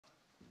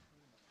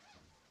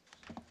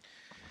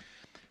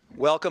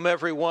Welcome,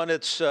 everyone.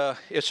 It's a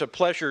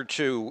pleasure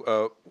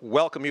to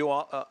welcome you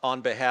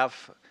on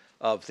behalf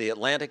of the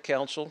Atlantic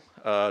Council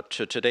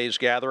to today's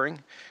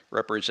gathering,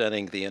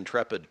 representing the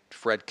intrepid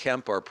Fred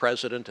Kemp, our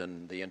president,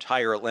 and the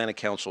entire Atlantic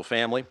Council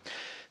family.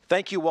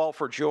 Thank you all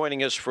for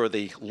joining us for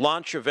the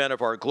launch event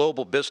of our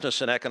Global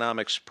Business and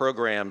Economics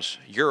Program's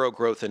Euro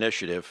Growth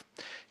Initiative.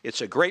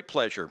 It's a great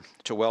pleasure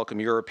to welcome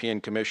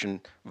European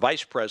Commission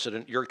Vice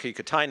President Jyrki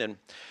Katainen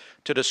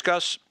to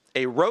discuss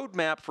a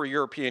roadmap for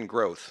European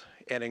growth,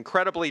 an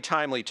incredibly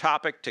timely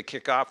topic to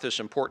kick off this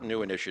important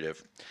new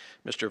initiative.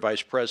 Mr.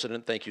 Vice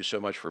President, thank you so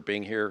much for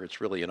being here.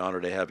 It's really an honor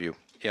to have you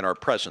in our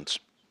presence.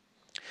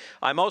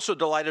 I'm also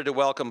delighted to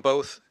welcome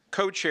both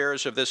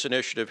co-chairs of this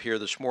initiative here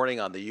this morning.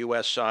 On the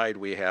U.S. side,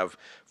 we have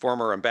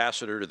former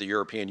Ambassador to the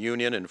European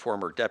Union and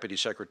former Deputy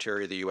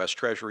Secretary of the U.S.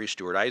 Treasury,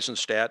 Stuart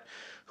Eizenstat,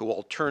 who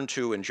I'll turn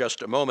to in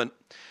just a moment.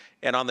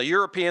 And on the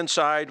European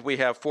side, we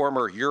have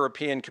former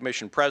European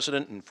Commission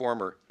President and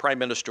former Prime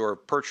Minister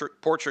of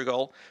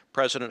Portugal,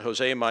 President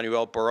José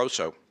Manuel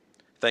Barroso.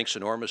 Thanks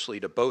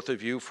enormously to both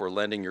of you for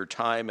lending your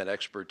time and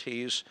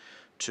expertise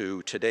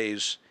to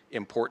today's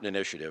important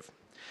initiative.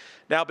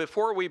 Now,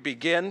 before we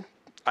begin,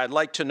 I'd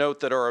like to note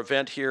that our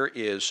event here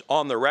is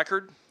on the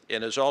record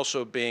and is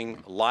also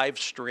being live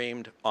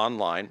streamed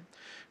online.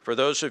 For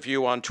those of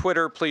you on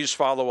Twitter, please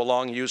follow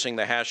along using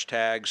the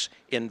hashtags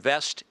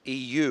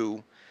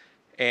InvestEU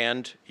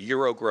and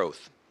Euro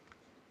growth.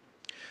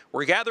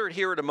 We're gathered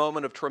here at a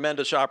moment of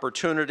tremendous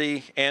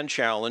opportunity and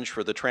challenge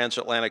for the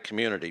transatlantic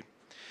community.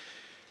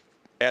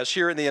 As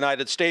here in the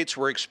United States,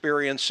 we're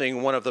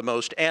experiencing one of the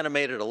most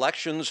animated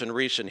elections in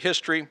recent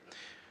history.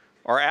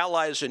 Our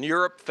allies in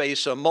Europe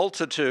face a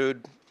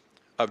multitude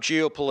of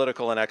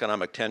geopolitical and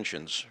economic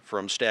tensions,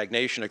 from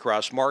stagnation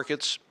across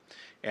markets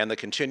and the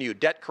continued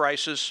debt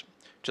crisis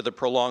to the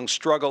prolonged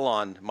struggle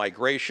on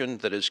migration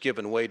that has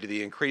given way to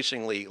the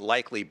increasingly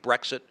likely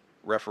Brexit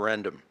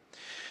referendum.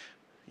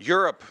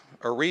 Europe,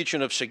 a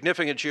region of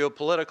significant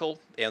geopolitical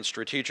and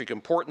strategic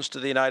importance to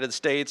the United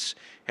States,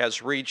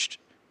 has reached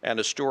an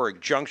historic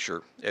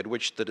juncture at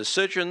which the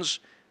decisions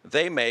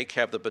they make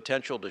have the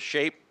potential to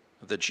shape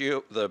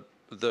the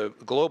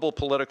global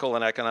political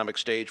and economic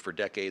stage for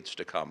decades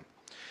to come.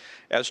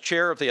 As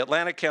chair of the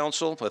Atlantic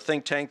Council, a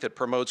think tank that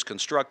promotes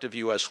constructive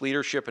U.S.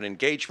 leadership and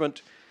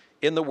engagement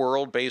in the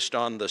world based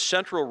on the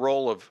central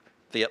role of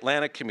the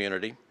Atlantic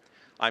community,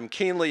 I'm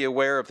keenly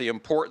aware of the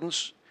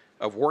importance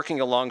of working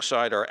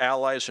alongside our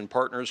allies and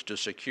partners to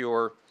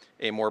secure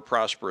a more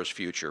prosperous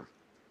future.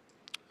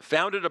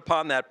 Founded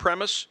upon that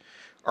premise,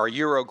 our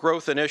Euro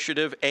Growth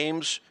Initiative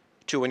aims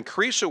to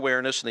increase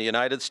awareness in the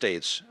United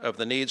States of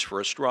the needs for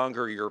a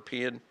stronger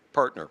European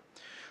partner,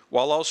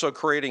 while also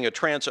creating a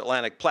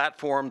transatlantic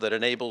platform that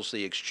enables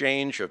the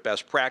exchange of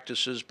best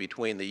practices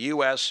between the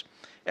U.S.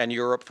 and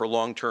Europe for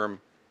long-term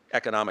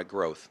economic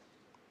growth.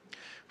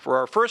 For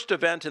our first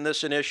event in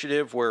this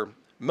initiative, we're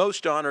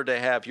most honored to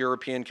have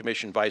European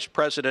Commission Vice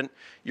President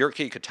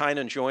Jyrki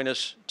Katainen join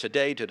us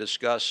today to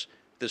discuss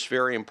this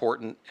very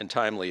important and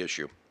timely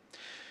issue.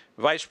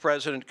 Vice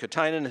President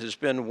Katainen has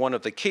been one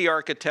of the key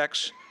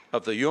architects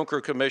of the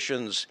Juncker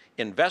Commission's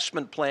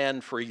investment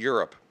plan for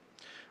Europe,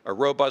 a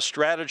robust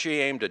strategy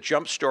aimed at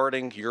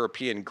jump-starting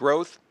European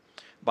growth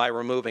by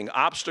removing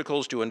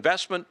obstacles to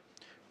investment,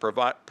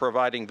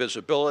 providing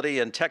visibility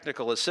and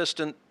technical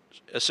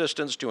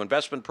assistance to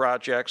investment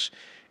projects,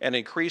 and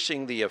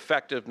increasing the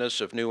effectiveness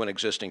of new and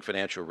existing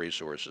financial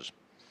resources.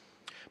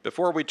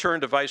 Before we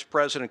turn to Vice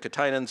President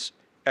Katainen's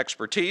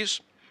expertise,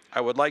 I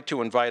would like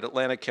to invite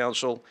Atlantic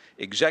Council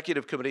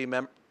Executive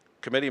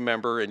Committee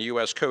member and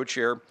U.S.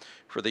 co-chair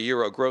for the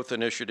Euro Growth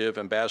Initiative,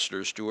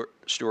 Ambassador Stuart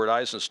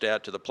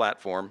Eizenstat, to the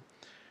platform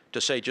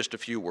to say just a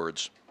few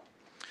words.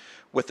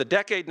 With a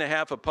decade and a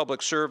half of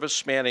public service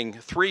spanning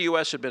 3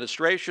 U.S.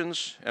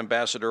 administrations,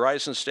 Ambassador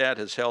Eizenstat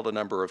has held a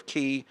number of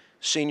key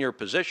senior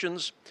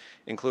positions,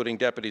 including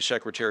Deputy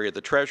Secretary of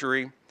the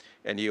Treasury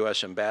and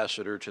U.S.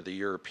 Ambassador to the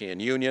European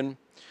Union.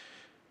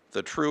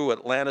 The true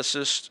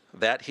Atlanticist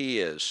that he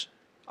is,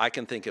 I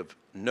can think of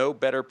no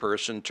better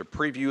person to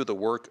preview the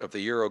work of the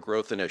Euro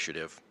Growth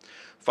Initiative.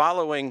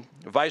 Following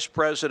Vice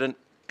President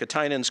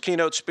Katainen's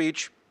keynote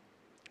speech,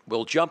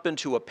 we'll jump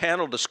into a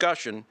panel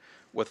discussion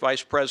with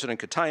Vice President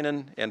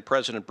Katainen and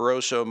President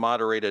Barroso,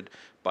 moderated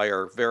by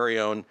our very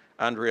own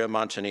Andrea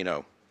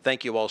Montanino.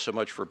 Thank you all so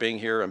much for being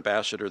here.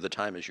 Ambassador, the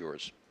time is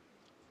yours.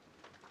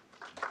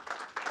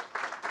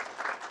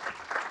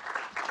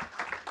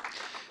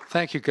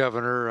 Thank you,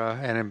 Governor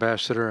and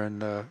Ambassador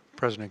and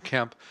President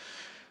Kemp.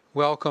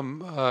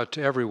 Welcome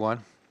to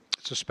everyone.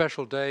 It's a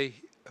special day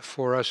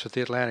for us at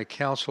the Atlantic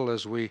Council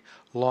as we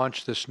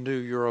launch this new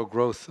Euro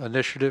Growth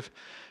Initiative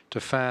to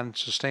find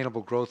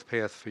sustainable growth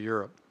path for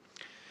Europe.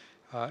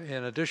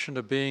 In addition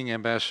to being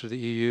Ambassador to the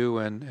EU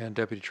and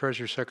Deputy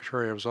Treasury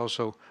Secretary, I was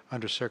also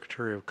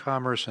Undersecretary of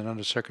Commerce and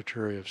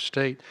Undersecretary of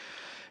State.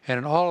 And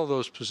in all of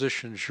those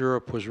positions,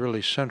 Europe was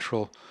really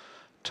central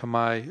to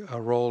my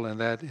role in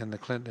the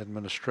Clinton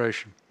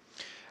administration.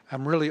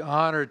 I'm really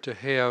honored to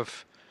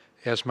have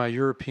as my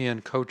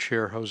European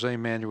co-chair José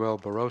Manuel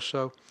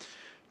Barroso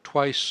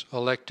twice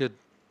elected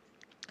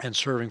and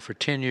serving for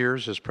 10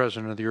 years as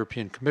President of the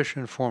European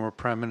Commission, former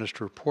Prime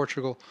Minister of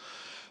Portugal,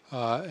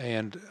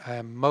 and I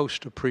am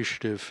most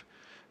appreciative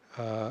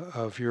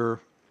of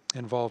your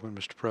involvement,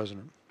 Mr.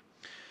 President.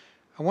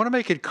 I want to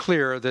make it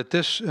clear that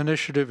this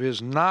initiative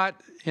is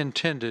not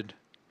intended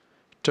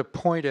to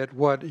point at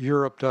what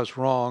Europe does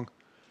wrong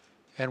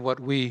and what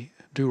we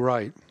do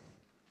right.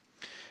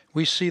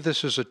 We see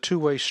this as a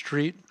two-way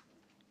street.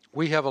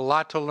 We have a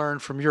lot to learn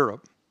from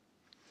Europe,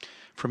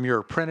 from your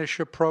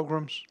apprenticeship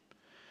programs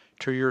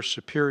to your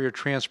superior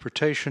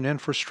transportation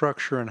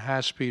infrastructure and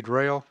high-speed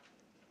rail,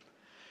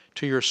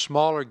 to your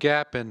smaller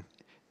gap in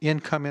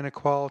income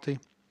inequality,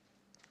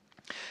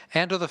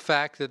 and to the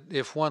fact that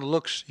if one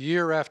looks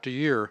year after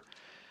year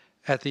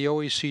at the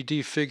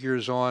OECD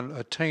figures on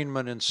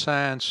attainment in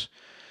science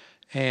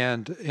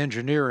and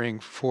engineering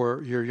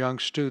for your young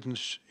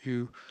students,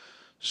 you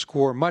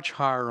score much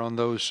higher on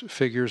those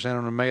figures and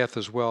on math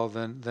as well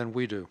than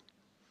we do.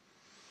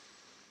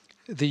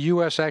 The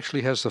U.S.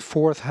 actually has the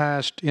fourth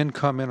highest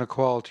income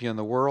inequality in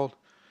the world,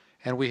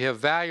 and we have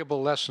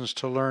valuable lessons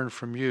to learn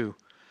from you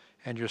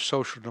and your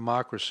social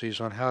democracies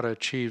on how to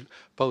achieve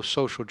both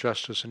social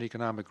justice and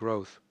economic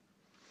growth.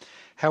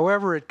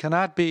 However, it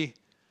cannot be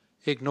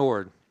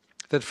ignored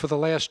that for the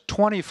last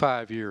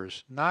 25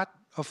 years, not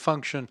a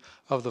function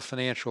of the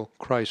financial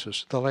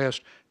crisis, the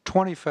last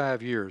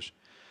 25 years,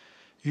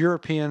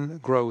 European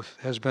growth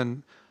has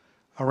been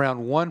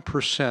around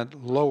 1%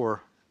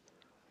 lower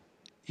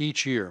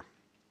each year.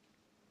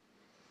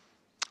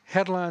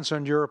 Headlines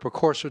on Europe, of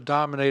course, are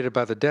dominated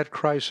by the debt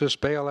crisis,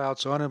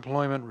 bailouts,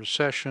 unemployment,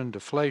 recession,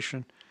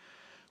 deflation,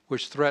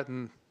 which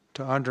threaten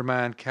to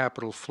undermine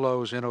capital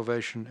flows,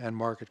 innovation, and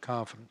market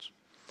confidence.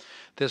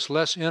 There's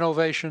less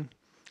innovation,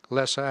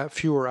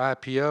 fewer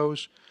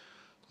IPOs,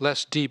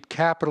 less deep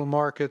capital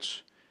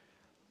markets.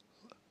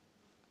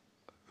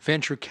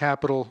 Venture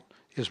capital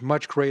is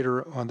much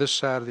greater on this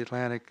side of the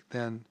Atlantic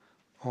than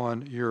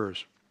on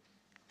yours.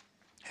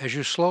 As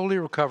you slowly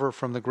recover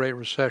from the Great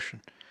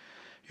Recession,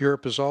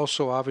 Europe is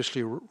also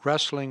obviously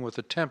wrestling with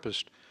the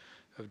tempest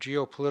of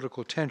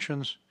geopolitical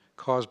tensions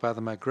caused by the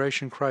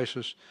migration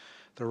crisis,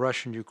 the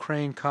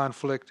Russian-Ukraine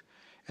conflict,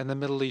 and the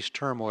Middle East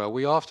turmoil.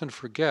 We often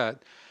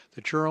forget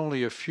that you're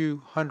only a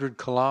few hundred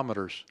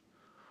kilometers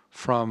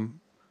from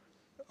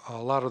a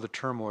lot of the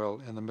turmoil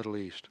in the Middle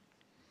East.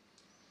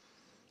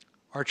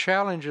 Our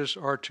challenges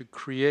are to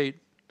create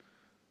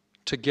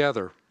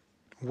together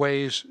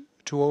ways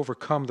to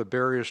overcome the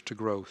barriers to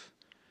growth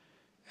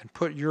and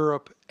put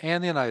Europe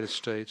and the United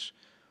States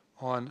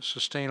on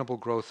sustainable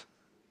growth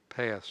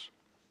paths.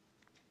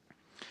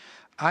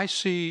 I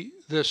see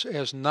this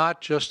as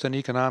not just an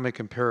economic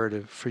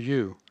imperative for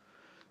you,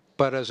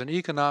 but as an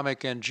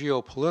economic and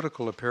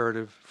geopolitical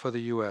imperative for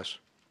the U.S.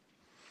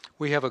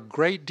 We have a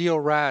great deal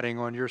riding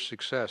on your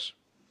success.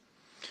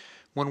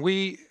 When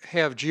we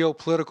have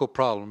geopolitical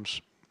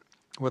problems,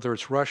 whether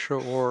it's Russia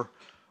or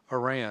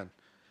Iran,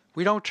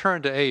 we don't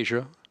turn to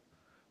Asia,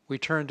 we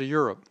turn to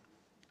Europe,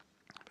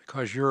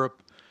 because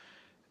Europe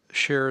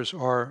shares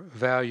our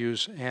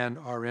values and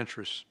our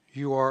interests.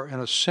 You are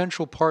an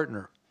essential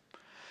partner,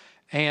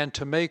 and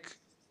to make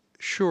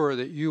sure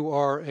that you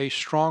are a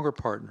stronger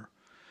partner,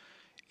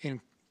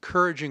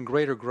 encouraging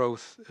greater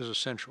growth is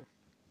essential.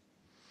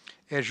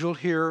 As you'll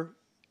hear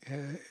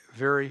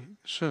very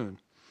soon,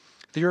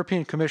 the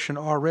European Commission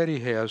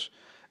already has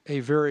a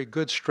very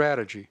good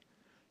strategy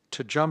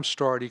to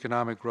jumpstart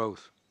economic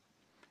growth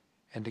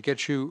and to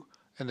get you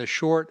in the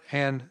short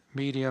and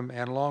medium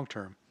and long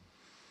term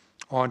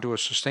onto a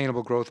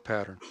sustainable growth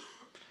pattern.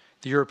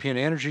 The European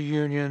Energy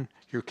Union,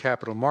 your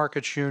Capital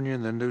Markets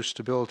Union, the new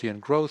Stability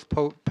and Growth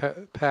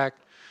Pact,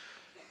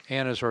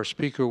 and as our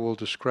speaker will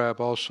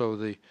describe, also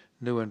the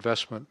new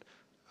investment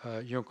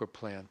Juncker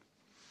plan.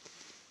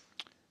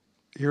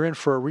 You're in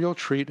for a real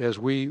treat, as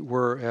we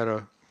were at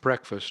a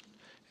breakfast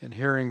and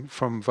hearing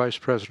from Vice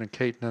President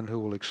Katainen, who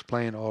will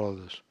explain all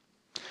of this.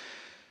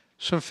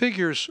 Some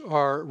figures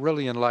are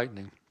really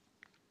enlightening.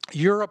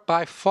 Europe,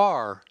 by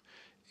far,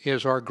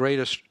 is our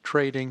greatest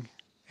trading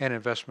and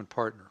investment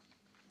partner.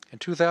 In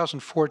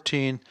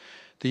 2014,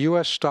 the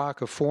U.S.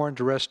 stock of foreign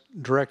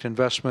direct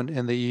investment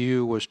in the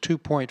EU was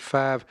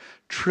 $2.5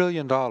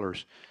 trillion,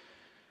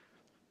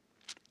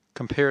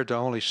 compared to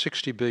only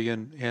 $60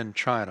 billion in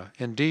China.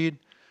 Indeed,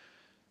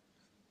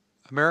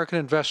 American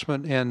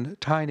investment in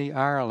tiny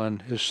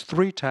Ireland is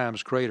 3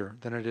 times greater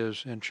than it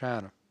is in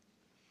China.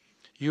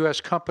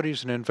 U.S.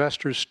 companies and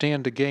investors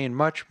stand to gain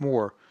much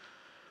more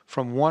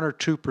from 1 or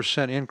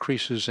 2%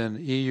 increases in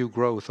EU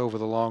growth over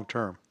the long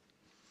term.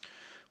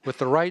 With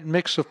the right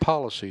mix of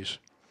policies,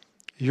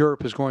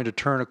 Europe is going to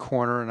turn a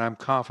corner, and I'm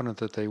confident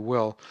that they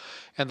will.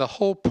 And the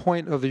whole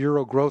point of the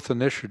Euro Growth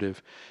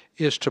Initiative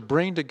is to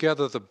bring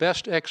together the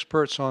best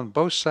experts on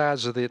both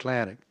sides of the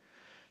Atlantic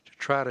to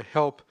try to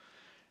help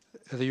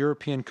the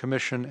European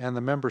Commission and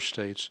the member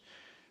states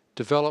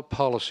develop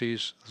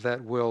policies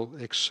that will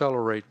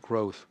accelerate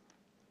growth.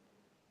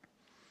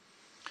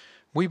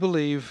 We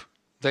believe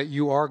that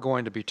you are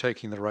going to be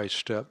taking the right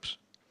steps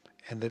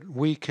and that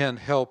we can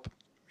help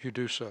you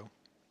do so.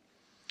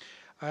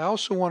 I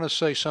also want to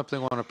say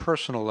something on a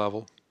personal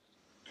level,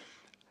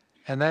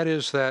 and that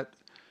is that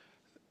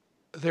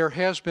there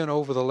has been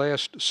over the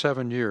last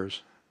 7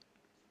 years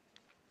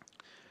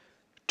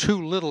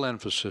too little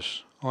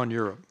emphasis on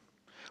Europe.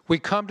 We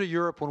come to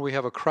Europe when we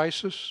have a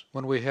crisis,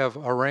 when we have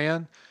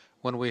Iran,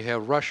 when we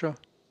have Russia.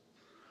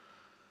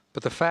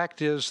 But the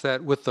fact is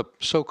that with the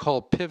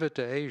so-called pivot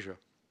to Asia,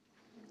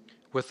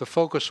 with the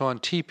focus on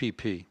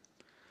TPP,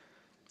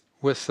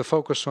 with the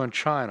focus on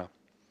China,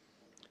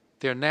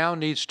 there now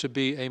needs to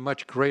be a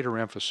much greater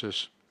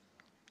emphasis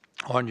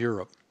on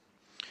Europe.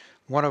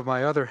 One of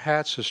my other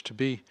hats is to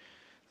be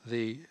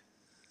the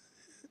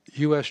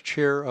U.S.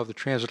 chair of the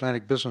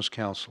Transatlantic Business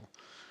Council.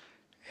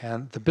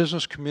 And the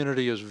business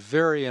community is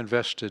very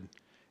invested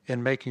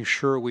in making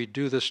sure we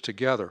do this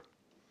together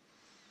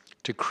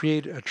to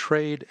create a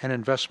trade and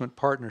investment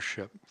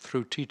partnership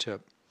through TTIP.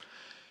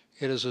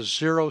 It is a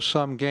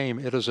zero-sum game.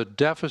 It is a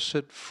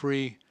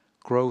deficit-free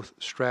growth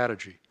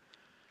strategy.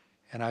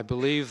 And I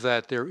believe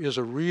that there is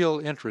a real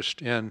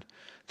interest in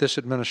this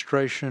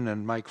administration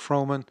and Mike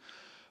Froman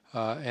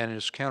and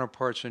his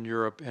counterparts in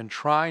Europe in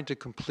trying to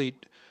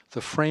complete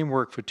the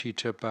framework for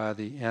TTIP by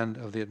the end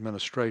of the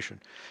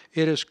administration.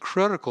 It is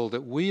critical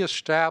that we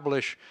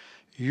establish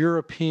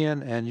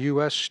European and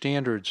U.S.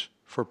 standards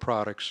for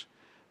products,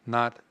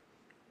 not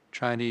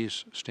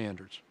Chinese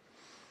standards.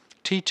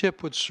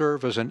 TTIP would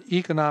serve as an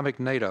economic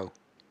NATO,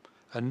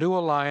 a new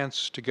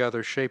alliance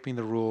together shaping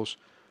the rules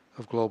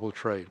of global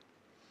trade.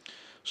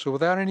 So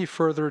without any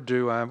further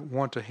ado, I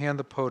want to hand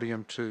the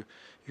podium to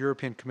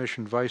European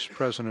Commission Vice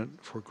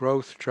President for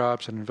Growth,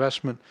 Jobs and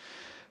Investment,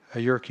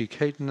 Jyrki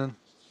Katainen.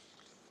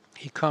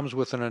 He comes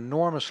with an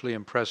enormously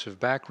impressive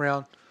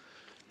background.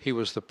 He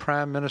was the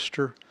Prime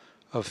Minister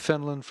of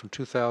Finland from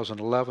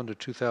 2011 to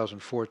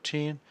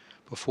 2014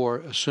 before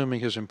assuming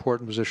his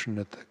important position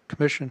at the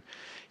Commission.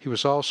 He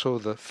was also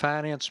the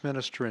Finance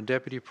Minister and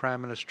Deputy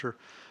Prime Minister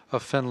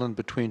of Finland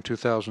between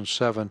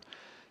 2007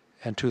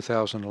 and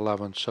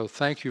 2011. So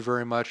thank you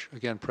very much.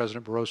 Again,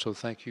 President Barroso,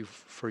 thank you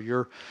for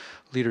your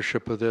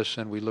leadership of this,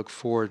 and we look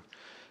forward,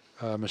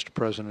 Mr.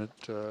 President,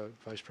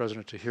 Vice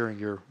President, to hearing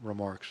your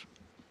remarks.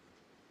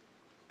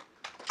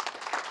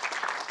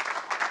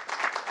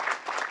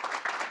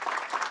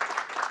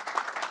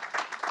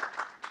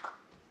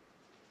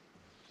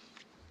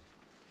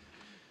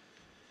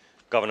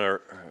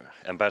 Governor,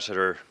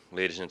 Ambassador,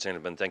 ladies and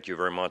gentlemen, thank you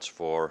very much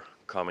for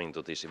coming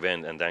to this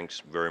event, and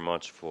thanks very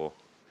much for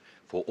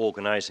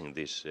organizing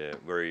this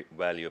very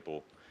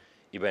valuable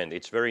event.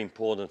 It's very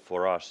important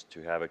for us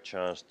to have a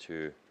chance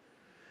to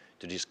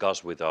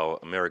discuss with our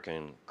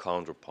American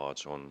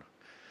counterparts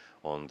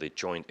on the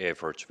joint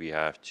efforts we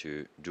have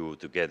to do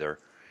together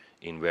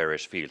in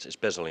various fields,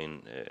 especially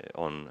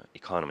on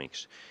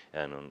economics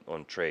and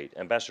on trade.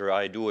 Ambassador,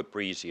 I do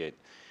appreciate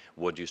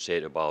what you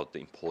said about the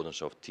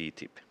importance of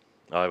TTIP.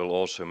 I will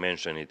also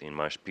mention it in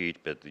my speech,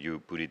 but you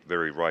put it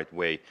very right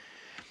way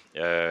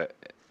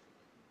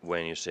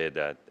when you said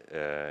that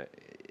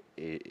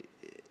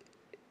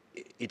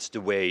it's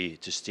the way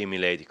to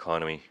stimulate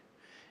economy.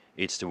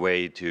 It's the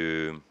way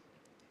to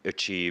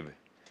achieve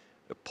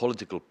a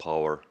political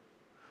power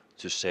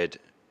to set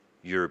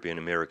European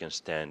American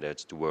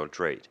standards to world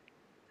trade.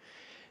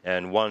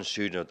 And one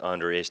should not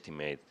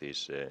underestimate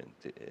this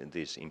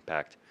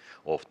impact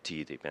of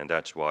TTIP, and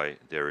that's why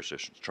there is a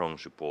strong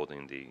support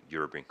in the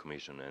European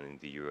Commission and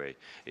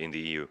in the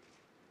EU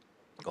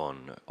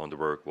on the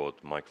work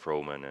what Mike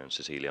Froman and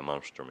Cecilia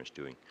Malmström is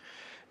doing,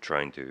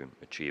 trying to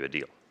achieve a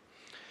deal.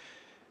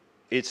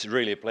 It's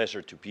really a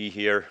pleasure to be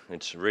here.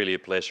 It's really a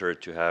pleasure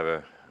to have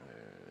a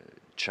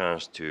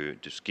chance to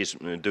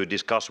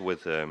discuss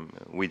with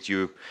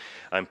you.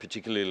 I'm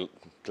particularly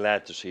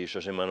glad to see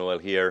José Manuel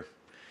here.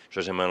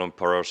 José Manuel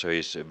Barroso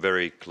is a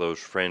very close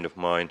friend of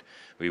mine.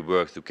 We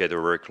worked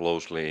together very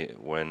closely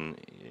when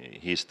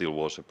he still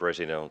was a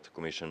president of the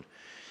Commission.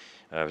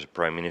 I was a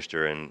prime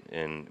minister,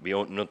 and we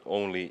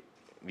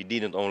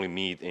didn't only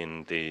meet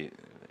in the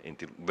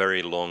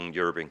very long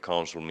European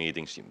Council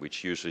meetings,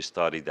 which usually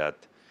started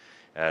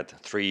at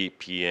 3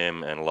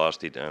 p.m. and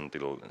lasted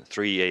until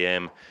 3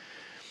 a.m.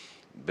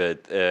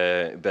 But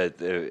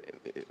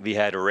we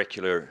had a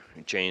regular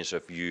change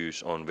of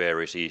views on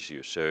various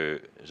issues. So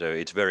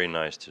it's very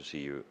nice to see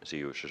you,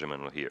 José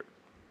Manuel, here.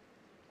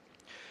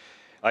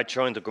 I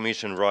joined the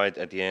Commission right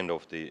at the end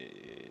of the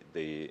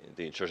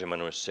José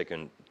Manuel's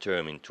second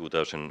term in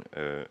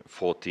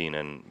 2014,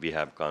 and we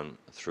have gone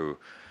through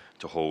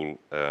the whole.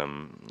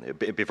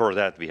 Before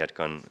that, we had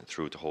gone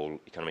through the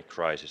whole economic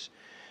crisis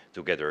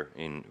together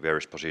in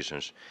various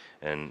positions,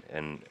 and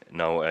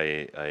now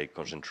I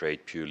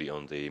concentrate purely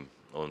on the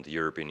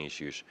European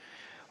issues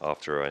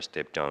after I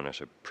stepped down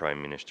as a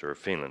Prime Minister of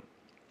Finland.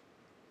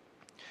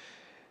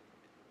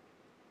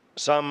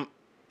 Some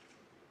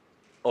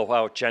of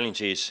our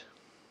challenges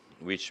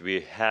which we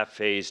have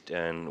faced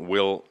and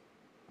will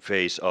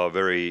face are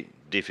very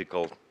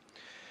difficult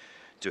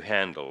to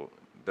handle,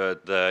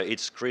 but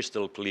it's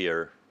crystal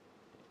clear,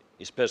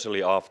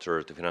 especially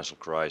after the financial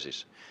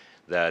crisis,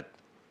 that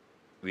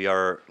we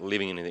are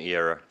living in an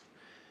era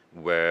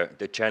where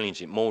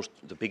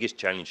the biggest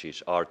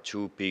challenges are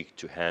too big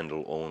to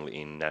handle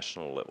only in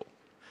national level.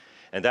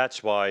 And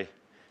that's why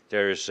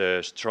there is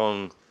a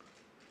strong,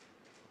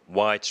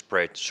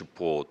 widespread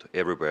support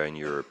everywhere in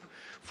Europe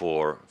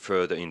for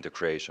further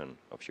integration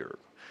of Europe.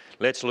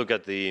 Let's look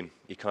at the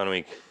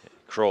economic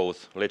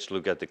growth, let's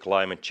look at the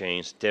climate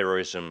change,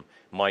 terrorism,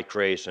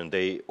 migration.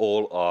 They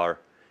all are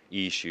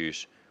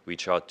issues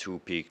which are too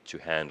big to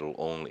handle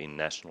only in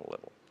national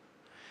level.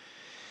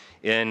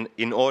 And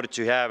in order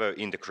to have an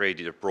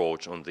integrated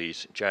approach on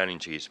these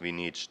challenges, we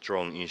need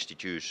strong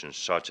institutions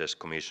such as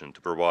Commission to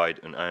provide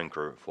an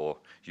anchor for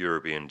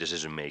European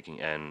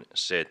decision-making and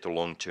set the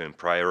long-term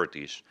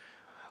priorities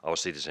our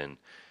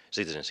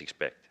citizens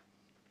expect.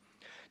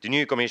 The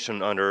new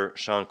Commission under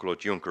Jean-Claude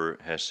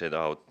Juncker has set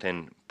out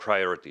 10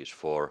 priorities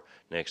for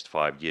next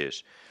 5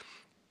 years.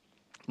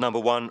 Number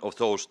one of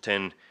those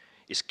 10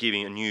 is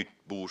giving a new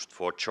boost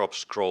for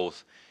jobs,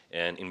 growth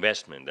and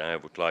investment. I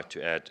would like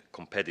to add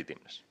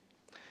competitiveness.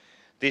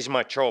 This is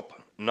my job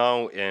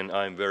now and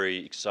I'm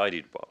very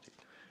excited about it.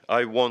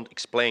 I won't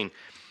explain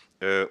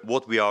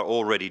what we are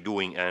already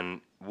doing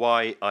and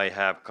why I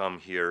have come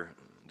here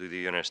to the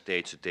United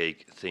States to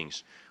take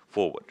things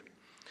forward.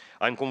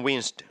 I'm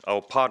convinced our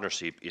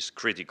partnership is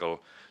critical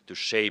to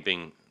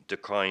shaping the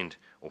kind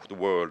of the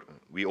world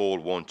we all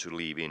want to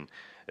live in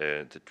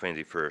the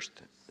 21st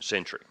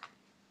century.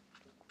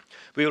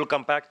 We will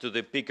come back to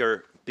the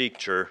bigger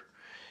picture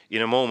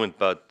in a moment,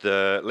 but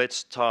let's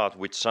start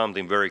with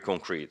something very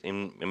concrete,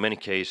 in many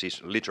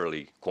cases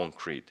literally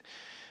concrete,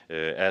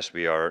 as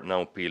we are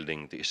now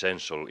building the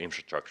essential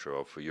infrastructure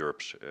of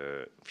Europe's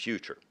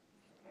future.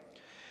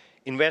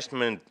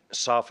 Investment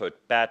suffered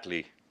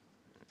badly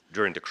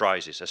during the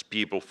crisis as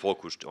people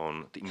focused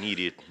on the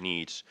immediate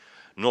needs,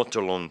 not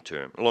the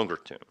longer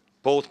term.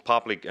 Both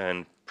public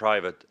and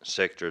private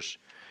sectors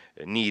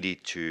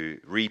needed to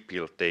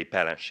rebuild their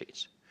balance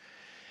sheets.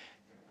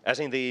 As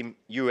in the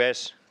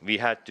US, we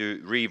had to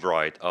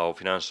rewrite our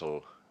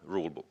financial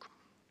rulebook.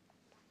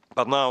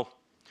 But now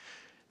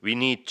we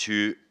need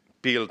to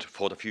build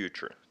for the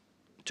future,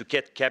 to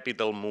get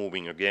capital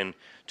moving again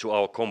to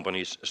our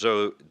companies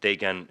so they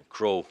can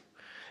grow,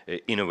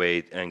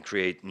 innovate and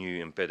create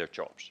new and better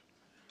jobs.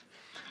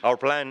 Our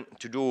plan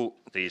to do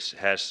this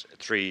has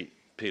 3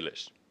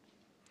 pillars.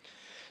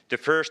 The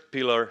first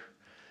pillar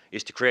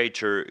is the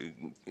creator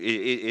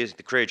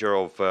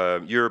of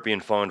European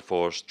Fund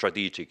for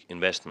Strategic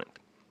Investment.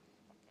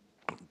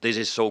 This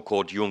is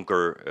so-called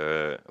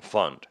Juncker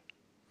Fund.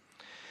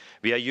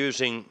 We are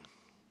using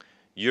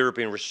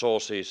European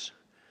resources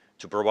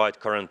to provide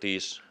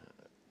guarantees,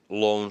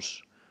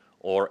 loans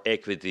or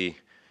equity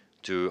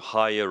to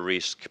higher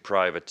risk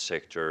private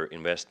sector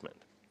investment.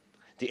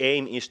 The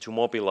aim is to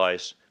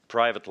mobilize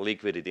private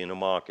liquidity in the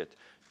market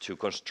to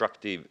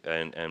constructive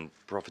and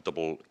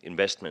profitable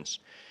investments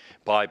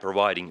by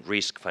providing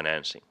risk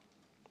financing.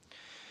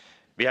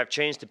 We have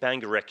changed the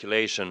banking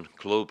regulation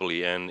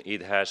globally and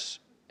it has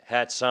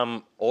had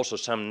also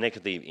some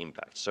negative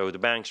impact. So the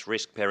bank's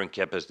risk-bearing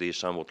capacity is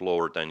somewhat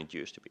lower than it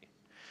used to be.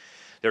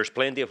 There is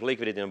plenty of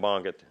liquidity in the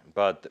market,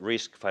 but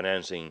risk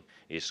financing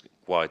is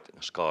quite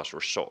a scarce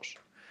resource.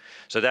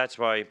 So that's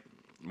why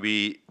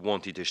we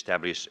wanted to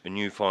establish a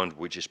new fund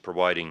which is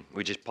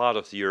part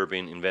of the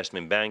European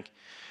Investment Bank,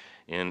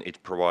 and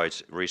it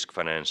provides risk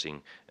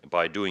financing.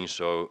 By doing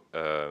so,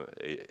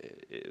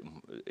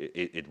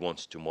 it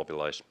wants to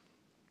mobilize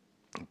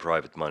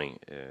private money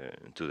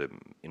to the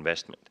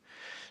investment.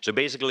 So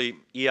basically,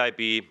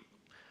 EIB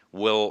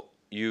will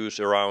use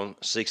around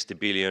 60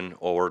 billion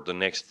over the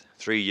next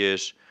 3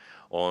 years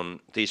on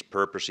these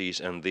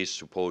purposes, and this is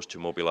supposed to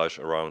mobilize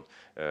around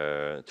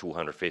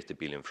 250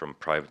 billion from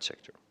private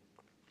sector.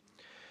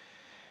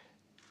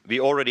 We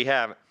already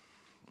have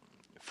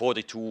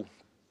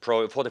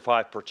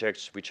 45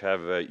 projects which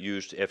have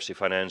used EFSI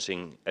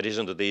financing. In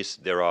addition to this,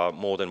 there are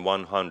more than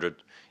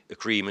 100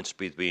 agreements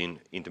between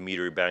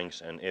intermediary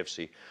banks and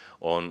EFSI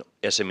on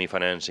SME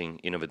financing,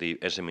 innovative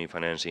SME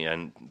financing,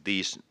 and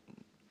these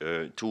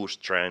 2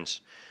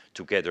 strands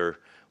together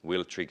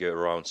will trigger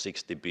around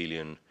 60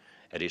 billion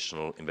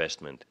additional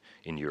investment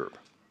in Europe.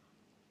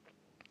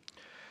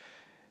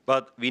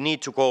 But we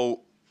need to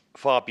go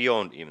far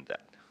beyond even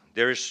that.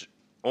 There is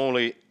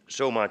only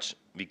so much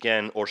we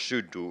can or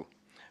should do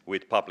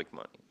with public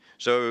money.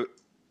 So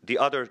the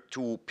other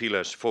 2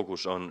 pillars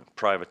focus on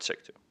private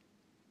sector.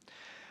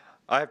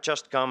 I have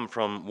just come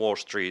from Wall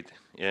Street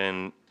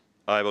and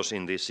I was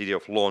in the city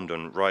of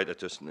London right at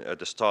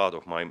the start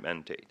of my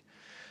mandate.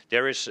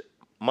 There is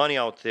money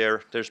out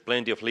there, there's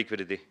plenty of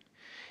liquidity,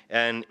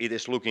 and it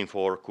is looking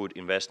for good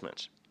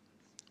investments.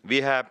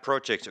 We have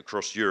projects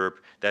across Europe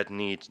that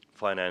need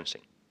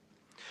financing.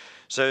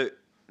 So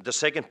the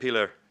second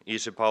pillar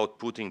is about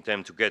putting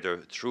them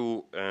together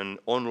through an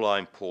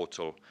online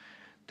portal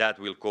that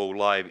will go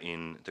live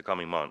in the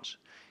coming months.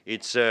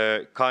 It's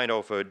a kind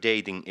of a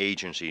dating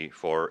agency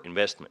for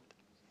investment.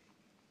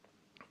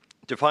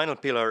 The final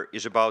pillar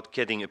is about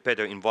getting a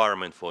better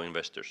environment for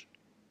investors.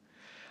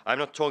 I'm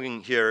not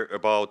talking here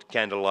about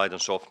candlelight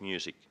and soft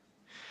music.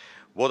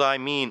 What I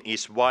mean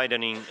is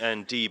widening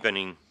and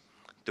deepening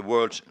the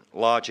world's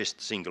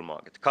largest single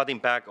market, cutting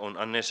back on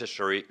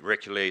unnecessary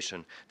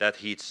regulation that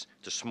hits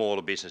the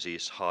smaller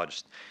businesses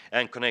hardest,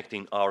 and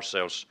connecting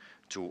ourselves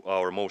to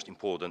our most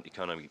important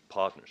economic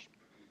partners.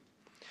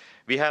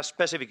 We have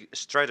specific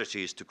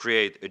strategies to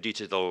create a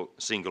digital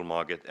single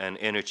market and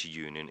energy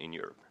union in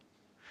Europe.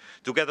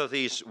 Together,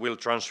 these will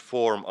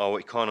transform our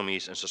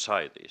economies and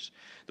societies,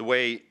 the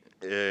way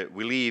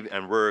we live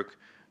and work,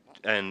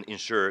 and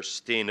ensure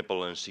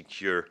sustainable and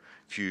secure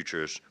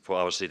futures for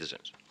our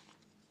citizens.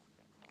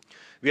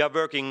 We are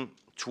working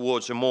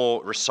towards a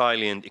more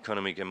resilient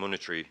economic and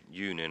monetary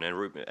union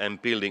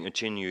and building a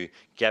genuine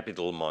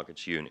capital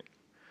markets union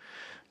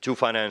to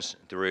finance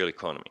the real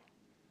economy.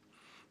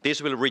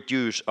 This will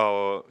reduce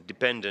our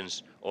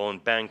dependence on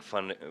bank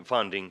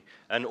funding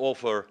and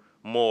offer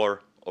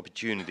more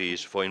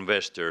opportunities for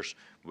investors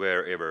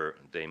wherever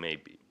they may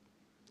be.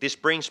 This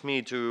brings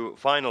me to the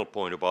final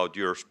point about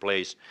Europe's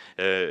place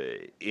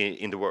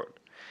in the world,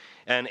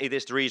 and it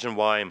is the reason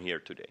why I'm here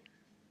today.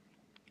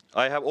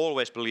 I have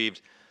always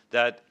believed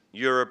that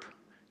Europe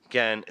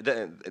can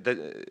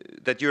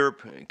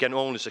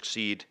only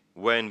succeed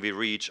when we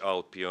reach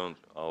out beyond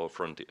our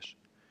frontiers.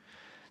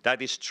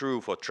 That is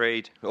true for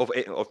trade,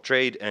 of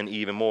trade, and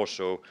even more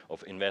so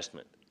of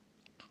investment.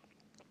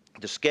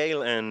 The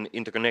scale and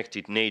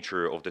interconnected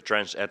nature of the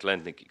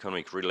transatlantic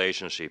economic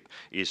relationship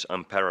is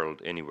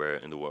unparalleled anywhere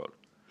in the world.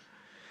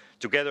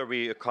 Together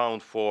we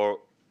account for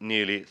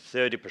nearly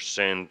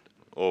 30%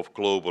 of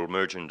global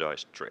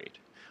merchandise trade,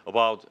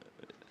 about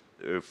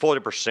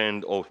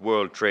 40% of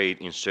world trade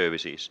in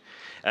services,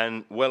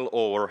 and well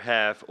over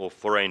half of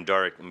foreign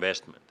direct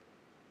investment.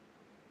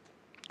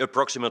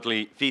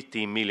 Approximately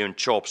 15 million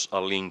jobs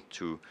are linked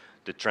to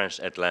the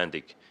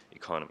transatlantic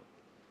economy.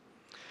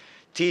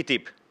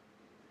 TTIP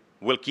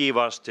will give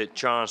us the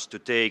chance to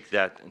take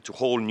that to a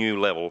whole new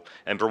level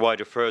and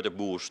provide a further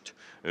boost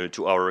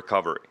to our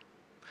recovery.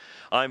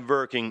 I'm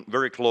working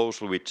very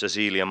closely with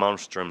Cecilia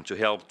Malmström to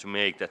help to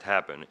make that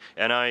happen,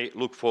 and I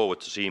look forward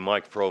to seeing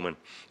Mike Froman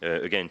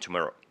again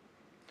tomorrow.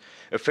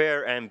 A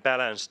fair and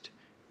balanced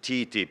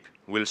TTIP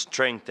will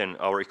strengthen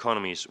our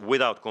economies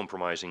without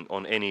compromising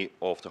on any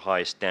of the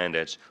high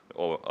standards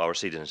our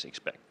citizens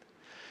expect.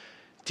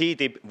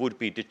 TTIP would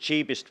be the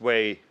cheapest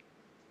way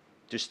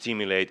to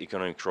stimulate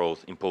economic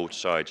growth in both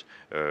sides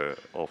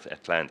of the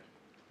Atlantic.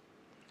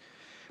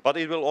 But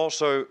it will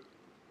also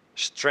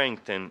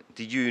strengthen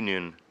the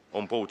union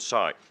on both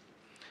sides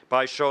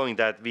by showing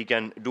that we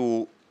can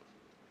do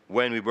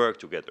when we work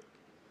together.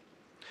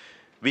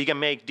 We can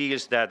make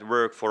deals that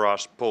work for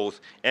us both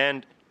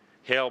and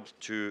help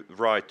to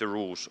write the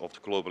rules of the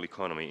global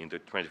economy in the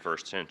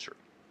 21st century.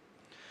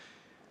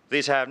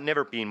 These have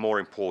never been more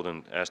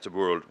important as the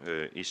world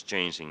is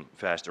changing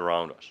fast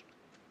around us.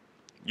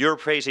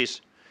 Europe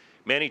faces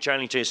many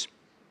challenges.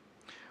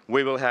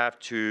 We will have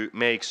to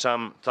make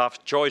some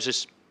tough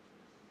choices,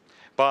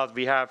 but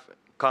we have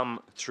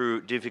come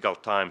through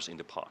difficult times in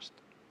the past.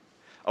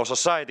 Our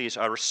societies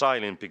are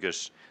resilient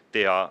because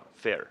they are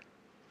fair.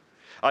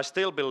 I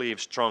still believe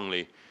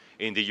strongly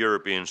in the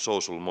European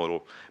social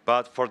model,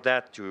 but for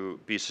that to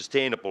be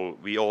sustainable,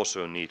 we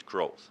also need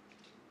growth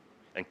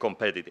and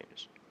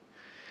competitiveness.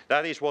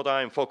 That is what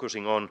I'm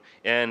focusing on,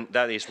 and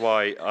that is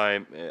why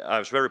I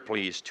was very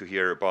pleased to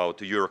hear about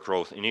the Euro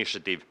Growth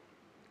Initiative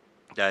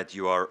that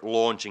you are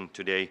launching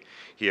today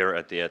here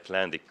at the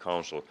Atlantic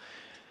Council.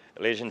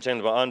 Ladies and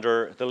gentlemen,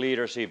 under the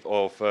leadership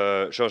of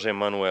José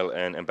Manuel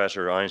and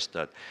Ambassador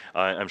Einstein,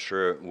 I'm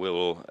sure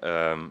will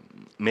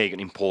make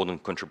an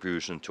important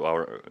contribution to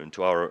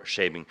our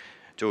shaping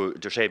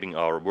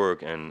our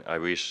work, and I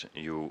wish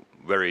you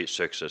very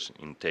success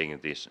in taking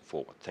this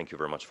forward. Thank you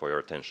very much for your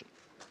attention.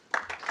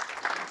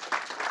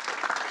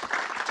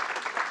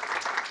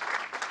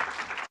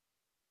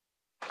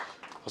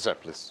 Jose,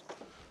 please.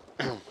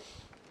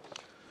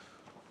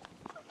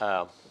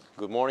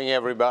 Good morning,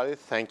 everybody.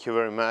 Thank you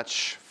very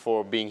much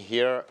for being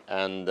here.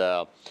 And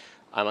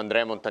I'm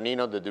Andrea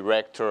Montanino, the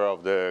director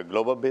of the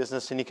Global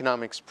Business and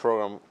Economics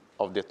program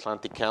of the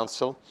Atlantic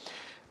Council.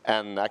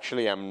 And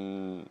actually,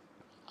 I'm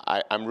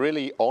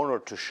really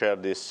honored to share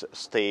this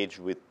stage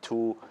with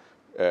two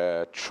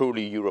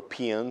truly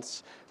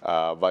Europeans,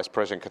 Vice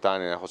President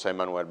Katainen and Jose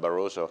Manuel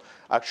Barroso.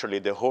 Actually,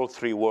 the whole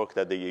three worked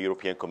at the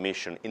European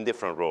Commission in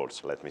different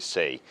roles, let me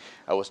say.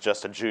 I was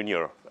just a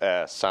junior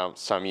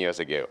some years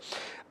ago.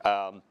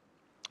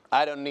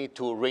 I don't need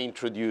to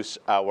reintroduce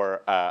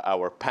our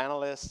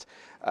panelists.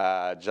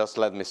 Just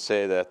let me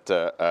say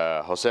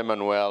that Jose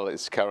Manuel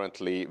is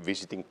currently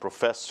visiting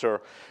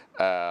professor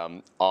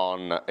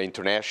on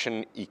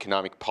international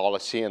economic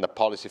policy and a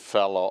policy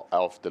fellow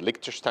of the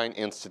Liechtenstein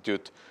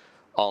Institute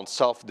on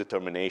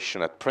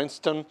Self-Determination at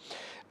Princeton.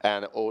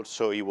 And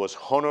also he was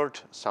honored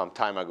some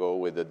time ago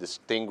with the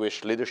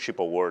Distinguished Leadership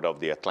Award of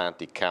the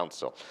Atlantic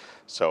Council.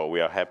 So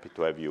we are happy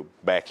to have you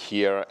back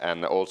here.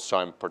 And also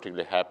I'm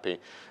particularly happy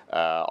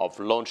of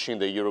launching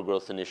the Euro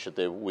Growth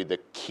Initiative with a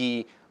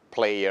key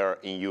player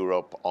in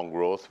Europe on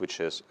growth, which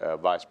is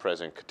Vice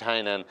President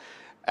Katainen,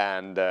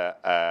 and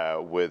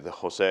with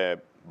Jose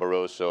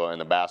Barroso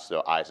and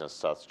Ambassador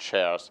Eisenstadt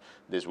chairs,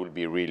 this will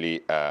be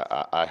really,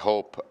 I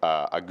hope,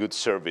 a good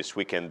service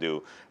we can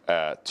do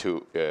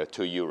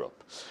to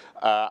Europe.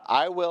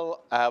 I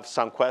will have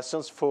some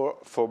questions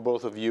for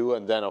both of you,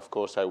 and then, of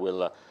course, I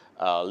will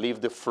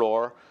leave the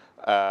floor,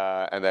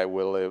 and I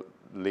will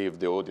leave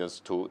the audience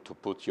to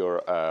put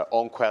your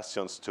own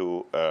questions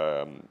to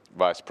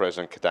Vice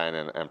President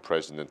Katainen and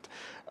President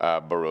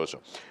Barroso.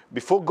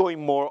 Before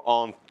going more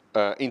on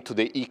into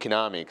the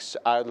economics,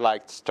 I'd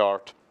like to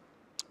start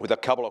with a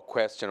couple of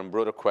questions, and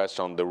broader questions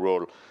on the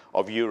role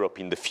of Europe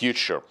in the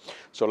future.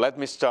 So let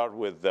me start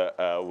with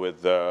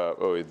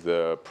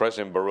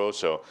President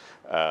Barroso,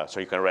 so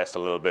you can rest a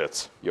little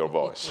bit your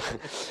voice.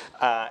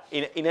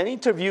 In an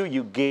interview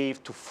you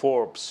gave to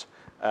Forbes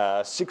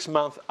 6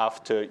 months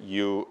after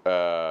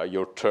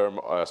your term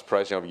as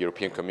President of the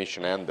European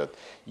Commission ended,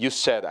 you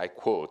said, I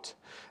quote,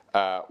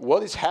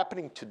 "What is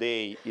happening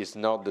today is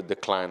not the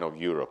decline of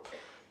Europe.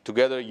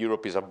 Together,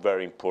 Europe is a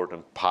very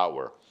important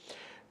power.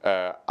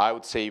 I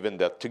would say even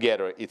that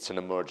together it's an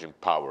emerging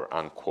power,"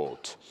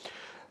 unquote.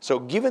 So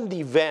given the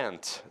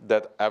events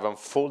that have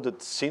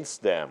unfolded since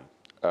then,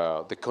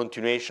 the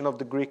continuation of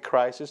the Greek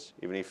crisis,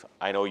 even if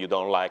I know you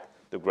don't like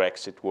the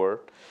Brexit word,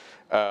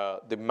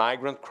 the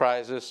migrant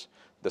crisis,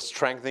 the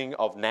strengthening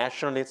of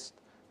nationalist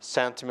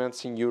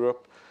sentiments in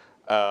Europe,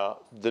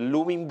 the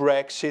looming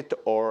Brexit,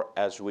 or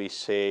as we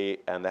say,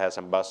 and as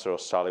Ambassador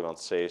O'Sullivan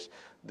says,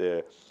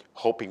 the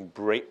hoping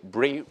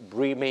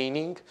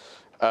remaining.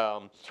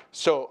 Do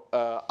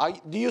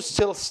you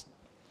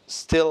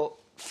still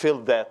feel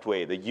that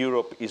way, that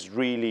Europe is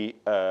really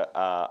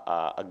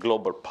a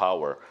global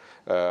power?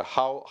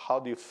 How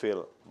do you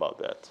feel about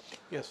that?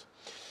 Yes.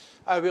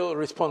 I will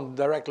respond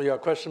directly to your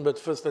question, but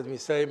first let me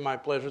say my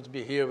pleasure to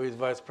be here with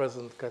Vice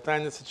President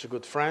Katainen, such a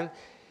good friend,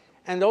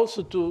 and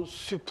also to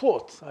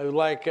support. I would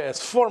like, as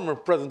former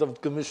President of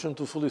the Commission,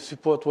 to fully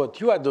support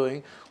what you are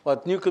doing,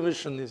 what new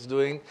Commission is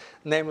doing,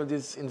 namely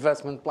this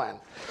investment plan.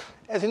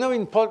 As you know,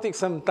 in politics,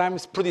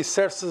 sometimes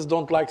predecessors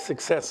don't like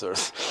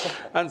successors,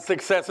 and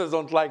successors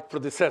don't like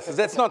predecessors.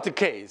 That's not the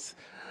case.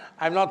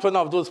 I'm not one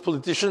of those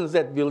politicians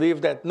that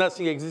believe that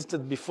nothing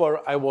existed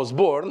before I was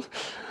born,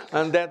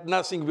 and that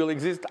nothing will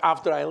exist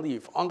after I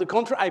leave. On the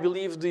contrary, I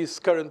believe this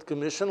current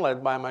Commission,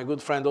 led by my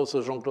good friend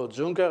also Jean-Claude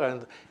Juncker,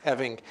 and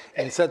having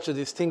in such a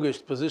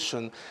distinguished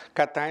position,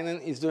 Katainen,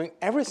 is doing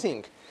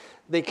everything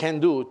they can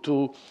do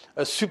to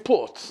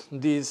support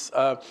this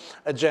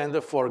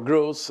agenda for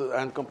growth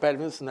and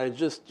competitiveness. And I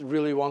just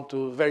really want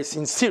to very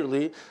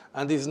sincerely,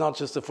 and this is not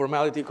just a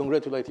formality,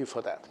 congratulate you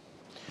for that.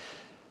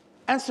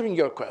 Answering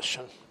your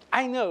question,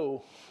 I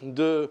know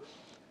the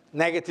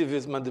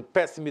negativism and the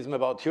pessimism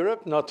about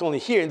Europe, not only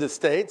here in the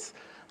States.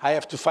 I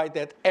have to fight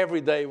that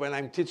every day when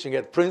I'm teaching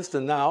at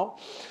Princeton now,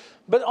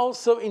 but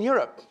also in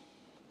Europe.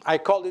 I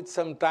call it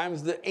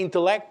sometimes the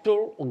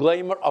intellectual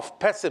glamour of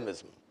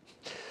pessimism.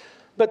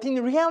 But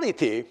in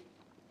reality,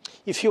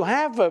 if you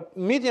have a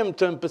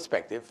medium-term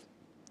perspective,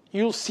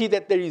 you'll see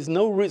that there is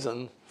no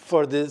reason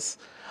for this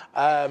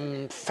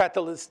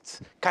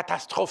fatalist,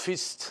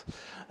 catastrophist,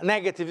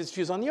 negativist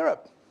views on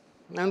Europe.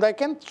 And I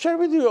can share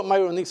with you my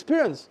own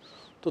experience.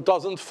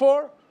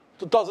 2004,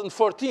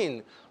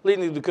 2014,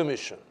 leading the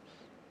Commission.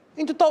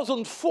 In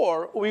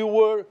 2004, we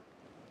were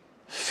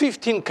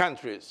 15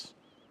 countries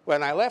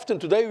when I left, and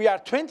today we are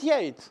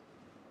 28.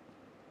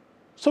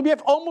 So we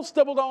have almost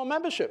doubled our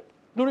membership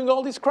during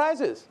all this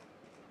crisis.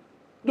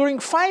 During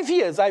 5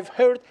 years, I've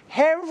heard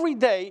every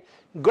day,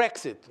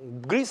 Brexit,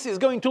 Greece is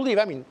going to leave.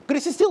 I mean,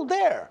 Greece is still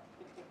there.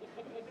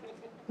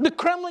 The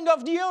crumbling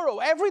of the euro,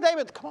 every day,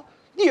 but come on.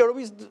 The euro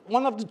is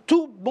one of the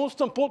two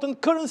most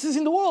important currencies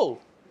in the world.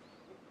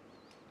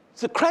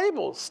 It's a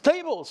credible,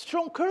 stable,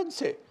 strong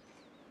currency.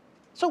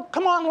 So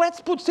come on, let's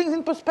put things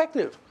in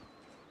perspective.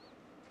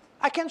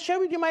 I can share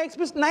with you my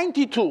experience.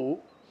 92,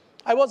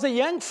 I was a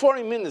young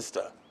foreign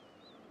minister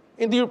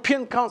in the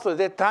European Council. At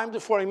that time,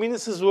 the foreign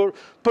ministers were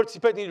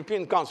participating in the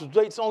European Council.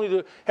 Today, it's only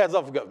the heads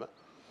of government.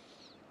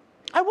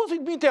 I was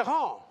with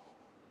Mitterrand,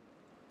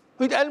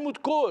 with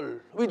Helmut Kohl,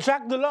 with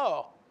Jacques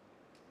Delors.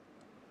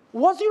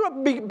 Was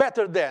Europe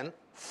better then?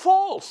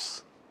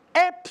 False.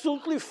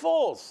 Absolutely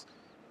false.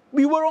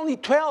 We were only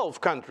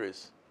 12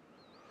 countries.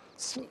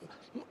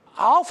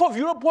 Half of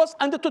Europe was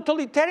under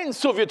totalitarian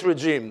Soviet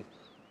regime.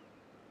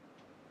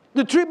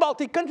 The 3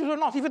 Baltic countries were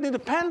not even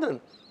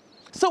independent.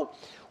 So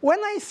when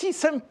I see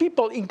some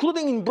people,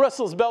 including in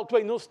Brussels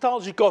Beltway,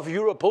 nostalgic of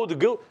Europe, oh, the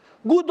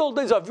good old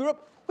days of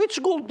Europe,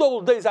 which good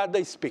old days are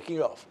they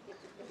speaking of?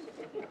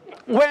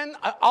 When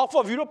half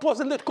of Europe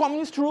was under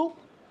communist rule?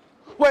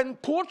 When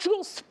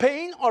Portugal,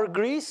 Spain, or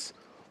Greece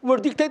were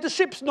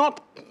dictatorships,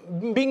 not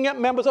being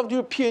members of the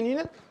European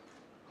Union?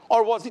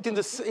 Or was it in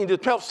the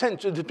 12th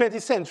century, the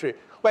 20th century,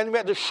 when we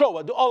had the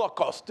Shoah, the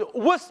Holocaust, the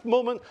worst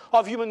moment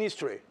of human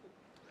history?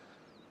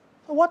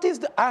 What is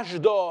the âge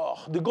d'or,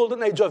 the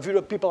golden age of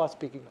Europe people are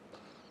speaking of?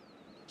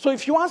 So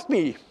if you ask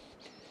me,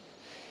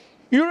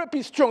 Europe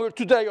is stronger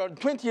today or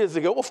 20 years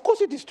ago, of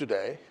course it is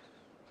today.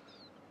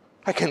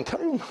 I can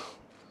tell you.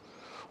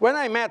 When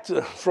I met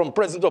from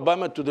President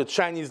Obama to the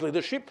Chinese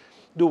leadership,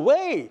 the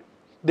way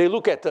they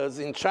look at us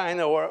in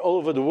China or all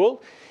over the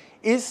world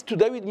is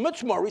today with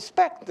much more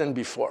respect than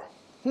before.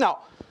 Now,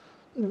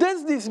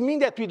 does this mean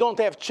that we don't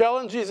have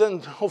challenges?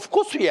 And of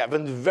course we have,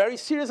 and very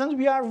serious, and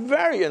we are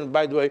very, and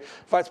by the way,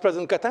 Vice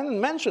President Katainen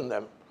mentioned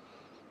them.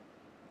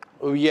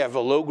 We have a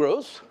low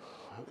growth.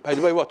 By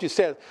the way, what you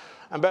said,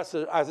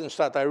 Ambassador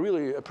Eisenstadt, I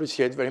really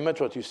appreciate very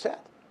much what you said,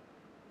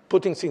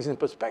 putting things in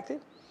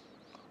perspective.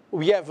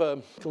 We have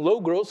a low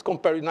growth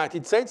compared to the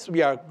United States.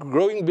 We are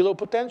growing below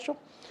potential.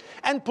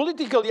 And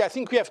politically, I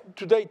think we have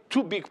today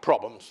two big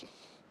problems.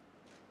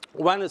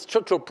 One is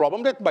structural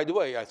problem that, by the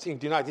way, I think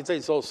the United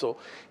States also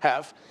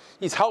have,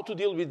 is how to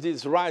deal with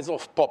this rise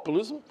of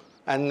populism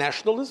and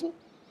nationalism,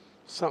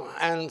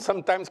 and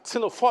sometimes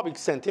xenophobic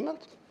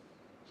sentiment.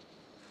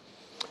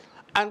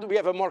 And we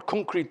have a more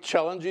concrete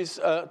challenge is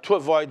to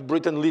avoid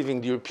Britain leaving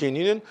the European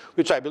Union,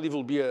 which I believe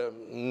will be a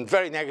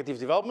very negative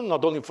development,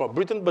 not only for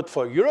Britain, but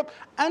for Europe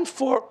and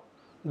for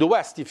the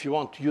West, if you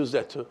want to use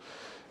that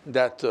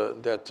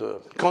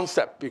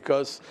concept.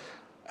 Because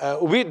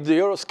with the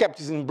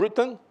Eurosceptics in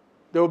Britain,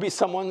 there will be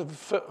someone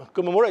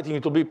commemorating.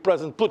 It will be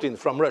President Putin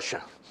from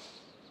Russia.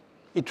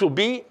 It will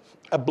be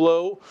a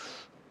blow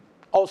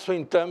also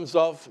in terms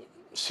of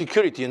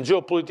security and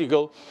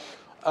geopolitical,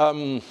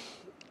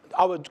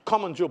 our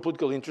common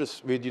geopolitical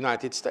interests with the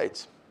United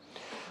States.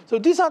 So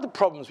these are the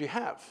problems we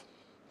have.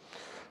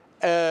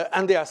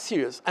 And they are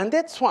serious. And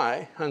that's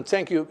why, and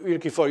thank you,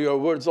 Jyrki, for your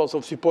words also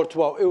of support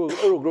to our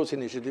Euro Growth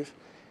Initiative,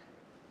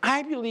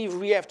 I believe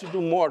we have to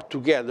do more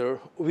together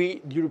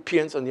with the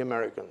Europeans and the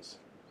Americans.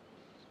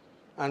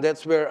 And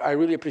that's where I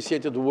really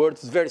appreciated the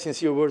words, very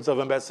sincere words of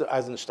Ambassador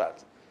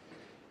Eisenstadt.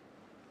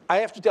 I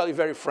have to tell you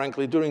very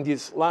frankly, during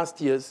these last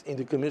years in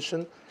the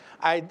Commission,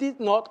 I did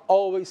not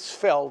always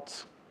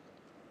felt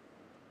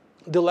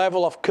the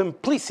level of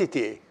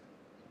complicity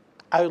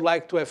I would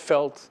like to have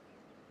felt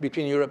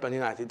between Europe and the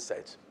United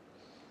States.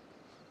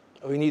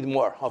 We need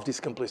more of this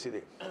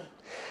complicity.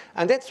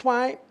 And that's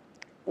why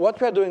what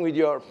we are doing with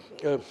your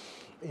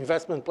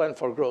investment plan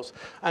for growth,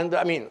 and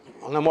I mean,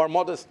 on a more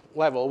modest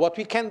level, what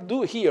we can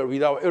do here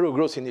with our Euro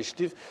Growth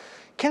Initiative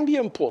can be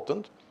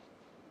important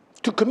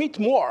to commit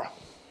more,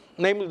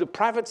 namely the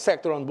private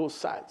sector on both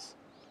sides.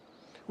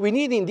 We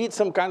need indeed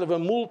some kind of a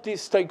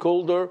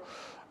multi-stakeholder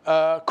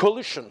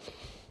coalition.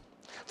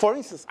 For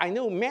instance, I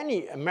know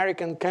many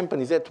American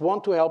companies that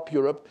want to help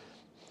Europe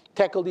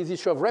tackle this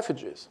issue of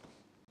refugees.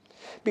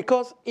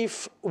 Because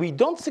if we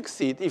don't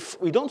succeed, if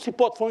we don't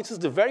support, for instance,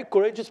 the very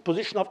courageous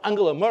position of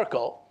Angela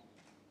Merkel,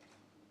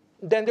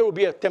 then there will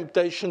be a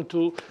temptation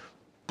to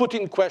put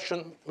in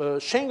question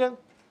Schengen,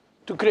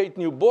 to create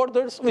new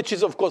borders, which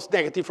is, of course,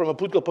 negative from a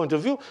political point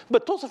of view,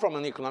 but also from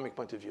an economic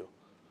point of view.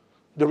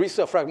 The risks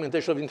of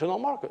fragmentation of the internal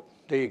market,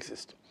 they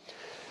exist.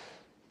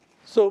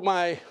 So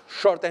my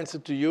short answer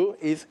to you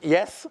is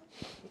yes,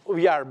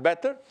 we are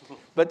better,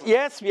 but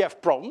yes, we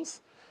have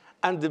problems.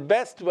 And the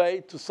best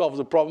way to solve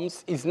the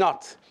problems is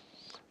not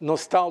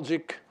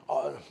nostalgic,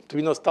 to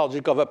be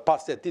nostalgic of a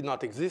past that did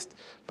not exist,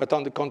 but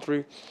on the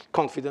contrary,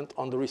 confident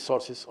on the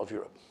resources of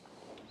Europe.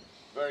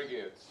 Very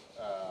good.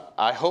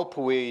 I hope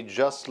we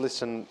just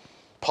listen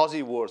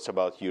positive words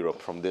about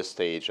Europe from this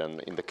stage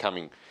and in the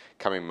coming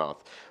month.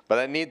 But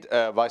I need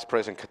Vice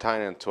President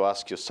Katainen to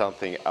ask you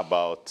something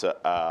about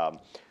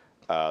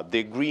the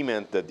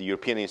agreement that the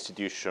European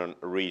institution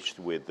reached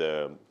with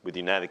the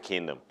United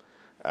Kingdom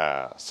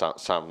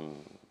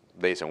some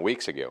days and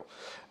weeks ago.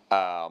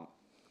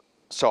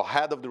 So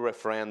ahead of the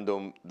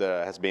referendum,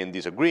 there has been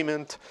this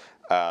agreement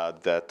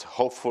that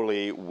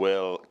hopefully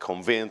will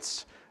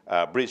convince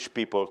British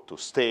people to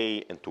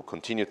stay and to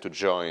continue to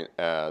join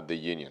the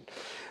Union.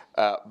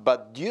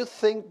 But do you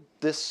think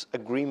this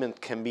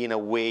agreement can be in a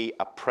way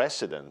a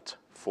precedent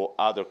for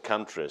other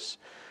countries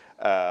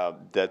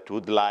that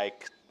would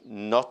like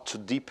not to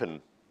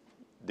deepen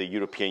the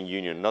European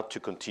Union, not to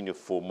continue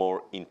for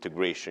more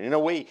integration? In a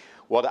way,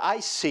 what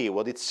I see,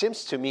 what it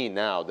seems to me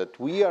now, that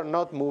we are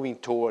not moving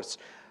towards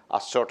a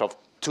sort of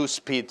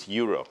two-speed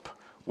Europe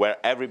where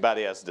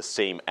everybody has the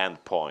same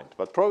endpoint,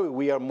 but probably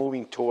we are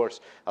moving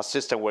towards a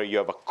system where you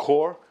have a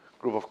core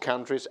group of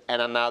countries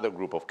and another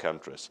group of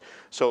countries.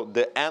 So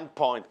the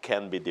endpoint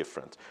can be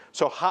different.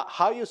 So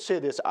how you see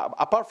this,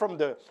 apart from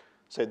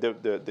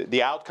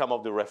the outcome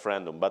of the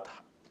referendum, but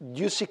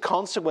do you see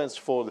consequence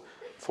for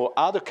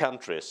other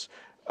countries,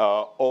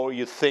 or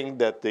you think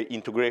that the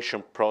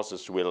integration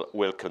process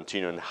will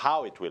continue, and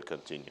how it will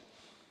continue?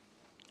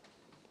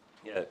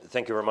 Yeah,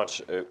 thank you very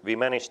much. We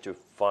managed to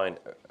find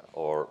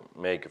or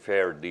make a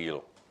fair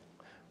deal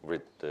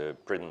with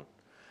Britain,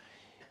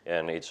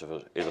 and it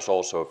was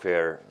also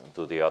fair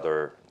to the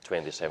other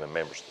 27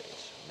 member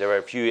states. There were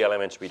a few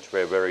elements which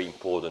were very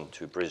important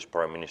to British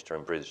Prime Minister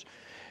and British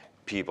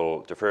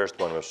people. The first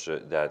one was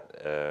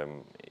that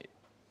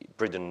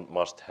Britain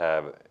must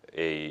have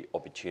an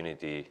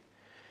opportunity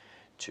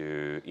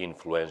to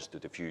influence to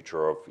the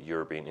future of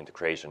European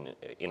integration.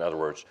 In other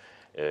words,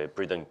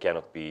 Britain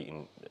cannot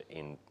be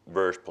in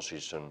worse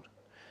position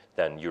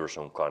than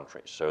Eurozone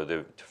countries. So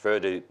the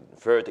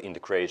further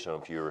integration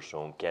of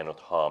Eurozone cannot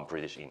harm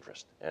British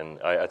interest.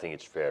 And I think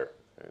it's fair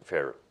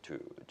fair to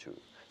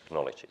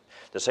acknowledge it.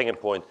 The second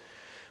point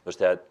was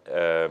that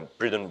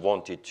Britain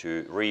wanted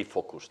to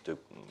refocus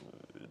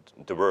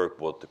the work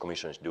what the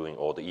Commission is doing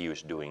or the EU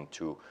is doing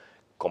to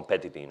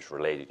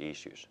competitiveness-related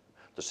issues,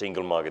 the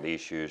single market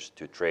issues,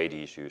 to trade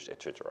issues,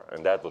 etc.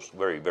 And that was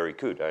very, very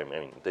good. I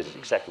mean, this is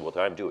exactly what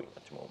I'm doing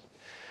at the moment.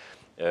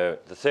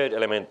 The third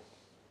element,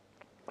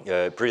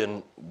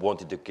 Britain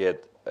wanted to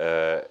get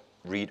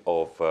rid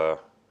of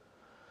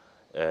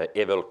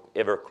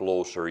ever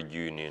closer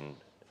union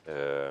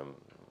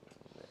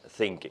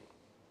thinking.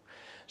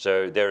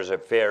 So there's a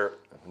fair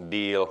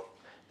deal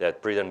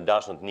that Britain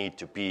does not need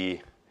to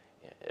be,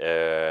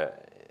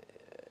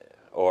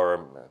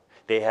 or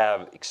they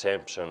have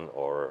exemption,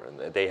 or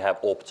they have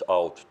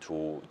opt-out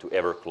to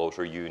ever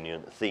closer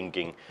union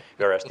thinking,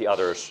 whereas the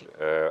others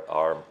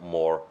are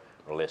more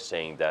or less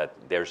saying that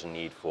there's a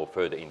need for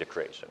further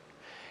integration.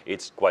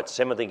 It's quite a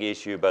semantic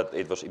issue, but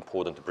it was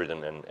important to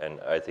Britain,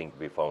 and I think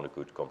we found a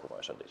good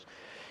compromise on this.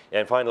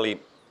 And finally,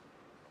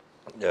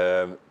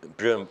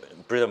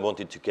 Britain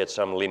wanted to get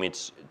some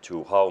limits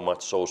to how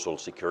much social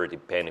security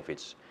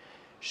benefits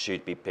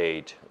should be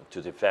paid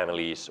to the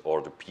families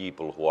or the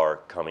people who are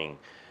coming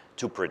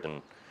to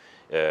Britain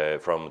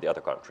from the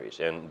other countries.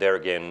 And there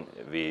again,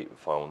 we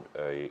found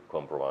a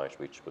compromise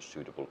which was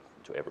suitable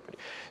to everybody.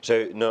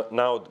 So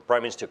now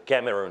Prime Minister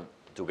Cameron,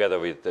 together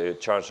with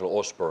Chancellor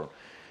Osborne,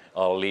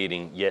 are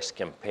leading Yes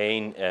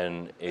campaign,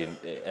 and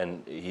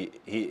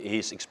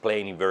he's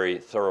explaining very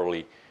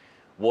thoroughly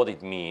what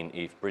it means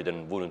if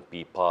Britain wouldn't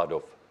be part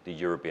of the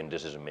European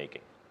decision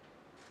making.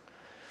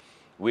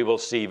 We will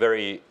see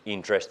very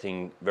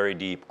interesting, very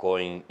deep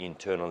going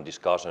internal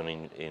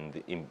discussion in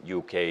the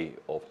UK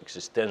of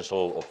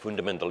existential or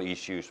fundamental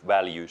issues,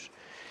 values,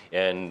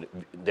 and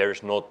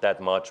there's not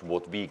that much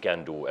what we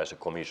can do as a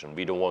Commission.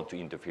 We don't want to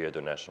interfere in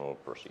the national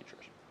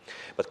procedures.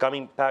 But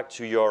coming back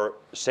to your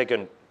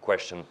second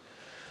question,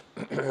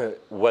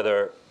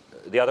 whether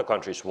the other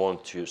countries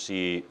want to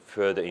see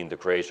further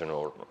integration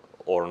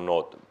or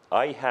not,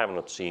 I have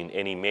not seen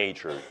any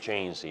major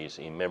changes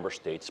in member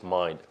states'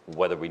 mind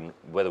whether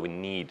we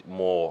need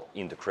more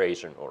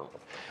integration or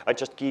not. I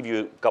just give you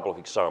a couple of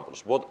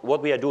examples.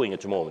 What we are doing at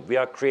the moment, we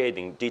are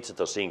creating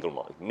digital single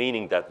market,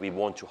 meaning that we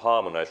want to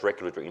harmonize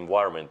regulatory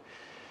environment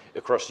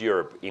across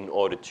Europe in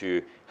order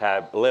to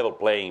have level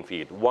playing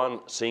field,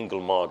 one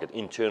single market,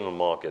 internal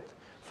market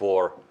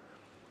for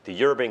the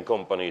European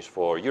companies,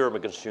 for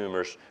European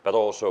consumers, but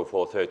also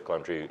for third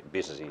country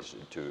businesses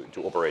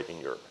to operate in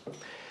Europe.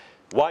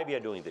 Why we are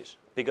doing this?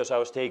 Because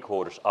our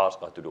stakeholders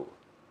asked us to do it.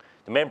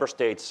 The member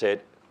states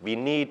said we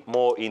need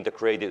more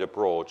integrated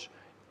approach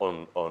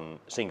on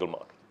single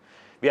market.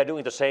 We are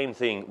doing the same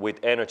thing with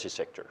energy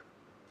sector.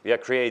 We are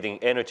creating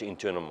energy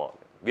internal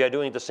market. We are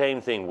doing the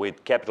same thing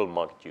with capital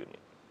market union.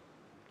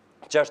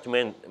 Just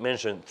to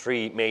mention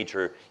three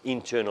major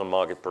internal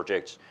market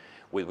projects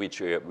with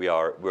which we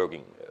are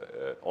working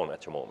on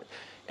at the moment.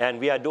 And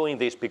we are doing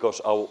this because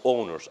our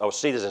owners, our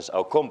citizens,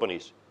 our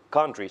companies,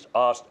 countries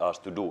asked us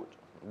to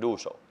do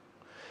so.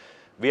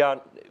 We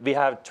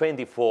have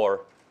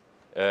 24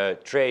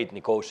 trade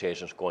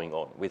negotiations going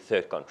on with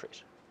third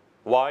countries.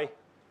 Why?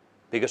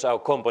 Because our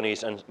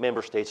companies and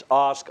member states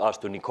ask us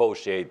to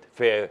negotiate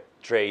fair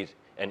trade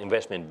and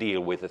investment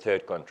deal with the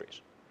third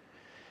countries.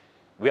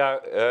 We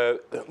are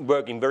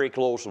working very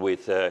closely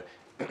with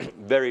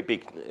very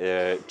big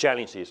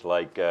challenges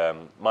like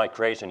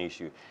migration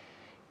issue.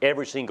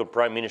 Every single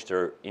prime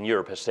minister in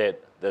Europe has said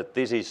that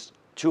this is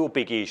too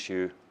big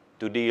issue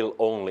to deal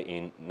only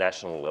in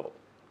national level.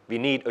 We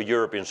need a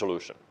European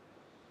solution.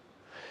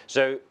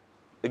 So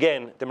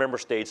again, the member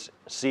states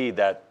see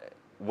that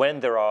when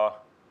there are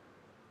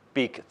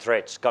big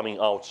threats coming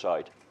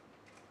outside,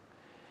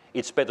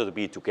 it's better to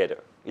be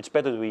together. It's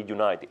better to be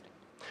united.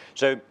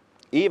 So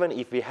even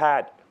if we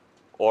had,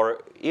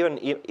 or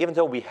even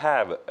though we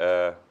have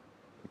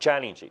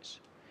challenges,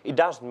 it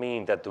doesn't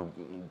mean that the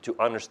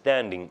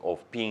understanding of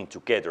being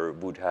together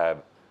would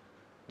have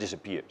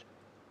disappeared.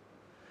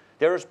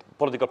 There is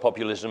political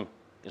populism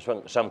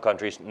in some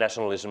countries,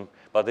 nationalism,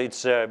 but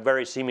it's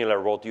very similar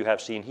to what you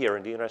have seen here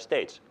in the United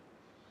States.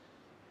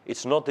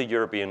 It's not a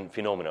European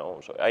phenomenon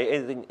also.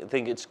 I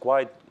think it's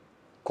quite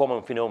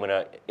common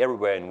phenomena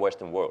everywhere in the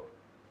Western world.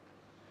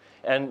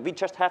 And we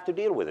just have to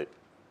deal with it.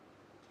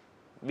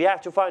 We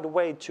have to find a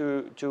way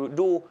to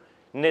do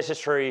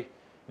necessary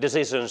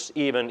decisions,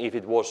 even if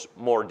it was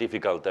more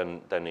difficult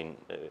than in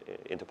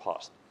the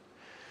past.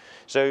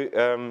 So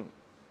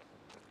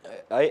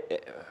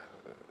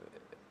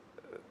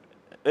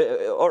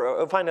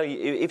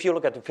finally, if you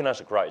look at the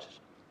financial crisis,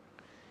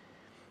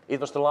 it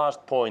was the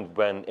last point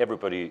when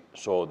everybody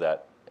saw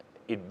that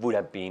it would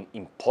have been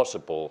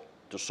impossible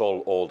to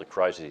solve all the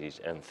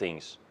crises and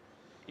things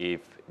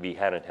if we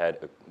hadn't had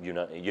a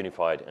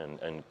unified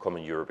and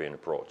common European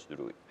approach to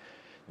do it.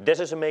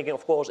 Decision making,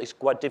 of course, is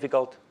quite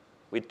difficult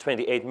with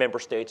 28 member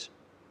states,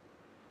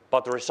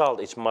 but the result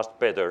is much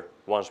better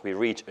once we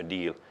reach a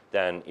deal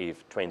than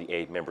if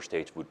 28 member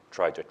states would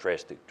try to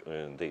address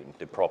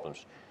the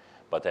problems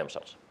by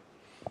themselves.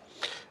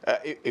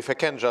 If I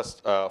can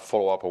just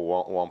follow up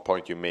on one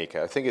point you make,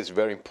 I think it's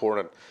very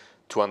important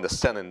to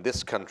understand in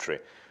this country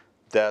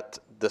that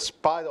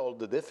despite all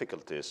the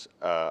difficulties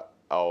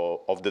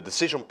of the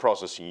decision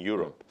process in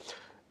Europe,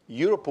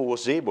 Europe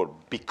was able,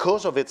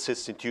 because of its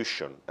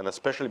institution, and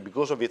especially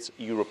because of its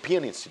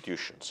European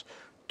institutions,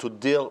 to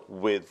deal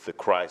with the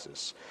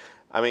crisis.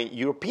 I mean,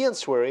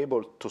 Europeans were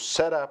able to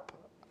set up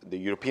the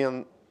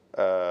European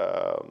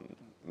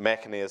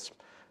mechanism,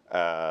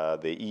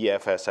 the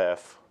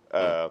EFSF,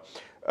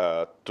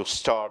 to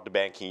start the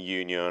banking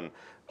union.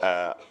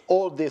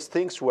 All these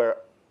things were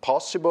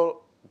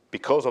possible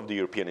because of the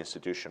European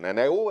institution. And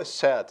I always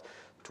said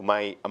to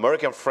my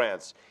American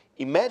friends,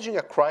 imagine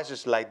a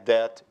crisis like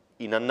that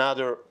in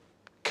another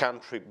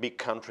country, big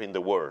country in the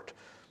world.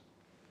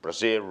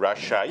 Brazil,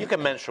 Russia, you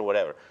can mention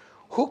whatever.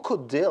 Who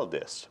could deal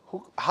this?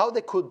 How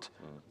they could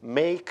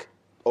make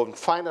or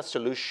find a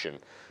solution?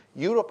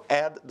 Europe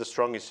had the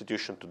strong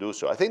institution to do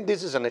so. I think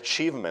this is an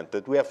achievement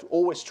that we have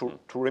always to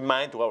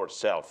remind to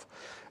ourselves.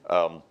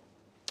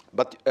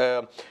 But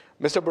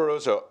Mr.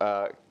 Barroso,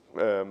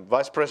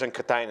 Vice President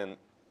Katainen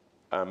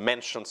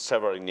mentioned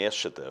several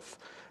initiatives,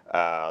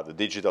 the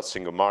Digital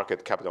Single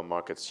Market, Capital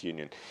Markets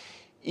Union.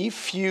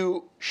 If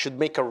you should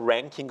make a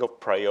ranking of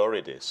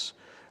priorities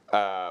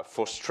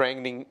for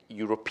strengthening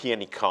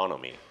European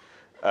economy,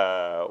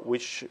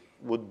 which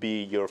would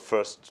be your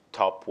first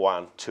top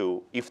 1,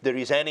 2, if there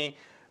is any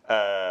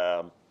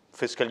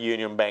fiscal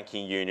union,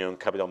 banking union,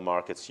 capital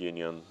markets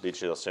union,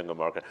 digital single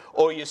market,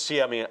 or you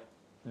see, I mean,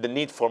 the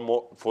need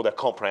for the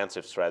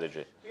comprehensive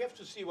strategy? We have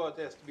to see what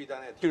has to be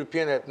done at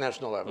European, at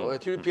national level.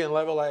 At European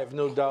level, I have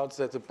no doubts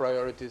that the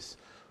priorities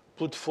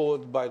put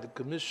forward by the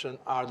Commission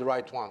are the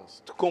right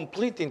ones. To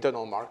complete the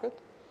internal market,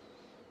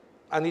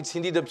 and it's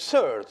indeed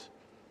absurd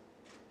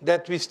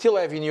that we still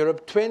have in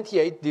Europe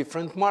 28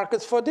 different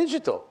markets for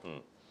digital.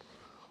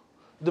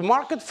 The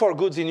market for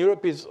goods in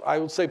Europe is, I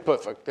would say,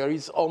 perfect. There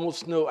is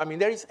almost no, I mean,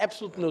 there is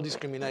absolutely no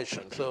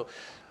discrimination. So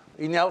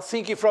in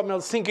Helsinki, from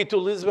Helsinki to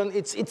Lisbon,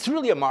 it's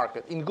really a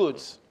market in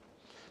goods.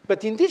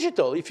 But in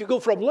digital, if you go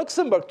from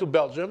Luxembourg to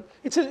Belgium,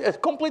 it's a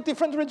completely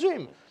different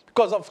regime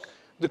because of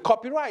the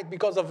copyright,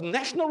 because of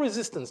national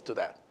resistance to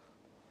that.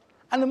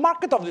 And the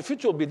market of the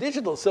future will be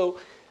digital. So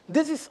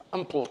this is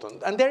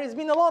important. And there has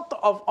been a lot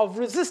of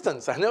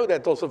resistance. I know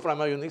that also from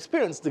my own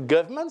experience. The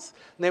governments,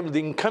 namely the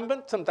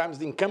incumbent, sometimes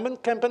the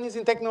incumbent companies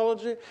in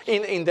technology,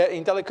 in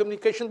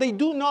telecommunication, they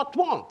do not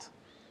want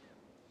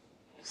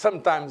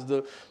sometimes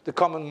the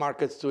common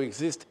markets to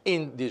exist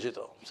in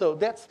digital. So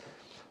that's,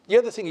 the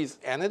other thing is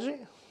energy,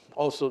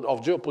 also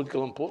of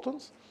geopolitical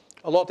importance.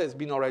 A lot has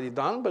been already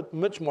done, but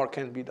much more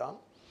can be done.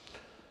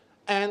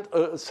 And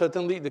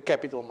certainly the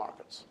capital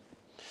markets.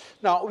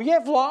 Now, we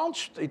have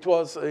launched, it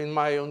was in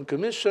my own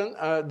commission,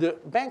 the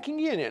banking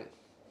union.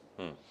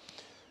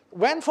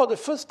 When for the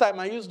first time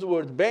I used the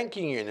word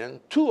banking union,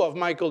 2 of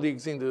my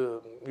colleagues in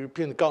the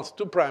European Council,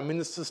 2 prime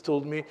ministers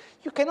told me,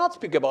 you cannot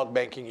speak about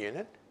banking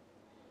union.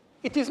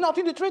 It is not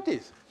in the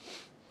treaties.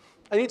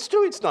 And it's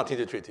true it's not in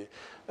the treaty.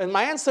 And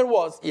my answer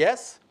was,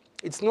 yes,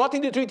 it's not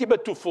in the treaty,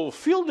 but to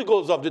fulfill the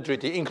goals of the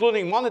treaty,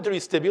 including monetary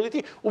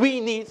stability, we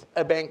need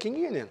a banking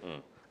union.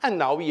 And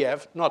now we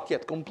have, not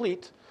yet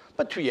complete,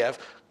 but we have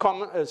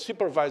common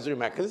supervisory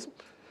mechanism.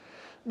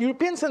 The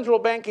European Central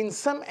Bank in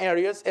some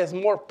areas has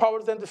more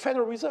power than the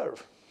Federal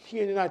Reserve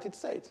here in the United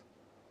States.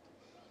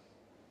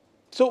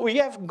 So we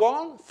have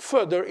gone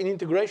further in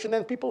integration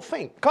than people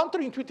think,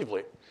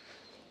 counterintuitively.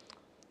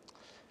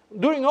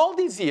 During all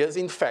these years,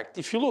 in fact,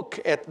 if you look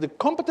at the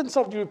competence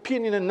of the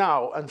European Union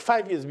now and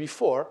 5 years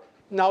before,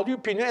 now the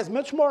European Union has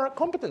much more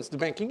competence, the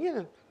banking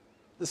union,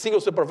 the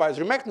single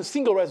supervisory mechanism,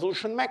 single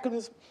resolution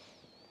mechanism.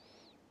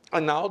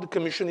 And now the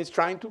Commission is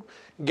trying to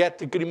get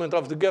the agreement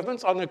of the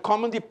governments on a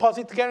common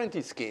deposit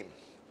guarantee scheme.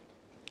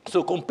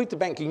 So complete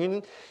banking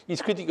union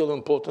is critically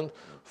important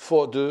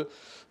for the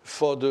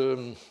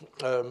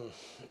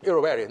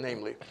euro area,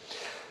 namely.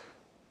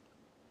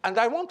 And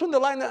I want to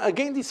underline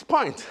again this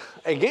point,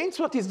 against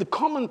what is the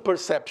common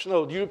perception,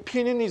 oh, the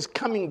European Union is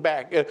coming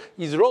back,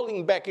 is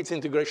rolling back its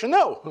integration.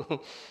 No.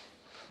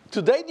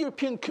 Today, the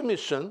European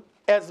Commission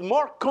has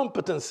more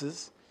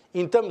competences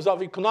in terms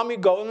of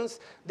economic governance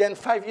than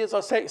 5 years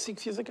or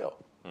 6 years ago.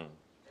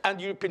 And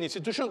European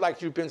institutions like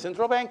the European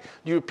Central Bank,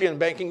 the European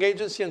Banking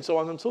Agency, and so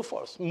on and so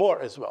forth,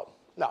 more as well.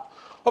 Now,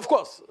 of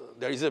course,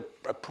 there is a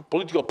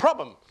political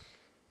problem.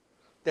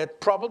 That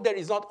problem, there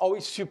is not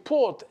always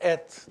support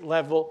at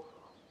level,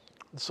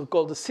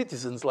 so-called the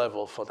citizens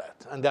level for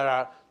that. And there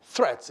are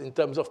threats in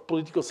terms of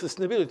political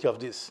sustainability of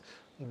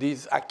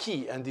this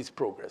acquis and this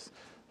progress.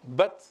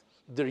 But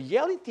the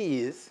reality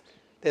is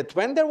that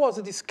when there was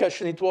a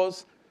discussion, it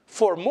was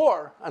for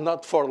more and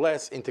not for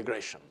less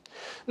integration.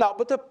 Now,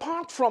 but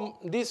apart from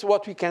this,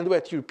 what we can do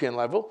at European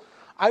level,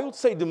 I would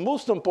say the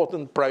most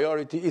important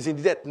priority is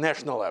indeed at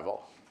national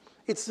level.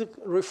 It's the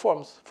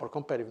reforms for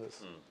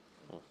competitiveness.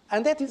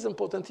 And that is an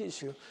important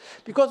issue,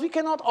 because we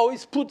cannot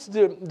always put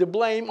the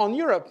blame on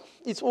Europe.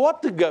 It's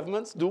what the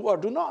governments do or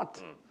do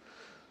not.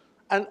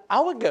 And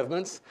our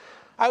governments,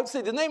 I would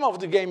say the name of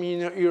the game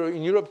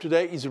in Europe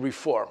today is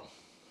reform.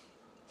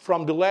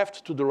 from the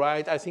left to the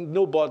right, I think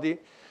nobody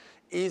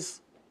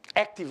is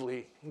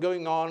actively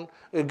going on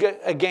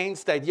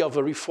against the idea of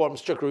a reform,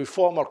 structural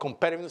reform or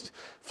competitiveness,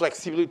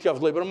 flexibility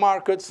of labor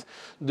markets,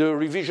 the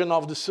revision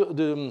of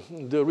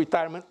the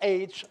retirement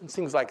age, and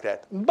things like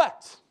that.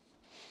 But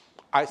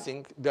I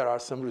think there are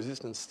some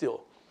resistance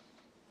still.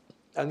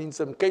 And in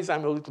some cases,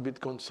 I'm a little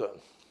bit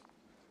concerned.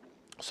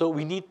 So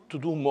we need to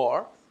do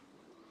more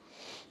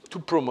to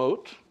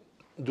promote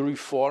the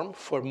reform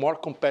for more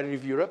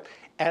competitive Europe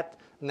at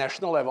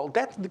national level.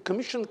 That the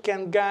Commission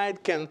can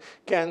guide, can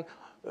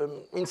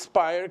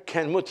inspire,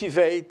 can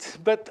motivate,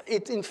 but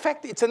in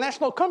fact, it's a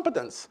national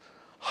competence.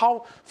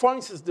 How, for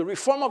instance, the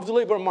reform of the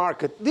labor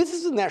market, this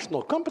is a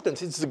national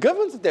competence. It's the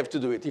governments that have to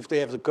do it, if they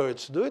have the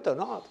courage to do it or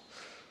not.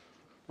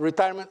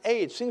 Retirement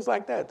age, things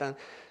like that. And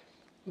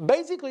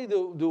basically,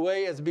 the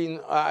way has been,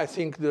 I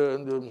think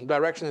the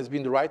direction has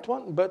been the right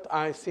one, but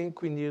I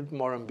think we need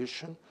more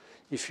ambition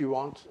if you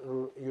want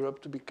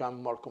Europe to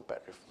become more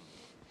competitive.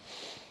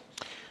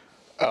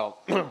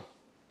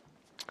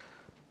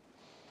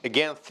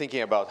 Again,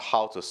 thinking about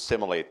how to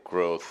stimulate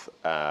growth,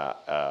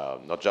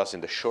 not just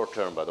in the short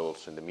term, but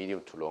also in the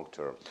medium to long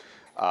term.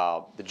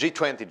 The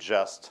G20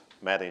 just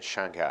met in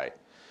Shanghai,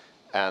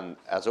 and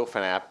as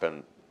often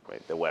happened,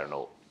 there were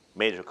no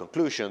major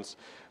conclusions.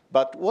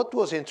 But what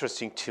was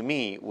interesting to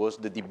me was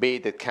the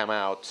debate that came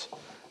out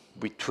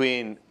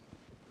between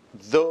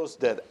those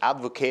that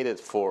advocated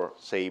for,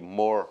 say, a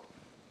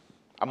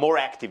more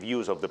active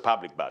use of the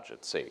public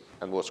budget, say,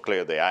 and was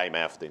clear the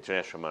IMF, the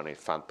International Monetary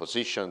Fund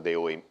position, the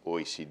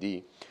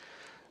OECD,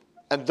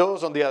 and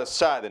those on the other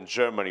side, and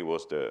Germany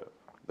was the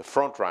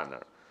front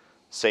runner,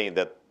 saying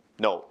that,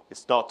 no,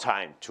 it's not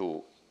time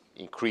to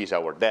increase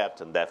our debt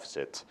and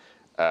deficit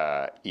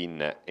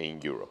in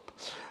Europe.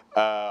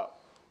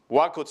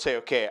 One could say,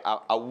 okay,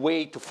 a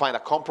way to find a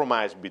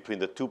compromise between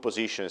the two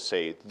positions,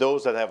 say,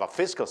 those that have a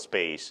fiscal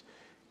space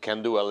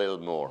can do a little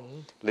more,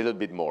 little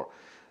bit more.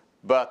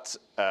 But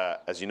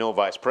as you know,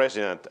 Vice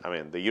President, I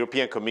mean, the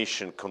European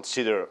Commission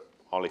consider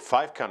only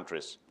 5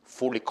 countries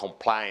fully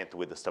compliant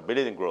with the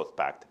Stability and Growth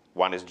Pact.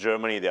 One is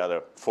Germany, the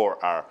other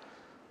 4 are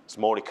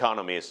small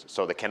economies,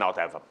 so they cannot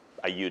have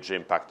a huge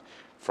impact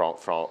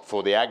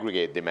for the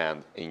aggregate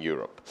demand in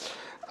Europe.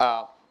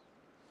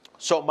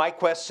 So my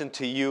question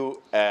to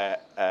you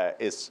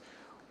is,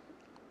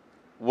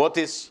 what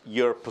is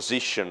your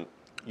position,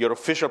 your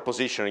official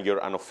position and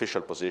your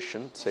unofficial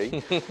position,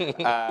 say,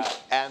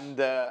 and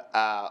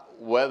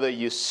whether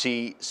you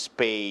see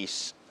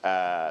space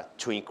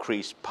to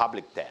increase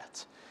public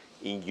debt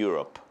in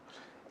Europe,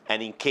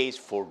 and in case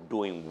for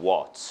doing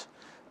what?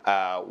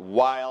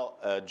 While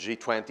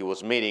G20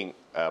 was meeting,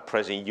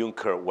 President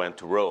Juncker went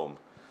to Rome,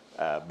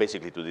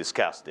 basically to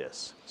discuss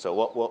this. So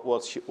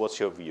what's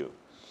your view?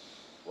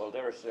 Well,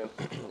 there's,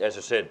 as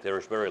I said, there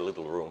is very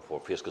little room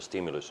for fiscal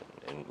stimulus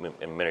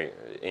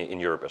in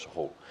Europe as a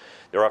whole.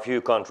 There are a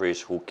few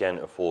countries who can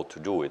afford to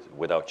do it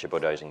without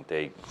jeopardizing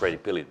their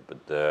credibility,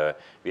 but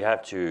we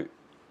have to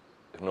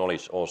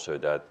acknowledge also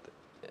that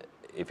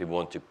if we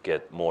want to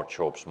get more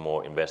jobs,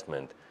 more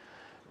investment,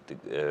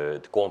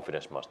 the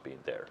confidence must be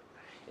there.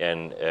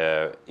 And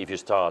if you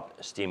start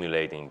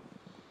stimulating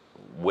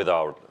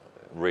without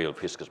real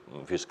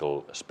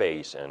fiscal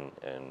space, and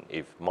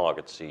if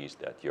market sees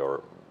that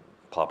your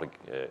public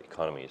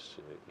economy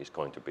is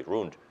going to be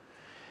ruined,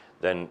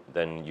 then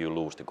you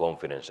lose the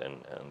confidence, and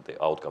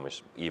the outcome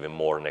is even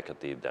more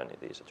negative than it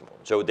is at the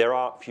moment. So there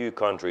are few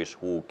countries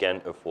who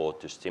can afford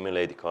to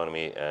stimulate the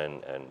economy,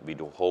 and we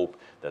do hope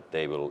that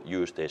they will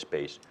use their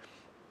space,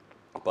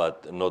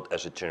 but not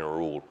as a general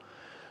rule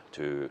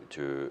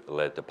to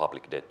let the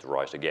public debt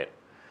rise again.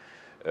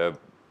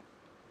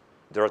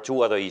 There are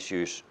 2 other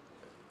issues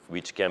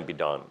which can be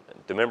done.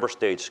 The member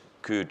states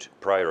could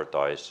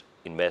prioritize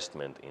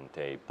investment in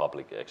their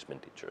public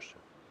expenditures.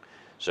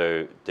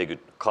 So they could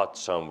cut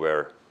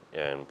somewhere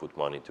and put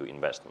money to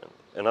investment.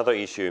 Another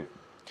issue,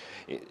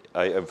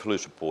 I fully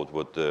support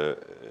what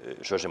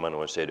José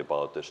Manuel said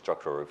about the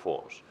structural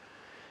reforms.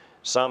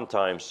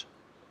 Sometimes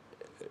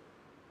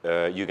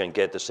you can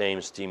get the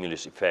same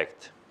stimulus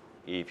effect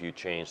if you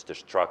change the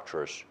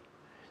structures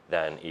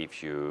than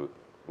if you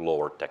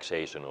lower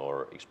taxation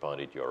or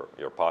expanded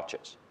your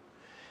budgets.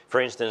 For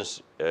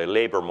instance,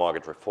 labor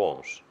market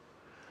reforms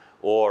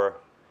or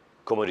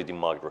commodity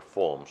market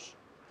reforms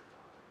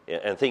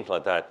and things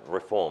like that,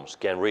 reforms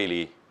can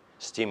really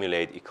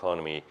stimulate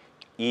economy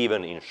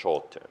even in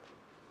short term.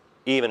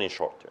 Even in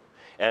short term.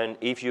 And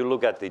if you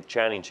look at the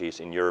challenges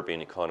in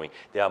European economy,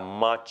 they are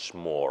much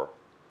more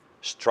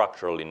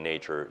structural in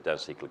nature than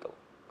cyclical.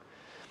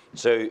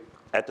 So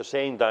at the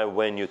same time,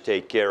 when you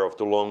take care of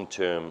the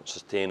long-term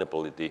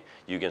sustainability,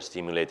 you can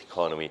stimulate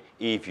economy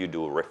if you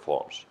do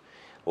reforms,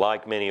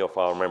 like many of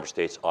our member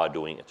states are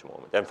doing at the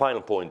moment. And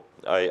final point,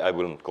 I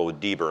wouldn't go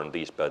deeper on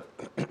this, but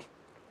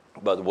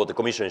what the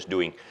Commission is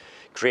doing,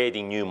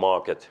 creating new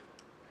market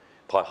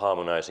by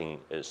harmonizing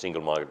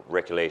single market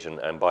regulation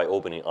and by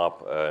opening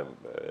up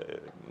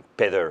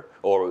better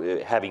or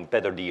having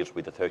better deals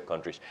with the third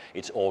countries,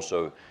 it's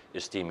also a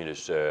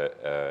stimulus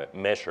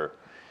measure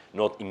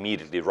not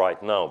immediately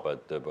right now,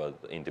 but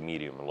in the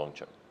medium and long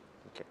term.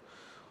 Okay.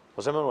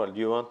 Jose Manuel, do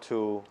you want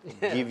to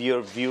give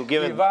your view?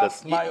 Given Give that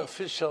us my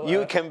official.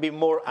 you can be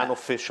more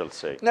unofficial,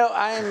 say. No,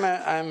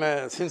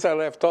 since I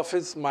left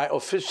office, my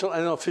official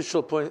and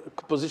unofficial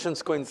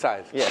positions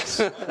coincide. Yes.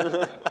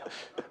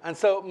 And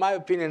so my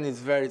opinion is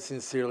very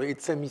sincerely,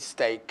 it's a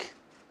mistake.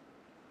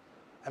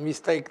 A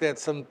mistake that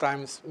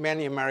sometimes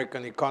many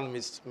American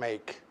economists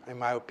make, in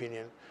my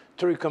opinion,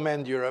 to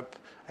recommend Europe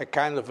a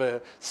kind of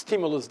a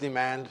stimulus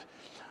demand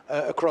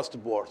across the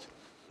board.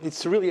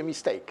 It's really a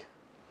mistake.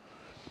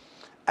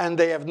 And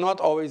they have not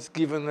always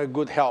given a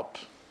good help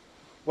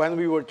when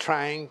we were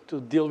trying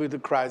to deal with the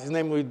crisis,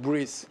 namely with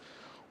Greece,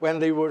 when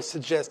they were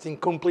suggesting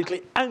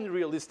completely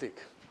unrealistic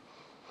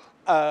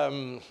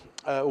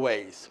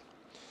ways.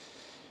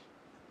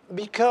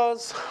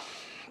 Because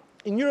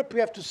in Europe, we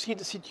have to see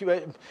the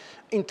situation.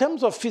 In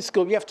terms of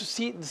fiscal, we have to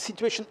see the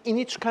situation in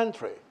each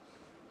country.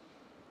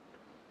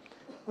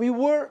 We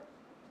were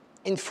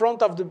in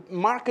front of the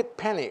market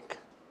panic.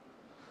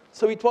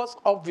 So it was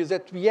obvious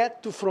that we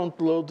had to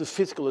front-load the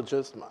fiscal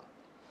adjustment.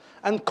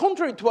 And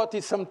contrary to what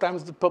is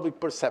sometimes the public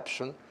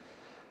perception,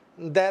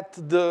 that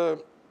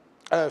the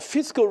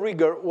fiscal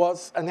rigor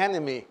was an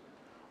enemy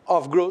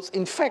of growth.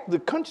 In fact, the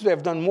countries that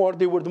have done more,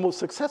 they were the most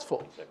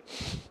successful.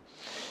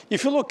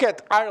 If you look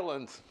at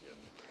Ireland,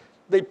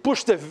 they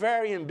pushed a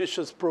very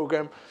ambitious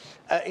program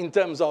in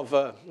terms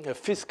of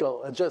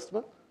fiscal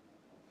adjustment.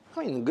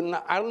 I mean,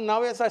 Ireland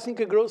now has, I think,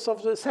 a growth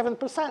of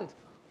 7%.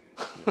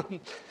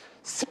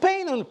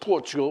 Spain and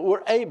Portugal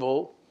were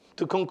able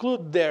to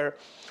conclude their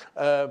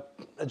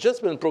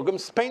adjustment program,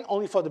 Spain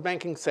only for the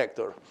banking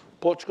sector,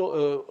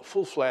 Portugal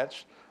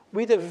full-fledged,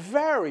 with a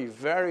very,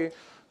 very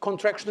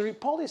contractionary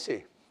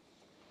policy.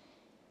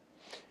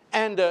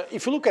 And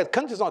if you look at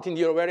countries not in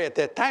the euro area at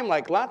that time,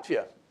 like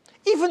Latvia,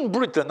 even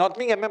Britain, not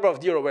being a member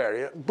of the euro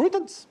area,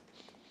 Britain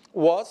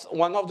was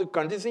one of the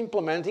countries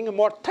implementing a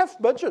more tough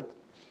budget.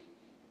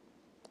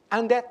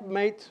 And that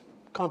made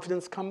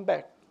confidence come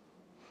back.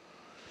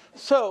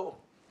 So,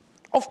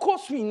 of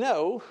course, we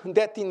know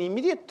that in the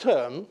immediate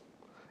term,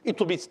 it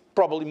will be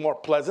probably more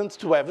pleasant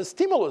to have a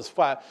stimulus,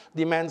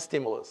 demand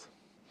stimulus.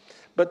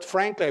 But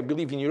frankly, I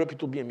believe in Europe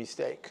it will be a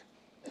mistake.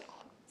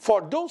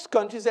 For those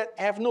countries that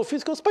have no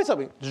fiscal space, I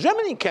mean,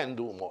 Germany can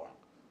do more.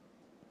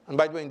 And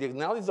by the way, in the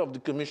analysis of the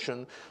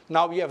Commission,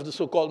 now we have the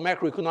so-called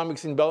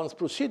macroeconomics imbalance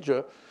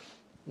procedure.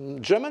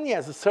 Germany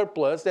has a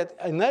surplus that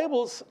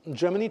enables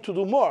Germany to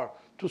do more,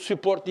 to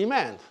support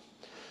demand.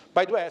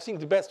 By the way, I think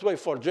the best way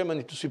for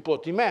Germany to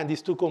support demand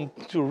is to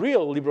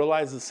really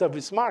liberalize the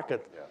service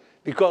market,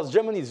 because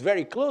Germany is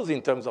very close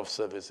in terms of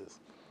services.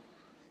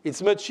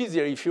 It's much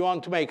easier if you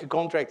want to make a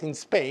contract in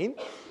Spain,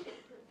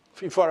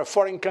 for a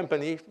foreign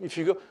company, if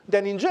you go,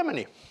 than in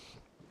Germany,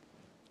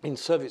 in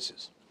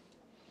services.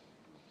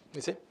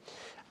 You see?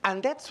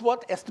 And that's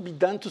what has to be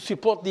done to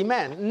support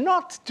demand,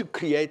 not to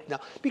create now.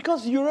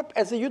 Because Europe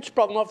has a huge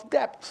problem of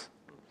debt.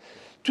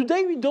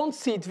 Today, we don't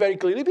see it very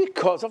clearly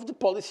because of the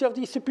policy of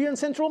the European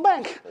Central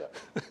Bank.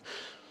 Yeah.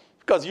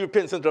 Because the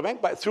European Central Bank,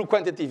 through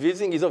quantitative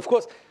easing, is, of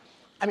course,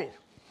 I mean,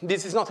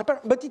 this is not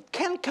apparent, but it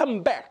can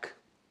come back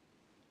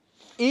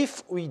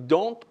if we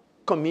don't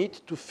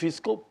commit to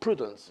fiscal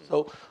prudence.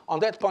 So on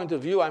that point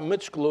of view, I'm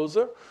much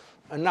closer.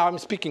 And now I'm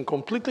speaking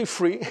completely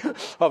free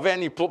of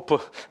any,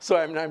 so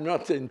I'm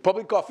not in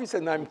public office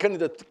and I'm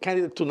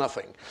candidate to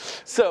nothing.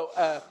 So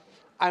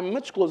I'm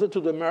much closer to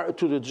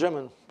the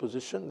German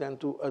position than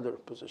to other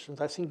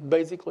positions. I think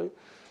basically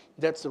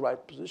that's the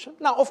right position.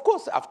 Now, of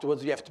course,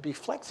 afterwards you have to be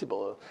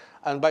flexible.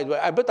 And by the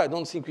way, but I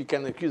don't think we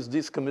can accuse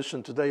this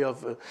commission today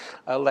of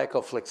a lack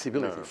of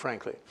flexibility,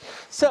 frankly.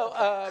 So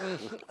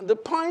the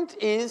point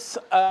is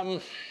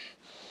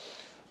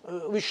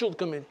we should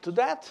commit to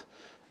that.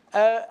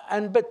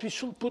 But we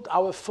should put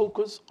our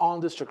focus on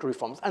the structural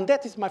reforms. And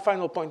that is my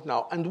final point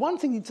now. And one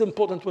thing it's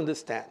important to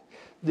understand,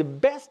 the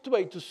best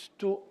way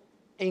to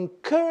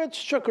encourage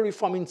structural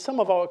reform in some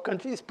of our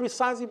countries is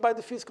precisely by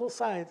the fiscal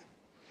side.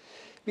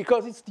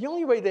 Because it's the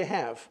only way they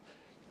have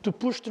to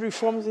push the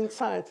reforms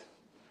inside.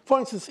 For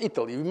instance,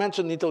 Italy. We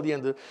mentioned Italy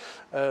and the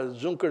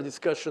Juncker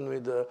discussion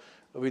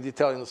with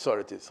Italian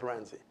authorities,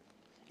 Renzi.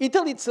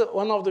 Italy, it's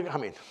one of the, I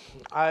mean,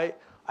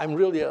 I'm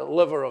really a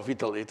lover of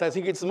Italy. I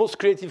think it's the most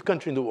creative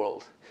country in the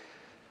world.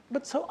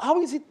 But so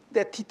how is it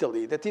that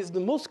Italy, that is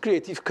the most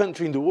creative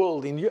country in the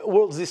world, in the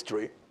world's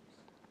history,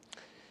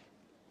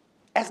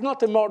 has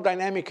not a more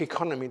dynamic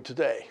economy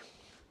today?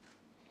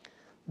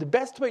 The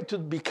best way to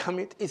become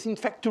it is, in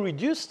fact, to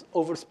reduce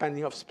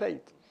overspending of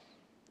state.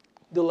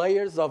 The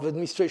layers of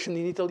administration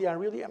in Italy are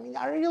really,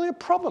 are really a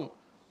problem.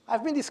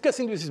 I've been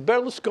discussing this with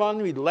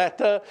Berlusconi, with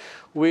Letta,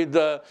 with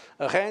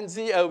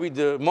Renzi,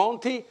 with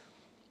Monti.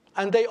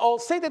 And they all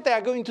say that they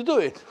are going to do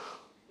it.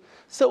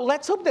 So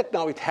let's hope that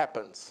now it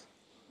happens.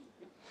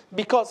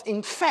 Because,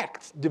 in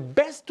fact, the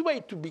best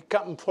way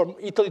for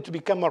Italy to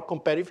become more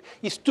competitive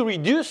is to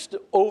reduce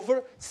the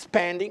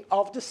overspending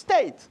of the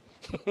state.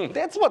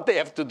 That's what they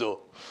have to do.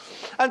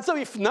 And so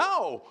if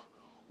now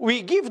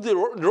we give the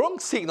wrong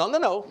signal,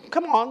 no,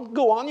 come on,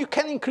 go on, you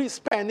can increase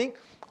spending,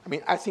 I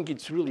mean, I think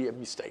it's really a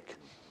mistake.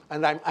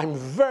 And I'm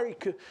very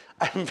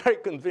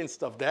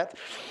convinced of that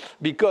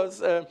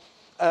because,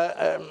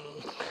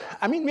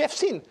 I mean, we have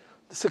seen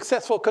the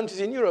successful countries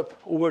in Europe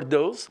who were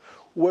those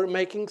who were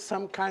making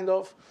some kind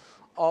of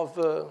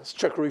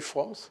structural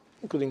reforms,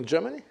 including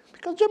Germany,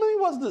 because Germany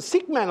was the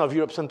sick man of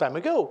Europe some time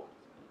ago.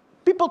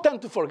 People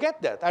tend to forget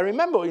that. I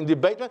remember in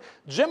debate,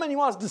 Germany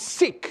was the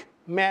sick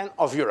man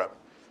of Europe.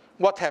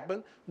 What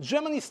happened?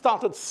 Germany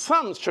started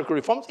some structural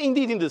reforms,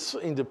 indeed in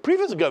the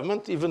previous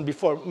government, even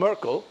before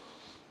Merkel,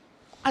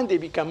 and they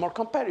become more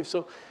competitive.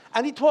 So,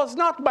 and it was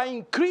not by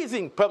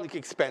increasing public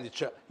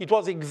expenditure. It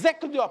was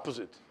exactly the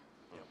opposite,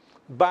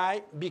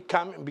 by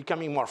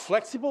becoming more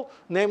flexible,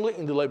 namely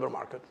in the labor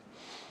market.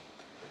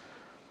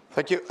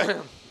 Thank you.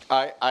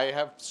 I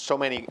have so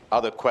many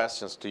other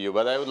questions to you,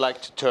 but I would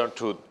like to turn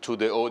to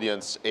the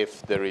audience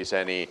if there is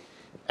any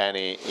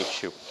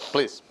issue.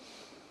 Please.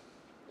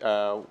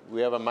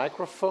 We have a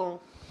microphone.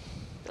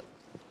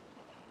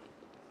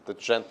 The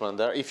gentleman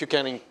there, if you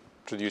can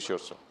introduce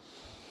yourself.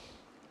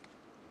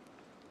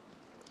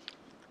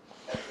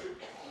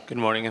 Good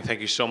morning, and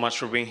thank you so much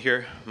for being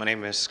here. My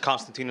name is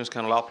Konstantinos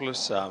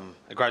Kanelopoulos. I'm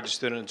a graduate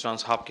student at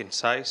Johns Hopkins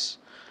SAIS.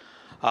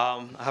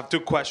 I have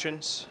two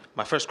questions.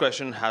 My first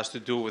question has to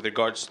do with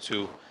regards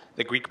to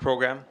the Greek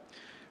program.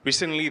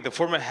 Recently, the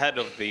former head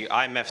of the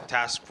IMF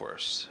task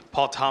force,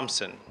 Paul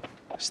Thompson,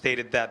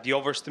 stated that the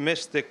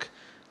over-optimistic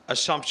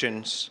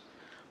assumptions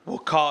will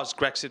cause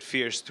Brexit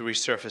fears to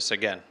resurface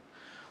again.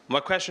 My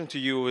question to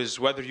you is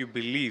whether you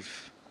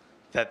believe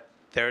that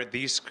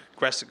these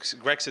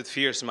Brexit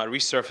fears might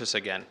resurface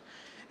again.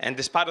 And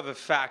despite of the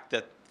fact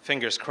that,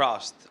 fingers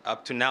crossed,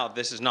 up to now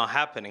this is not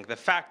happening, the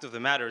fact of the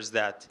matter is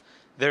that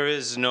there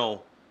is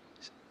no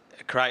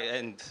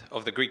end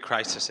of the Greek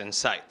crisis in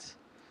sight.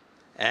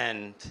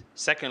 And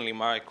secondly,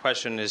 my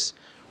question is,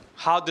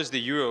 how does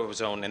the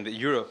Eurozone and the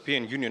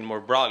European Union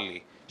more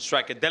broadly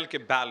strike a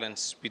delicate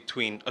balance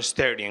between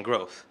austerity and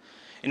growth?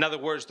 In other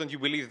words, don't you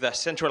believe that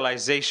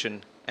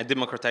centralization and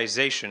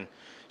democratization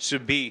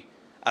should be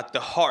at the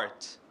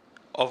heart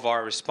of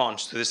our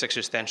response to this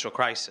existential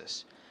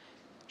crisis?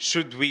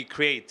 Should we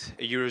create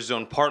a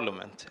Eurozone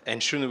parliament,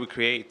 and shouldn't we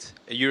create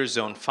a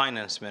Eurozone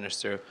finance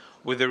minister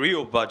with a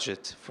real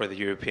budget for the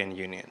European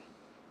Union?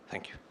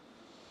 Thank you.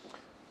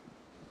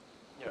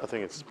 I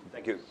think it's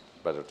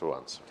better to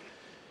answer.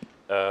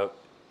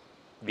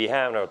 We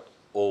have not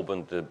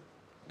opened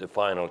the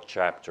final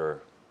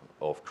chapter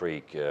of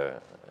Greek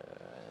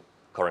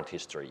current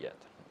history yet.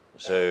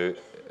 So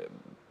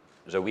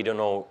we don't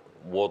know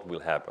what will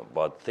happen,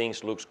 but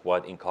things look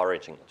quite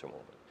encouraging at the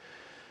moment.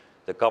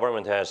 The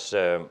government has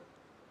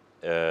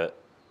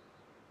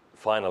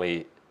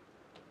finally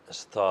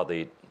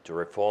started to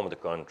reform the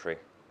country,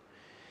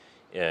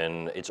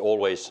 and it's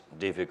always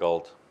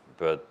difficult,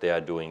 but they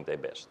are doing their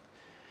best.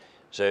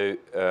 So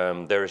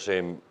there's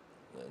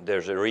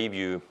a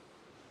review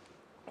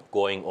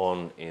going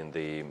on in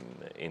the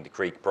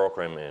Greek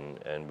program,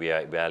 and we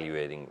are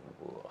evaluating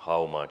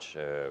how much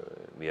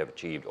we have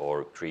achieved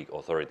or Greek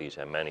authorities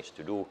have managed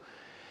to do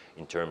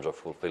in terms of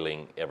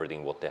fulfilling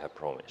everything what they have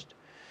promised.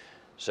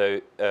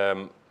 So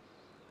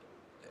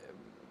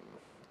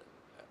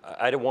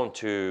I don't want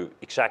to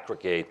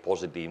exaggerate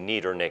positive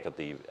neither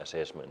negative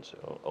assessments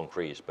on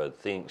Greece, but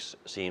things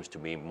seems to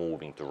be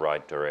moving the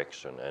right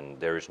direction, and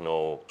there is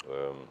no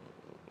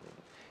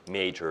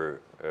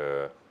major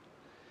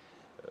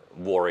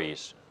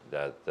worries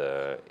that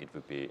it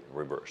would be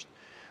reversed.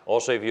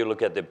 Also, if you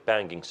look at the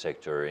banking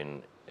sector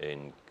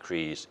in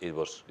Greece, it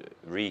was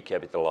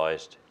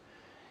recapitalized,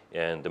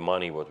 and the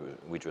money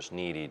which was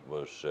needed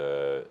was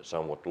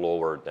somewhat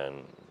lower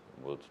than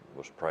what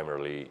was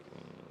primarily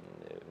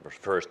was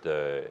first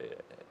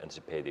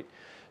anticipated.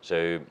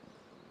 So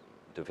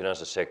the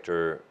financial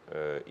sector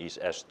is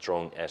as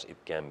strong as it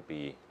can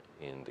be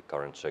in the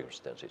current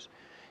circumstances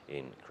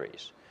in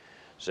Greece.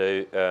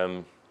 So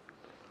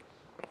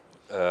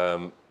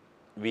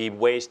we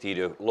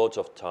wasted lots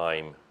of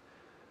time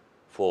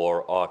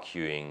for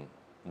arguing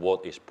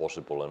what is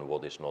possible and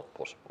what is not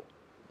possible.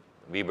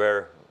 We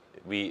were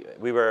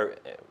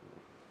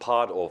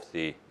part of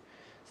the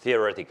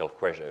theoretical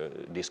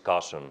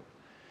discussion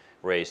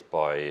raised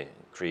by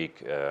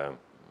Greek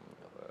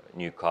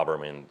new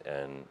government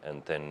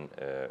and then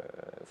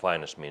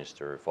finance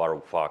minister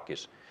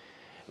Varoufakis.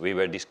 We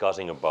were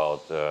discussing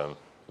about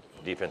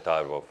different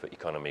type of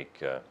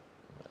economic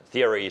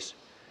theories,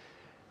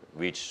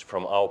 which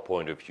from our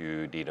point of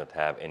view did not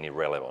have any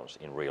relevance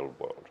in real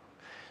world.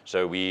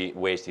 So we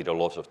wasted a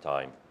lot of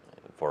time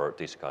for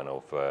this kind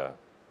of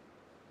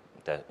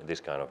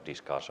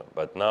discussion.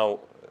 But now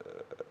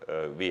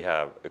we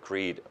have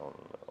agreed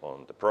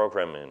on the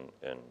program,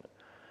 and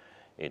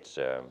it's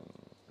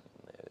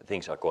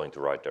things are going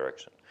the right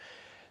direction.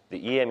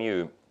 The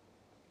EMU,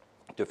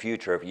 the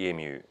future of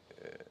EMU.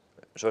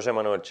 Jose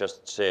Manuel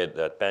just said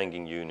that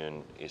banking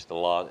union is the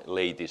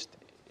latest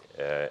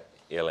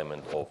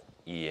element of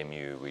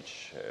EMU,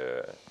 which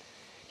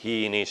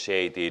he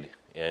initiated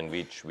and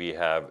which we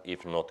have,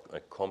 if not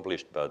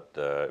accomplished, but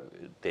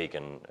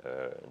taken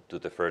to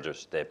the further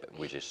step,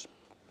 which is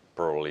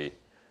probably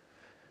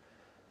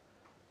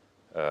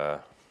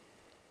the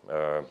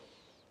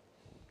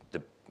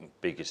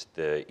biggest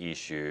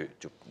issue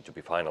to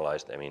be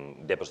finalized. I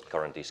mean, deposit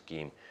guarantee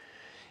scheme,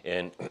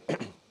 and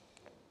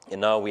and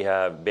now we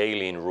have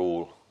bail-in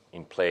rule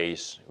in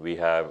place. We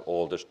have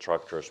all the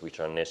structures which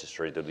are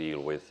necessary to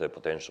deal with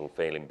potential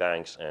failing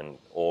banks, and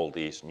all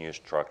these new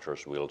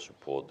structures will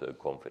support the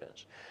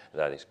confidence.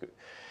 That is good.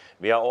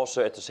 We are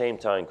also at the same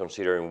time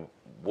considering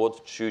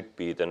what should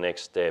be the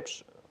next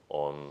steps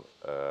on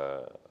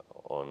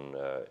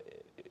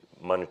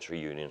monetary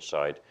union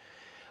side.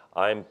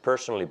 I'm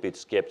personally a bit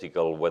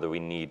skeptical whether we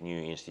need new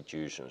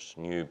institutions,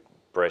 new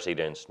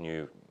presidents,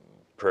 new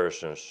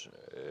persons,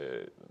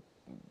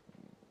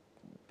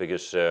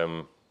 because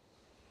the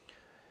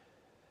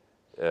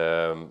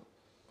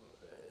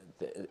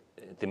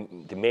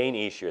main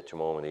issue at the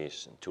moment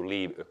is to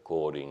live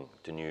according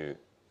to new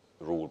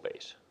rule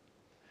base.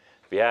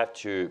 We have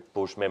to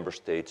push member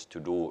states to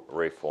do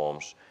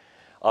reforms.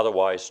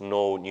 Otherwise,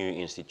 no new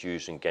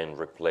institution can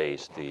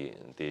replace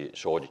the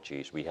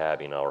shortages we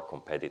have in our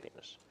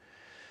competitiveness.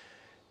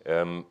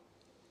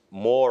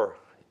 More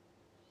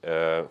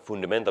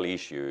fundamental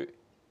issue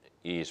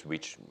is,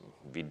 which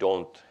we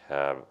don't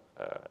have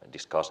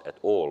discussed at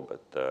all,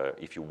 but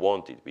if you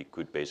want it, we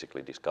could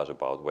basically discuss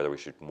about whether we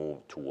should move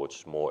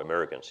towards more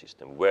American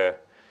system, where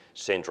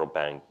central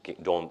bank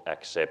don't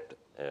accept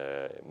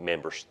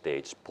member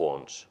states'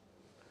 bonds,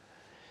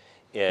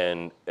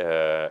 and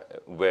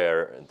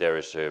where there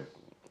is a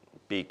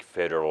big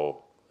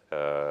federal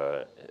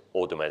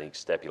automatic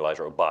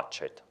stabilizer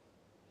budget.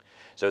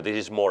 So this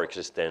is more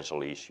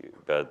existential issue,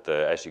 but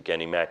as you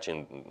can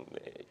imagine,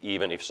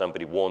 even if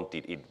somebody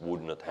wanted, it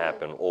would not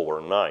happen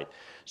overnight.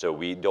 So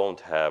we don't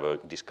have a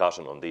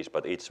discussion on this,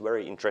 but it's a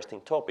very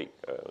interesting topic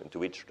into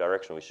which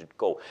direction we should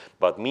go.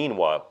 But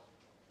meanwhile,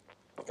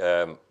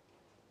 the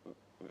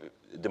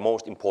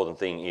most important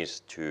thing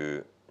is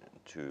to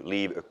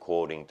live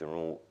according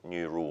to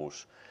new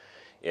rules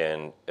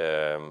and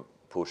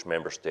push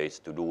member states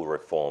to do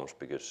reforms,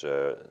 because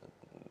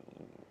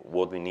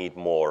what we need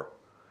more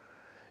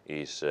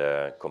is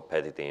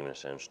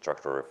competitiveness and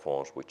structural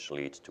reforms, which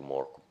leads to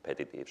more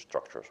competitive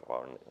structures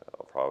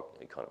of our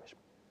economies.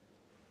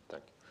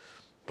 Thank you.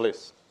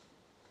 Please.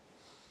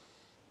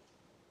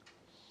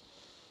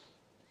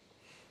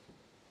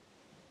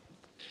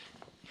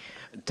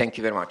 Thank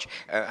you very much.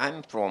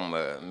 I'm from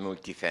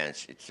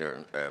Multifence. It's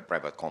a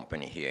private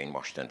company here in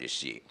Washington,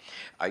 D.C.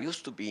 I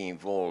used to be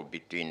involved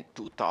between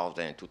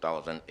 2000 and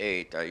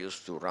 2008. I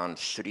used to run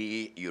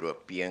 3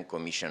 European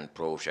Commission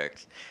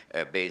projects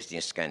based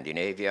in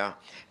Scandinavia.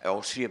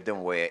 All 3 of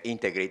them were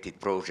integrated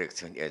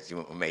projects, as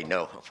you may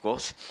know, of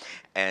course.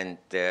 And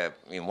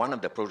in one of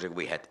the projects,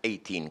 we had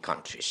 18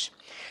 countries.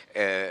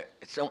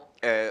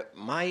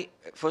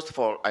 First of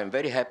all, I'm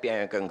very happy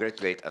and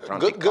congratulate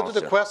Atlantic Council. Go to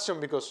the question,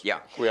 because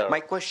my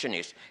question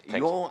is,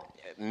 your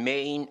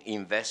main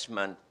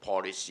investment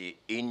policy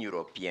in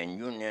European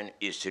Union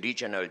is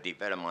regional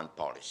development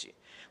policy,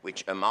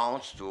 which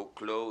amounts to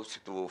close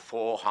to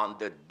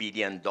 $400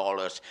 billion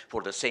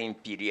for the same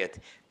period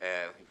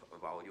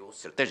about your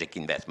strategic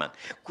investment.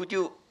 Could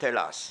you tell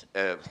us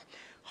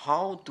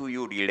how do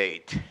you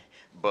relate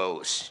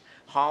both?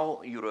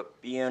 How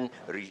European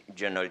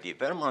regional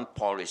development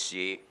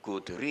policy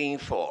could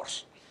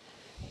reinforce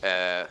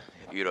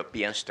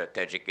European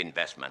strategic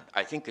investment?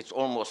 I think it's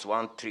almost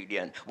 $1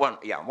 trillion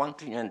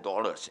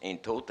in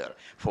total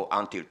for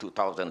until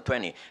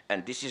 2020,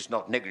 and this is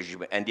not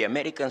negligible, and the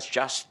Americans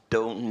just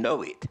don't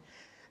know it.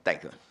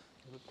 Thank you.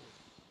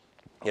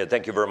 Yeah,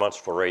 thank you very much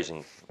for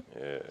raising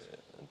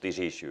this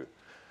issue,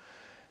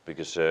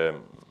 because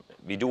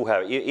we do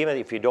have, even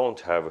if we don't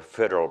have a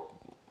federal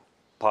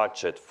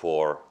budget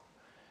for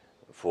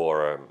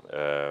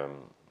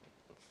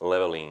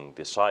leveling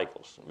the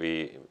cycles,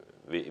 we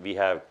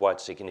have quite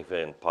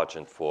significant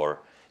budget for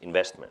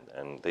investment,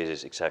 and this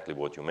is exactly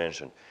what you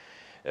mentioned,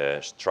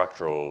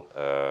 structural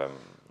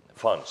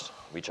funds,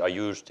 which are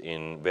used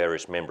in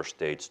various member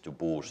states to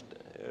boost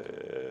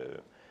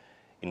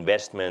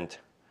investment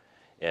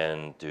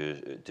and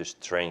to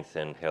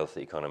strengthen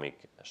healthy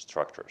economic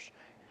structures.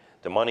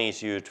 The money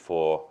is used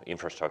for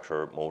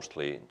infrastructure,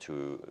 mostly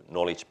to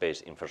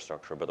knowledge-based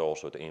infrastructure, but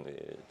also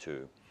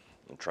to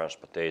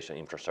transportation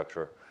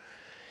infrastructure,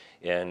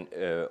 and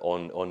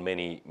on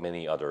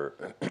many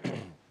other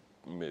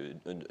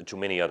to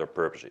many other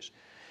purposes.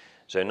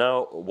 So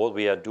now what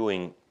we are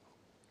doing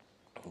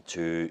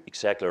to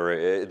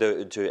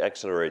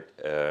accelerate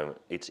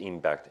its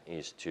impact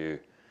is to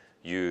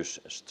use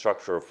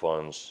structural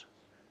funds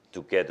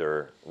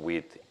together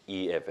with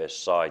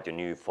EFSI, the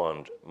new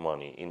fund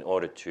money, in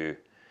order to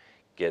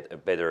get a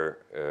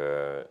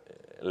better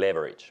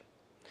leverage.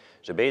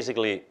 So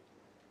basically,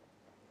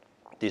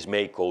 this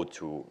may go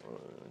to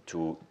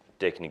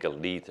technical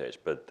details,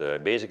 but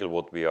basically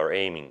what we are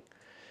aiming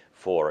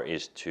for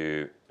is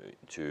to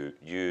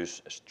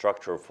use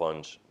structural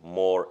funds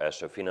more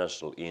as a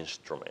financial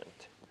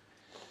instrument,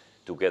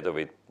 together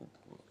with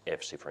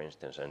EFSI, for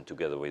instance, and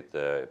together with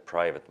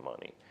private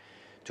money,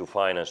 to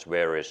finance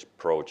various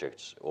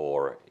projects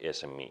or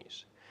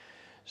SMEs.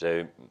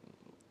 So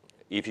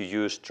if you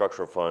use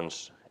structural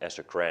funds as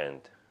a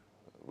grant,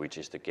 which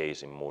is the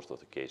case in most of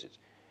the cases,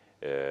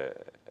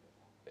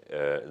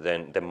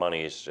 then the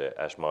money is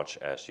as much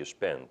as you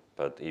spend.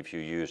 But if you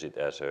use it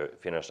as a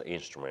financial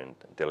instrument,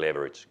 the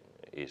leverage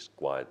is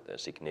quite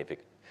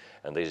significant.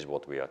 And this is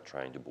what we are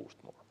trying to boost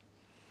more.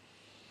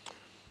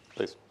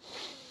 Please.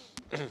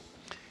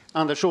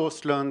 Anders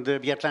Åslund,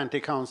 the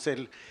Atlantic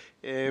Council.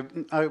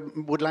 I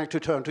would like to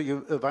turn to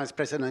you, Vice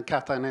President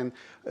Katainen,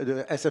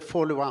 as a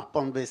follow-up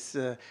on this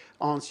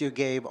answer you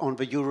gave on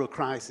the euro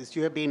crisis.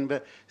 You have been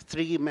the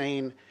three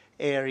main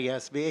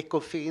areas, the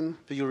ECOFIN,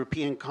 the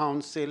European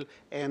Council,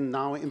 and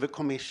now in the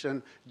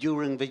Commission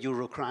during the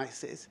euro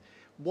crisis.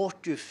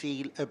 What do you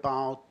feel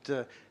about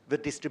the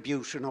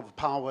distribution of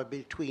power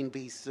between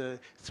these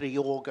three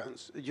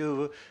organs?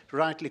 You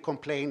rightly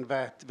complained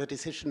that the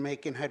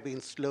decision-making had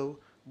been slow.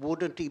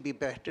 Wouldn't it be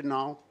better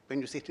now, when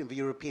you sit in the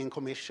European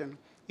Commission,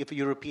 if the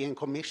European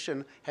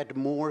Commission had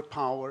more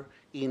power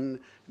in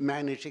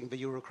managing the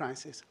euro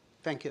crisis?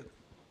 Thank you.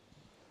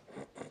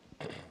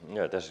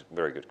 Yeah, that's a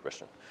very good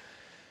question.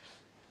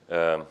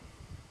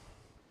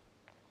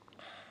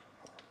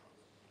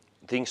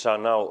 Things are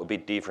now a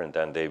bit different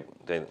than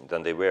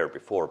they were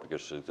before,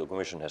 because the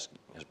Commission has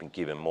been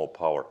given more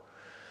power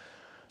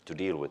to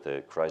deal with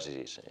the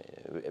crises.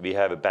 We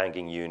have a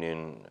banking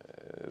union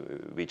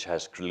which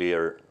has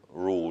clear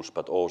rules,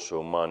 but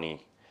also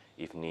money,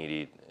 if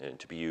needed,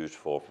 to be used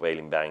for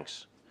failing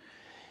banks.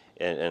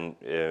 And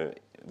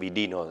we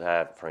did not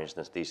have, for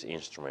instance, this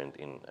instrument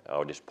in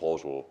our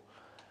disposal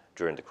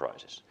during the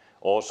crisis.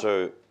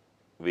 Also,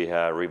 we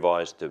have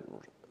revised the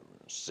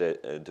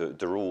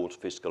rules,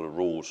 fiscal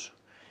rules.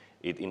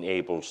 It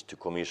enables the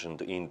Commission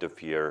to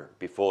interfere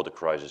before the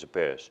crisis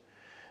appears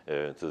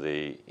to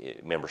the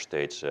member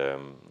states'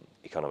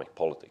 economic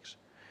politics.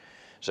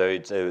 So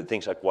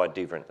things are quite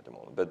different at the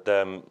moment. But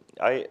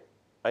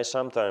I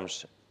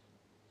sometimes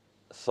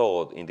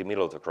thought in the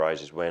middle of the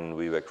crisis, when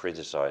we were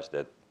criticized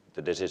that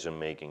the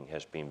decision-making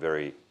has been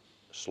very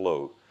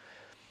slow,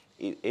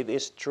 it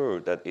is true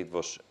that it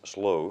was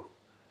slow,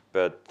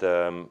 but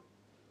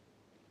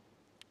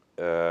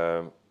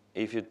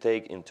if you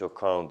take into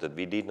account that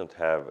we did not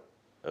have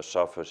a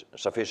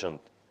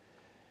sufficient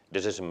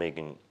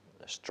decision-making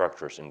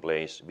structures in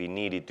place, we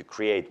needed to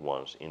create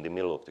ones in the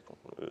middle of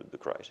the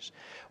crisis.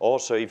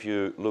 Also, if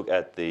you look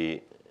at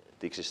the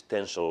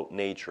existential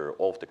nature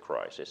of the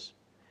crisis,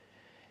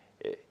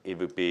 it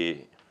would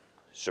be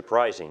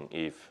surprising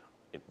if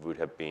it would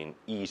have been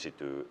easy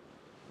to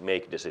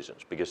make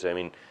decisions, because I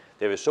mean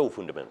they were so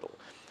fundamental.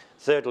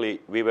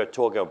 Thirdly, we were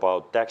talking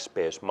about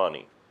taxpayers'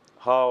 money.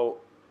 How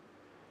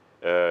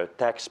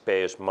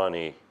taxpayers'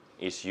 money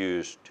is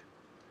used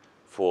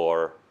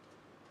for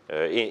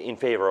in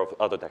favor of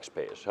other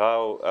taxpayers.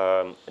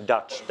 How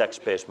Dutch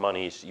taxpayers'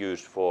 money is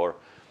used for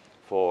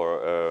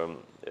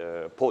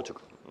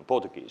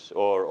Portuguese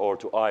or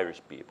to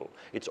Irish people.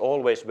 It's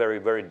always very,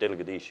 very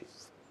delicate issue.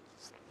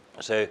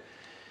 So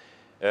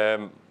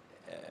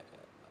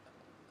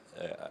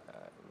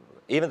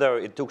even though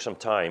it took some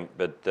time,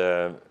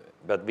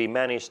 but we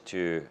managed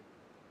to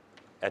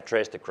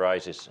address the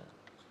crisis.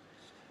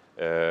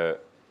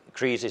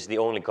 Greece is the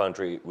only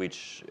country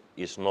which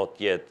is not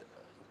yet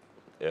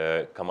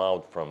come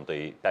out from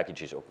the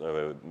packages of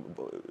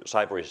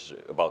Cyprus is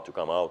about to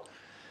come out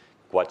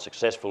quite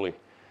successfully,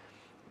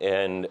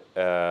 and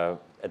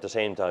at the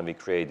same time we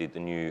created the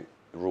new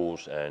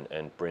rules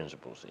and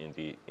principles in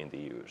the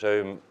EU.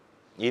 So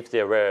if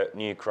there were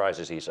new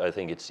crises, I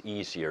think it's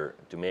easier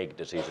to make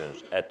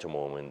decisions at the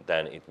moment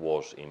than it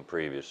was in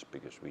previous,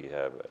 because we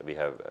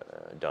have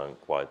done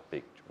quite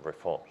big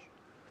reforms.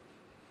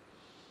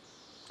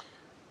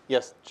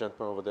 Yes,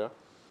 gentleman over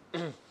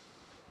there.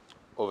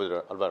 Over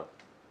there, Alvaro.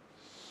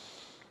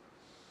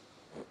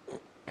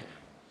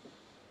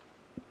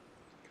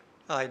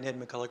 Hi, Ned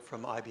McCulloch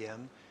from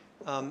IBM.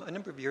 A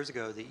number of years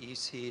ago, the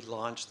EC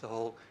launched the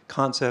whole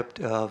concept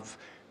of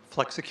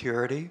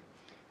flexicurity,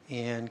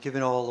 and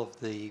given all of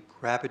the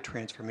rapid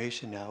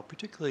transformation now,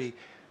 particularly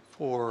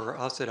for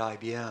us at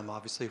IBM,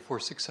 obviously if we're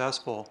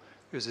successful,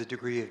 there's a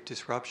degree of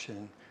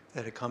disruption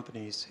that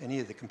accompanies any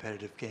of the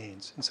competitive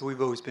gains. And so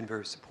we've always been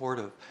very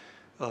supportive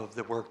of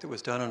the work that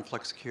was done on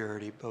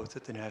flexicurity, both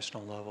at the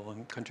national level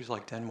in countries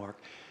like Denmark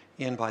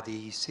and by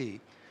the EC.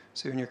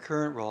 So in your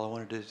current role, I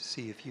wanted to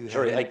see if you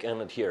Sorry, had... I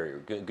cannot hear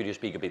you. Could you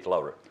speak a bit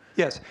louder?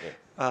 Yes.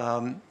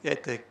 Yeah.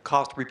 At the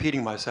cost of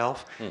repeating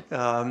myself,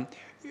 at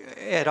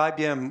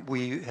IBM,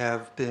 we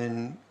have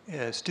been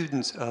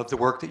students of the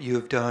work that you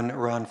have done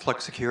around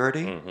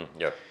flexicurity. Mm-hmm.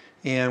 Yeah.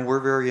 And we're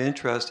very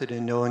interested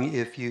in knowing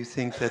if you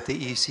think that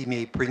the EC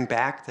may bring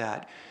back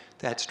that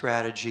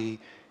strategy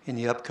in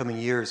the upcoming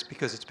years,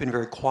 because it's been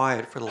very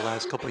quiet for the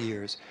last couple of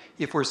years.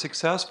 If we're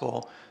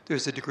successful,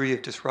 there's a degree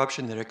of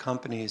disruption that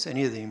accompanies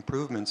any of the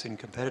improvements in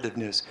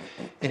competitiveness,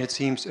 and it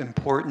seems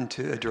important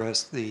to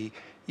address the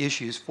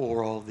issues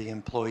for all the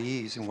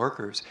employees and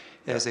workers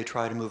as they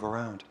try to move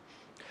around.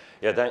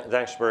 Yeah,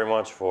 thanks very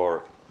much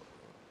for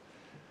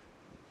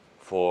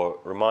for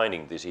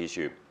reminding this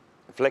issue.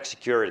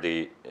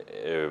 Flexicurity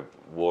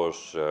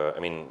was,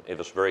 it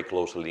was very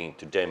closely linked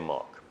to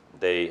Denmark.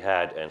 They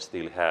had and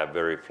still have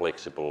very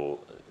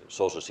flexible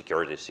social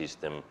security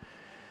system,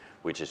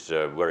 which is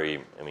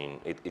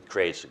it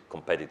creates a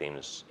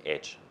competitiveness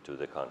edge to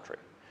the country.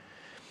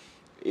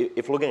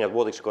 If looking at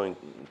what is going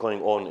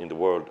on in the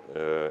world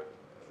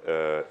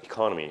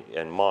economy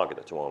and market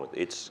at the moment,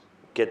 it's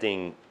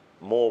getting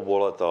more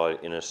volatile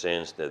in a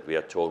sense that we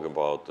are talking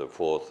about the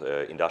fourth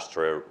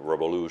industrial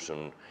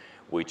revolution,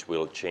 which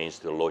will change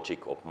the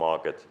logic of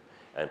market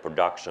and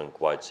production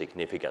quite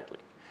significantly.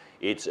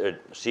 It's a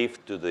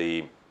shift to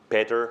the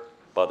better,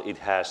 but it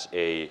has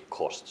a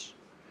costs.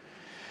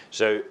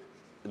 So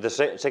the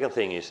second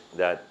thing is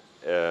that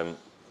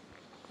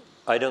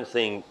I don't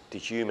think the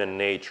human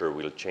nature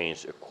will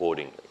change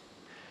accordingly.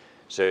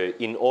 So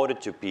in order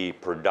to be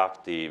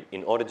productive,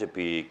 in order to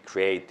be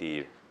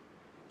creative,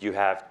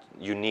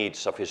 you need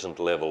sufficient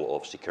level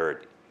of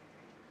security.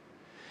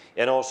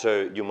 And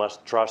also you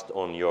must trust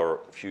on your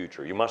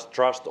future. You must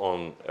trust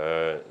on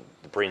the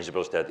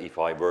principles that if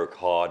I work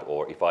hard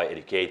or if I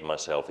educate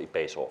myself, it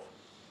pays off.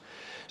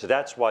 So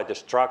that's why the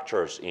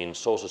structures in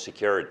social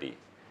security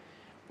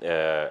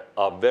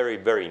are very,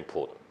 very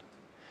important.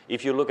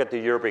 If you look at the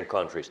European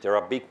countries, there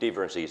are big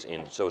differences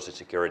in social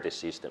security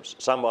systems.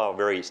 Some are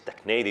very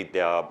stagnated,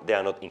 they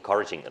are not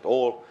encouraging at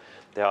all.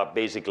 They are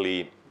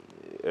basically,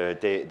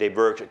 they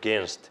work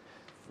against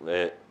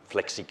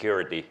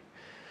flexicurity.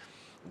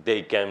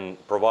 They can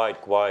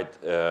provide quite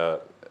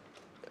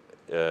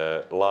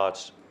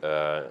large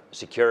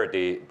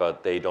security,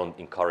 but they don't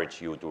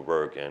encourage you to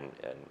work and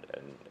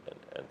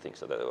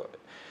things like that.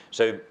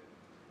 So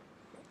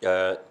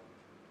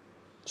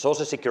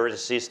social security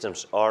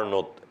systems are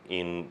not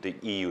in the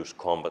EU's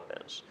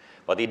competence,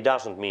 but it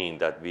doesn't mean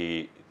that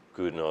we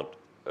could not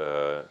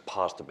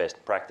pass the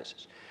best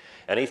practices.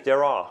 And if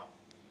there are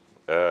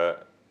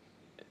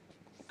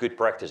good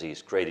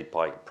practices created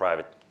by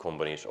private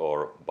companies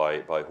or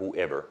by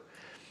whoever,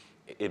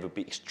 it would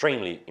be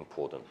extremely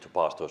important to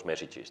pass those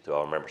messages to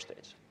our member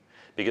states,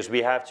 because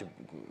we have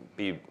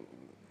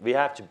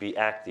to be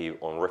active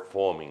on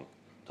reforming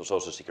the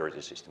social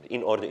security system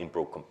in order to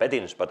improve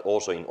competitiveness, but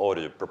also in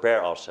order to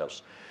prepare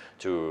ourselves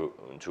to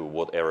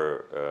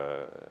whatever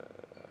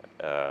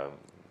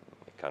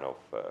kind of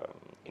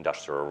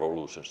industrial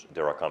revolutions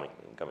there are coming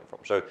from.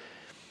 So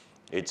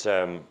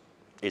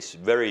it's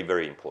very,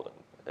 very important.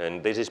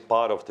 And this is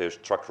part of the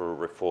structural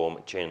reform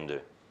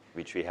agenda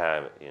which we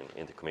have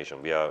in the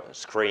Commission. We are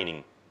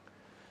screening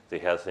the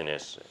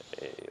healthiness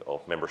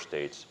of member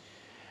states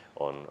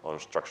on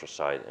structural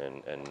side,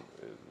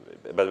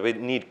 but we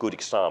need good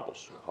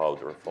examples how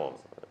to reform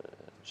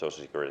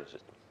social security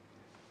system.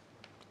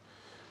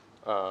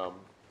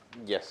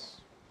 Yes.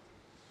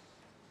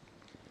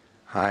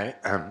 Hi,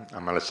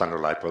 I'm Alessandro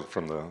Leipold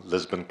from the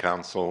Lisbon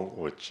Council,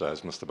 which,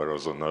 as Mr.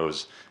 Barroso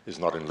knows, is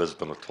not in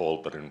Lisbon at all,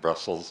 but in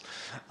Brussels.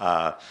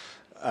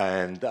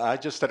 And I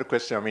just had a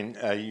question. I mean,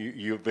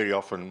 you very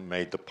often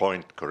made the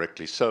point,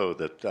 correctly so,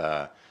 that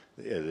the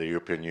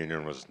European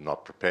Union was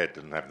not prepared,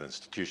 didn't have the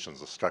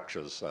institutions or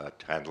structures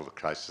to handle the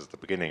crisis at the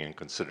beginning, and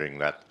considering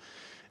that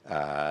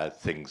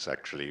things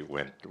actually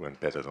went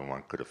better than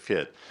one could have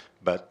feared.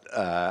 But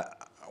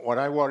what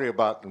I worry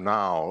about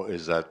now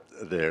is that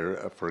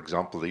there, for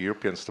example, the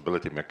European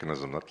Stability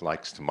Mechanism that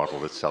likes to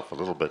model itself a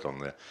little bit on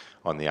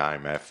the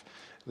IMF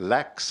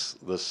lacks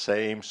the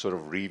same sort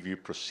of review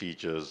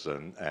procedures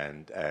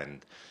and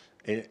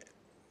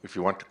if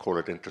you want to call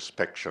it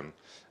introspection,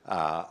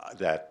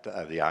 that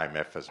the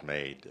IMF has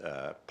made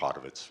part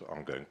of its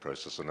ongoing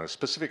process. And a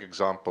specific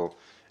example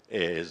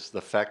is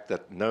the fact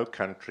that no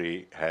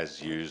country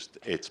has used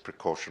its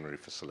precautionary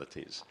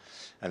facilities.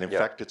 And in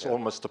fact, it's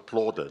almost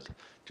applauded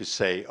to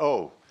say,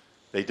 oh,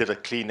 they did a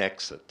clean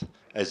exit,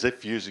 as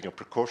if using a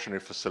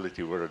precautionary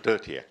facility were a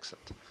dirty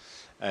exit.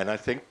 And I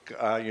think,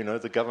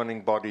 the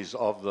governing bodies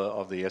of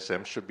the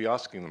SM should be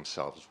asking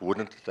themselves,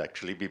 wouldn't it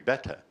actually be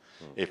better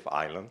if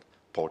Ireland,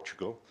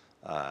 Portugal,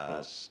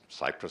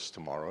 Cyprus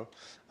tomorrow,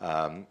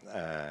 and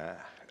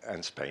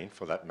Spain,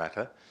 for that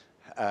matter,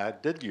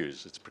 did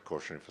use its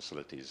precautionary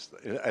facilities.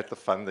 At the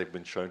fund, they've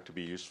been shown to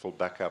be useful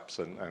backups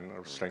and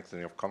a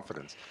strengthening of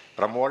confidence.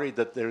 But I'm worried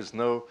that there is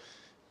no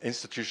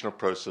institutional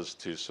process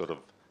to sort of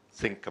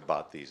think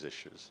about these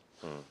issues.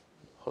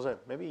 Jose,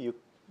 maybe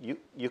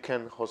you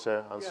can,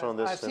 Jose, answer on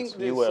this. I think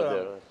you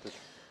were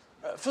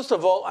there. First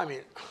of all, I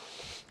mean,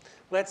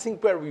 let's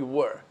think where we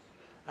were.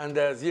 And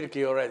as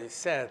Jyrki already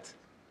said,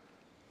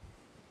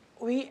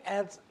 we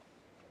had,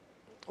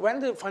 when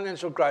the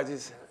financial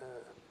crisis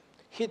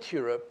hit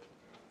Europe,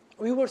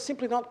 we were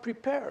simply not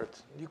prepared.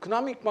 The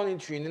economic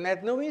monetary union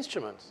had no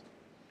instruments.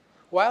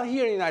 While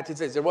here in the United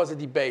States there was a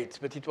debate,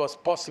 but it was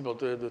possible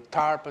to do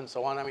TARP and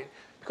so on. I mean,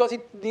 because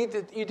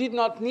you did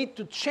not need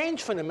to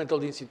change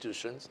fundamental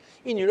institutions.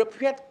 In Europe,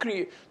 we had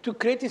to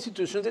create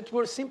institutions that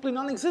were simply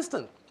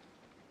non-existent.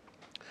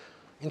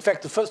 In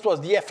fact, the first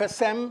was the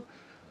FSM,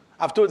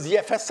 afterwards the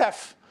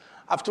FSF,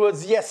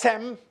 afterwards the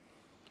SM.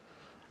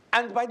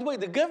 And by the way,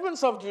 the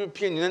governments of the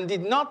European Union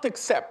did not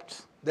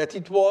accept that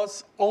it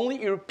was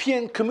only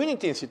European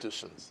community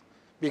institutions,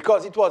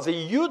 because it was a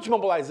huge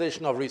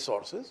mobilization of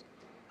resources,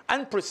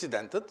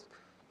 unprecedented,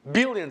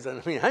 billions,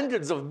 and I mean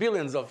hundreds of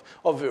billions of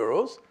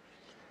euros.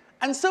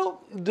 And so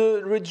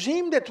the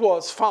regime that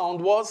was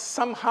found was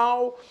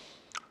somehow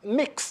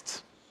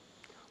mixed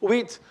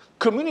with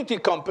community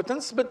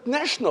competence, but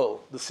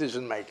national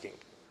decision-making.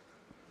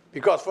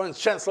 Because, for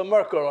instance, Chancellor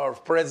Merkel or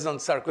President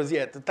Sarkozy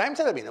at the time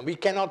said, we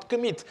cannot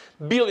commit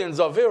billions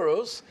of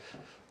euros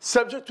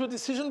subject to a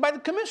decision by the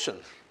Commission.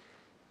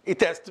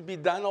 It has to be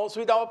done also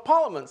with our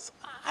parliaments.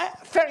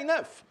 Fair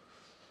enough.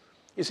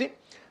 You see,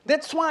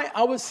 that's why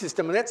our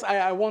system, and that's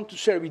I want to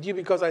share with you,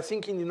 because I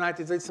think in the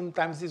United States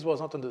sometimes this was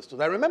not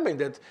understood. I remember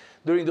that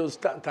during those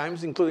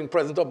times, including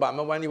President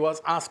Obama, when he was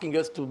asking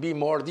us to be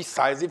more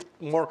decisive,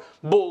 more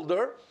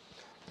bolder,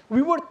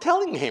 we were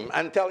telling him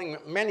and telling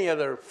many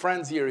other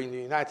friends here in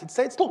the United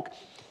States, look,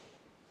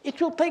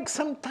 it will take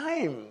some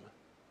time,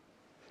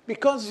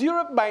 because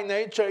Europe by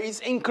nature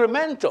is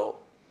incremental.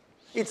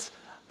 It's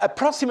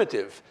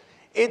approximative.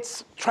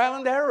 It's trial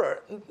and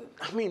error.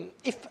 I mean,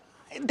 if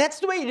that's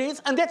the way it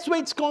is, and that's the way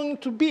it's going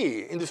to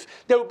be.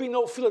 There will be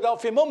no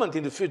Philadelphia moment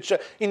in the future,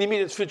 in the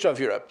immediate future of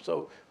Europe.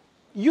 So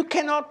you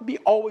cannot be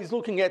always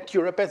looking at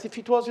Europe as if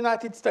it was the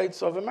United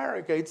States of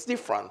America. It's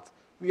different.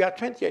 We are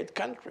 28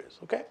 countries,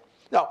 okay?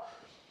 Now,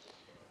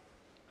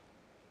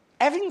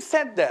 having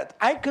said that,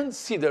 I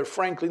consider,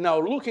 frankly, now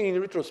looking in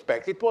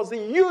retrospect, it was a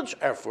huge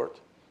effort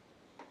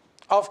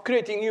of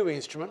creating new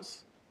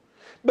instruments.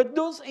 But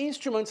those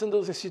instruments and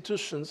those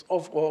institutions,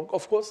 of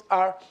course,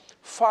 are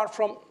far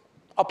from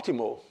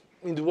optimal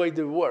in the way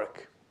they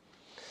work,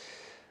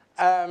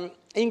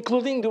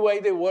 including the way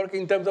they work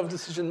in terms of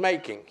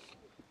decision-making.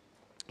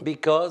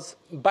 Because,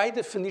 by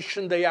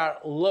definition, they are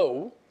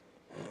low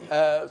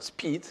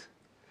speed,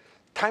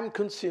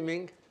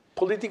 time-consuming,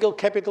 political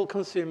capital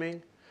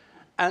consuming,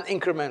 and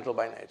incremental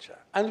by nature.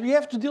 And we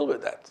have to deal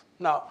with that.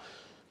 Now,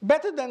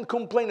 better than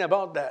complain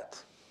about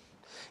that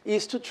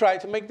is to try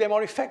to make them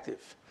more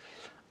effective.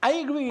 I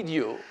agree with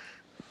you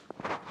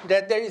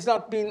that there has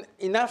not been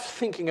enough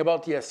thinking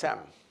about ESM.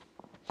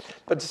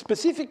 But the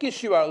specific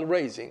issue you are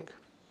raising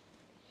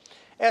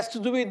has to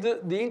do with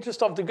the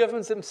interest of the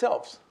governments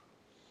themselves.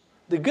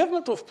 The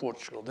government of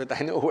Portugal, that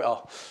I know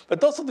well,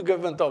 but also the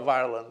government of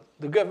Ireland,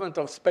 the government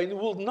of Spain,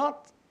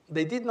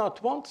 they did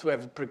not want to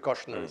have a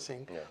precautionary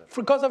thing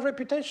because of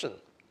reputation.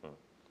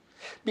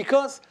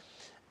 Because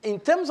in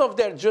terms of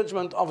their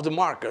judgment of the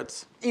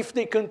markets, if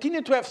they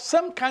continue to have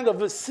some kind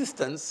of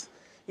assistance,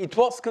 it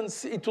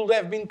would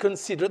have been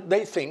considered,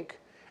 they think,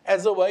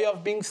 as a way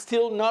of being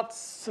still not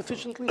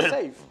sufficiently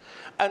safe.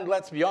 And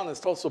let's be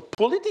honest, also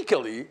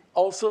politically,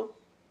 also,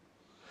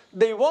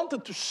 they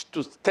wanted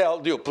to tell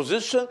the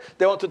opposition,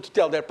 they wanted to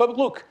tell their public,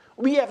 look,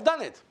 we have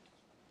done it.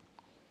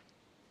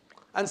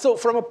 And so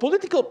from a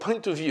political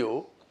point of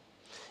view,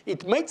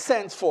 it made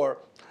sense for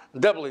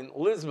Dublin,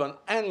 Lisbon,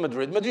 and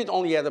Madrid. Madrid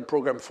only had a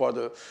program for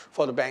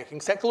the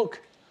banking sector.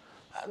 Look,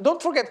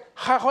 don't forget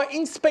how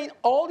in Spain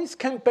all this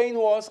campaign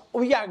was,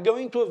 we are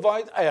going to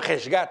avoid a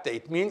resgate.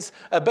 It means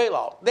a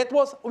bailout. That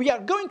was, we are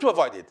going to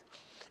avoid it.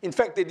 In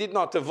fact, they did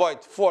not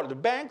avoid for the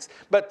banks,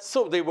 but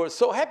so they were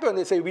so happy when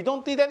they say, we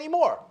don't need any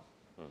more.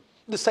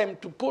 The same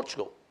to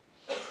Portugal,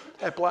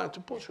 applying to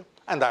Portugal.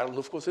 And Ireland,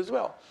 of course, as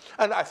well.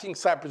 And I think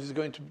Cyprus is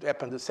going to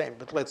happen the same,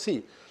 but let's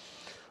see.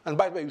 And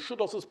by the way, you should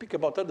also speak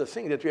about other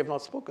things that we have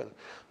not spoken.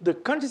 The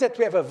countries that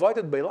we have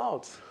avoided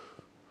bailouts.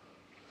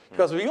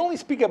 Because we only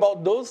speak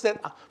about those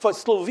that, for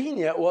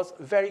Slovenia, was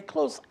very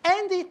close,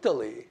 and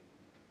Italy.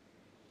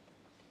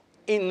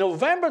 In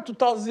November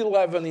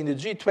 2011, in the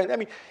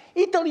G20,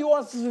 Italy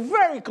was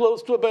very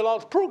close to a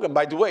bailout program.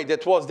 By the way,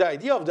 that was the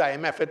idea of the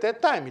IMF at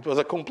that time. It was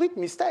a complete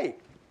mistake.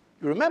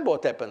 You remember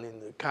what happened in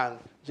the Cannes?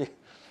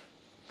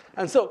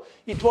 And so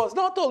it was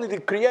not only the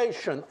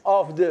creation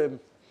of the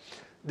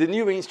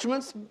new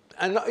instruments,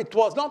 and it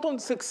was not only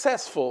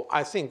successful,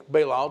 I think,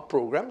 bailout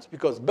programs,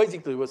 because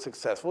basically it was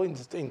successful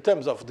in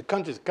terms of the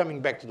countries coming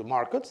back to the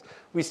markets.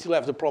 We still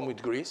have the problem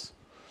with Greece.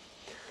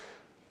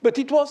 But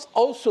it was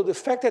also the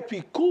fact that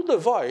we could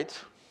avoid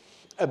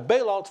a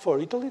bailout for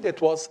Italy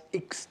that was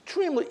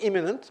extremely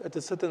imminent at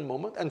a certain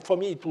moment, and for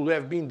me it would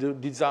have been the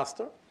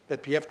disaster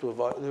that we had to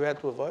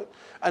avoid,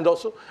 and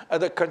also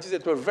other countries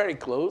that were very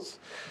close,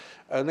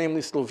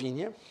 namely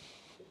Slovenia,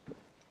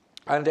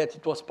 and that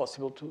it was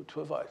possible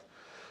to avoid.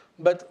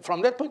 But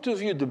from that point of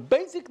view, the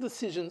basic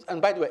decisions,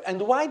 and by the way, and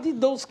why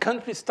did those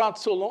countries start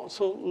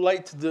so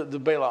late the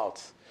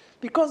bailouts?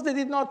 Because they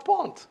did not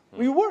want.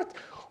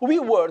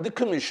 The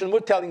Commission were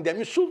telling them,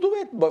 you should do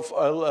it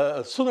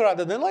but, sooner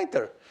rather than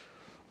later.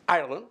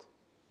 Ireland,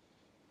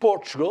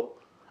 Portugal,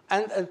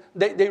 and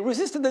they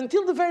resisted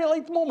until the very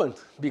late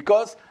moment,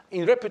 because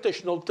in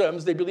reputational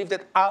terms, they believed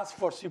that ask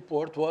for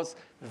support was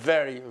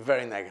very,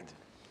 very negative.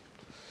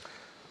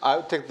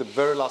 I'll take the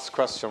very last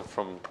question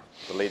from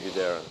the lady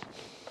there.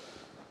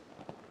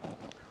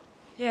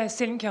 Yeah,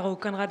 Céline Caro,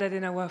 Konrad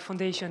Adenauer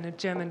Foundation, a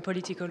German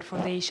political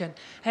foundation.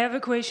 I have a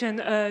question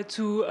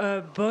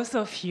to both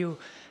of you.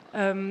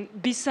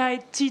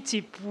 Besides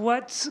TTIP,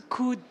 what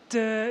could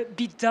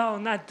be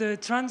done at the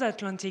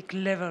transatlantic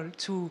level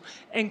to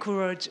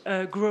encourage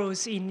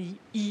growth in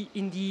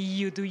the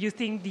EU? Do you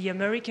think the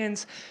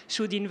Americans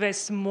should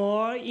invest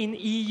more in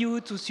EU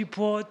to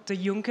support the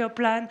Juncker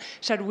plan?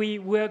 Shall we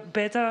work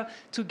better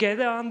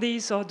together on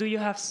this, or do you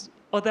have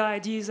other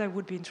ideas? I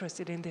would be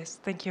interested in this.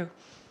 Thank you.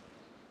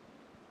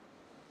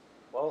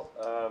 Well,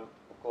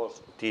 of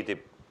course, TTIP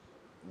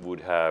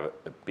would have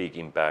a big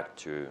impact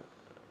to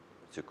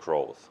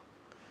growth.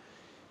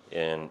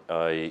 And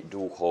I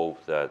do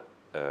hope that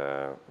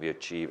we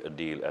achieve a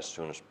deal as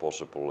soon as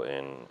possible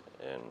and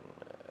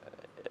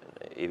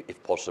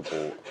if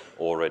possible,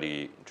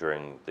 already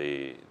during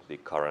the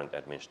current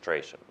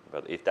administration.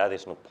 But if that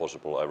is not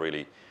possible, I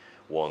really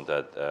want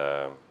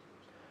that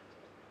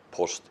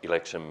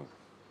post-election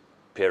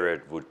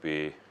period would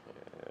be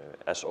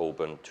as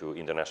open to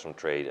international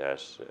trade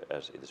as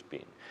it has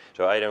been.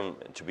 So I don't,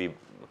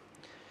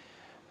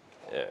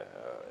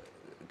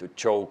 to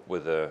joke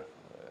with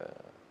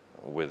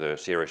a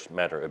serious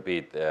matter a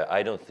bit,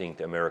 I don't think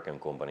the American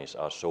companies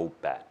are so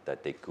bad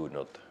that they could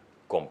not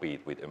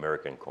compete with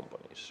American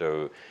companies.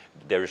 So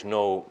there is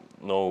no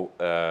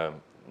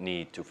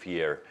need to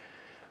fear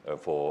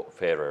for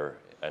fairer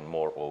and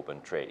more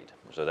open trade.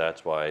 So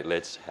that's why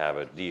let's have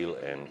a deal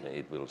and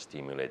it will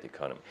stimulate the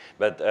economy.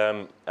 But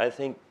I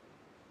think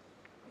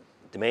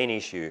the main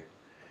issue,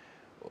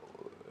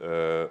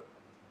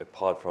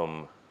 apart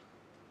from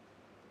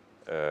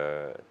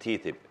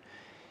TTIP,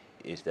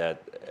 is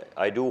that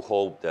I do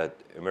hope that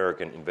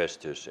American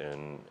investors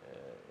and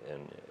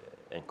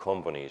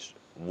companies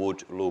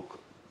would look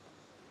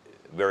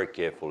very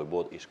carefully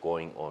what is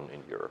going on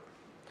in Europe.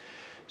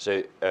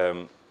 So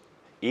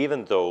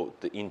even though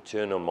the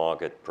internal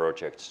market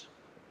projects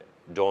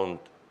don't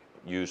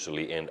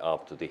usually end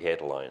up to the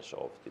headlines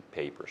of the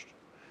papers,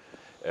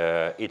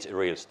 it's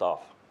real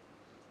stuff.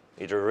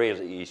 It's a real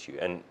issue,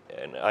 and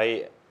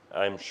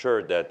I'm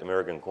sure that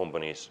American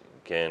companies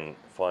can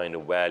find a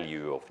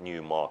value of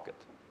new market.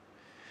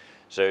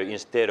 So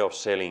instead of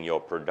selling your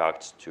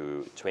products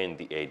to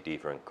 28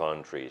 different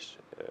countries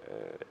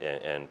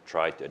and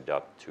try to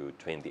adapt to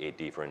 28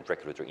 different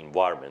regulatory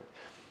environment,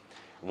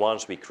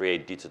 once we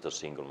create digital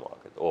single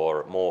market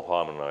or more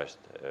harmonized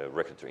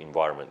regulatory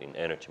environment in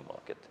energy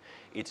market,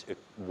 it's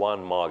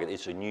one market,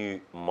 it's a new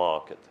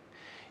market,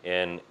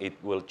 and it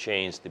will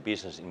change the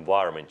business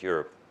environment in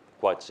Europe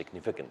quite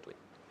significantly.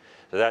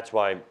 So that's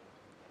why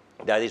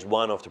that is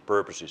one of the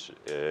purposes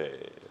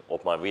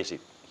of my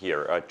visit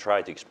here. I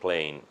try to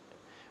explain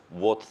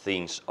what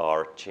things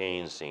are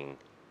changing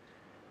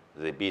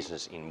the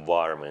business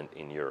environment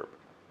in Europe.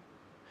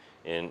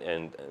 And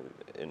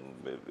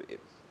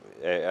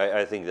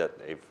I think that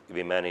if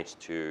we manage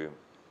to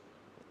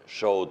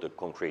show the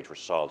concrete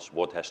results,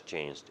 what has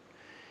changed,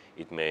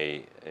 it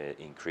may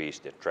increase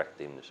the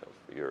attractiveness of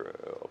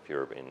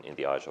Europe in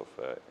the eyes of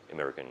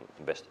American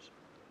investors.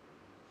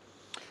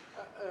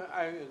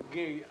 I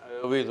agree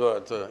with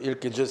what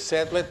Jyrki just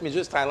said. Let me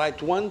just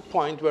highlight one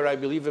point where I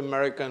believe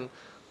American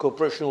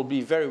cooperation will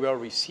be very well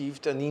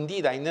received. And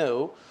indeed, I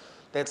know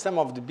that some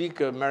of the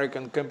big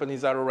American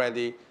companies are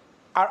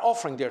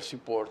offering their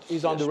support,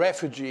 is on the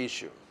refugee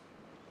issue.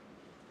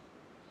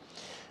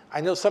 I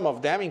know some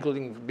of them,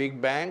 including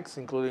big banks,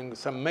 including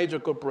some major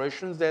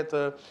corporations, that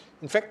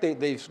in fact,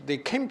 they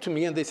came to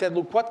me and they said,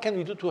 look, what can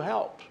we do to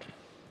help?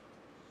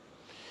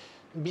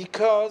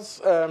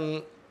 Because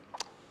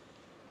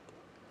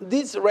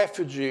this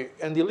refugee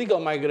and illegal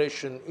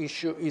migration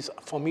issue is,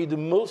 for me, the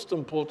most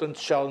important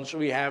challenge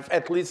we have,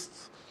 at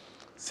least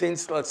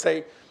since, let's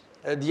say,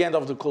 the end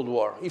of the Cold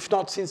War, if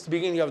not since the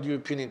beginning of the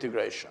European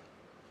integration.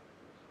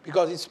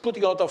 Because it's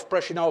putting a lot of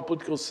pressure in our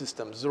political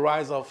systems, the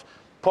rise of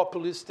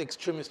populist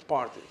extremist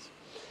parties.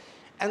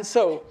 And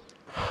so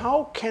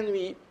how can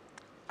we,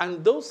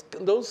 and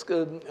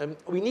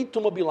we need to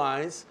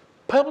mobilize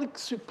public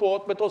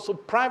support, but also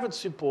private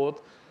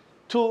support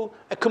to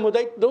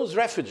accommodate those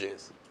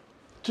refugees,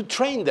 to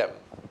train them,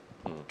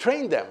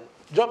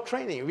 job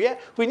training.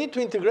 We need to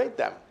integrate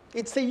them.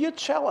 It's a huge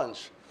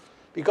challenge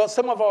because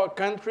some of our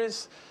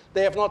countries,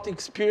 they have not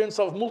experience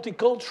of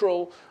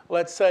multicultural,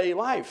 let's say,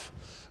 life.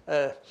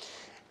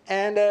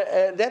 And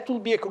that will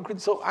be a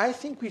concrete, so I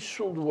think we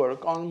should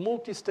work on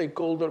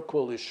multi-stakeholder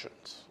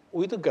coalitions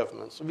with the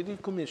governments, with the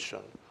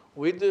Commission,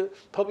 with the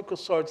public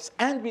authorities,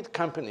 and with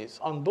companies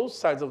on both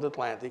sides of the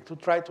Atlantic to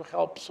try to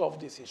help solve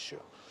this issue.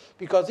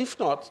 Because if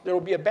not, there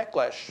will be a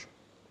backlash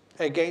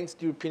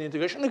against European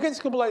integration,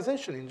 against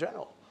globalization in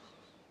general.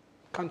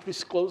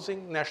 Countries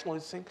closing,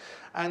 nationalizing,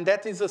 and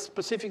that is a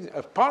specific,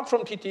 apart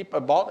from TTIP,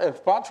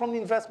 apart from the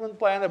investment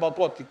plan, about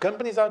what the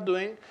companies are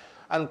doing,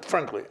 and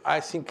frankly, I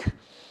think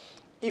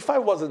if I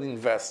was an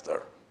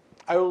investor,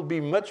 I would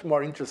be much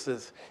more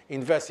interested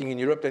in investing in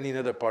Europe than in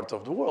other parts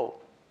of the world.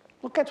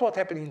 Look at what's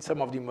happening in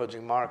some of the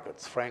emerging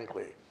markets,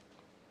 frankly.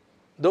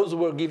 Those who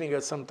were giving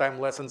us sometimes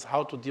lessons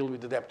how to deal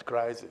with the debt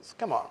crisis.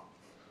 Come on.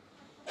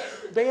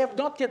 They have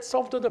not yet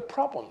solved other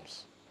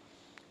problems.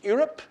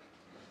 Europe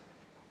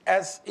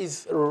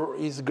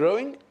is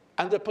growing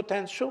under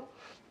potential,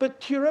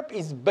 But Europe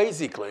is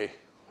basically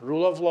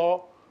rule of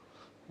law,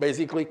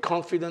 basically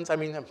confidence,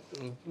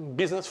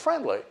 business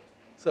friendly.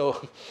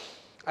 So,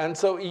 and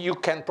so you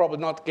can probably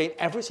not gain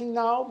everything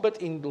now,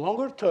 but in the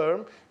longer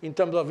term, in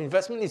terms of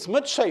investment, it's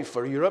much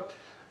safer, Europe,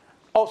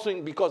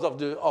 also because of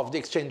the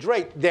exchange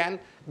rate, than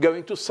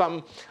going to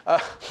some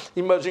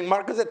emerging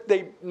markets that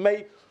they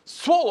may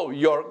swallow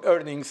your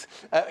earnings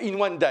in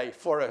one day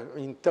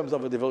in terms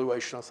of a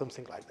devaluation or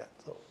something like that.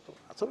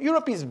 So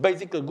Europe is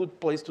basically a good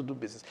place to do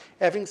business.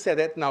 Having said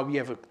that, now we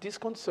have this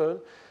concern,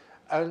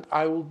 and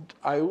I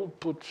will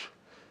put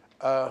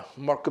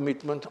more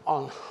commitment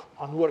on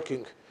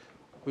working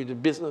with the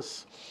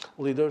business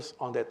leaders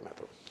on that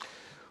matter.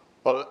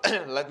 Well,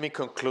 let me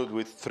conclude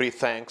with 3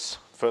 thanks.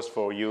 First,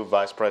 for you,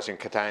 Vice President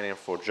Katainen,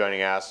 for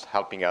joining us,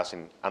 helping us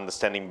in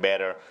understanding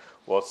better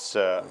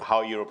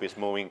how Europe is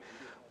moving.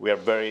 We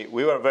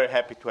were very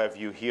happy to have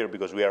you here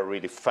because we are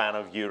really fan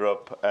of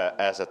Europe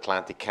as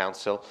Atlantic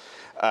Council.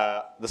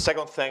 The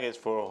second thing is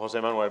for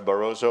José Manuel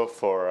Barroso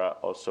for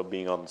also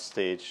being on the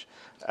stage,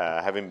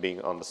 having been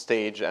on the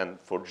stage, and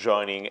for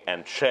joining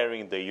and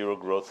sharing the Euro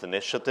Growth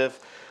Initiative,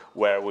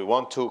 where we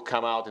want to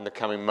come out in the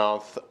coming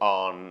month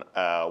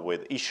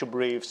with issue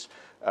briefs,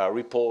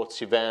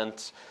 reports,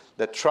 events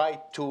that try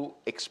to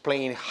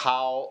explain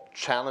how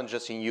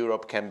challenges in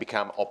Europe can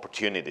become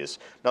opportunities,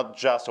 not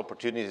just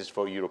opportunities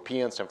for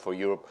Europeans and for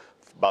Europe,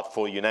 but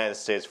for the United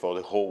States, for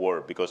the whole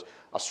world, because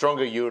a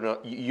stronger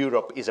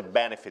Europe is a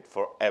benefit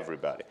for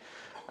everybody.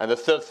 And the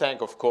third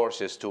thank, of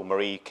course, is to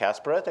Marie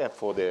Kasparet and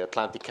for the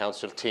Atlantic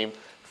Council team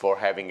for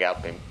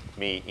helped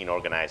me in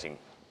organizing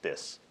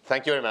this.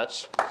 Thank you very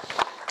much.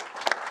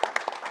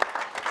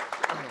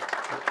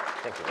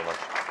 Thank you very much.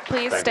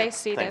 Please stay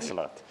seated. Thanks a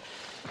lot.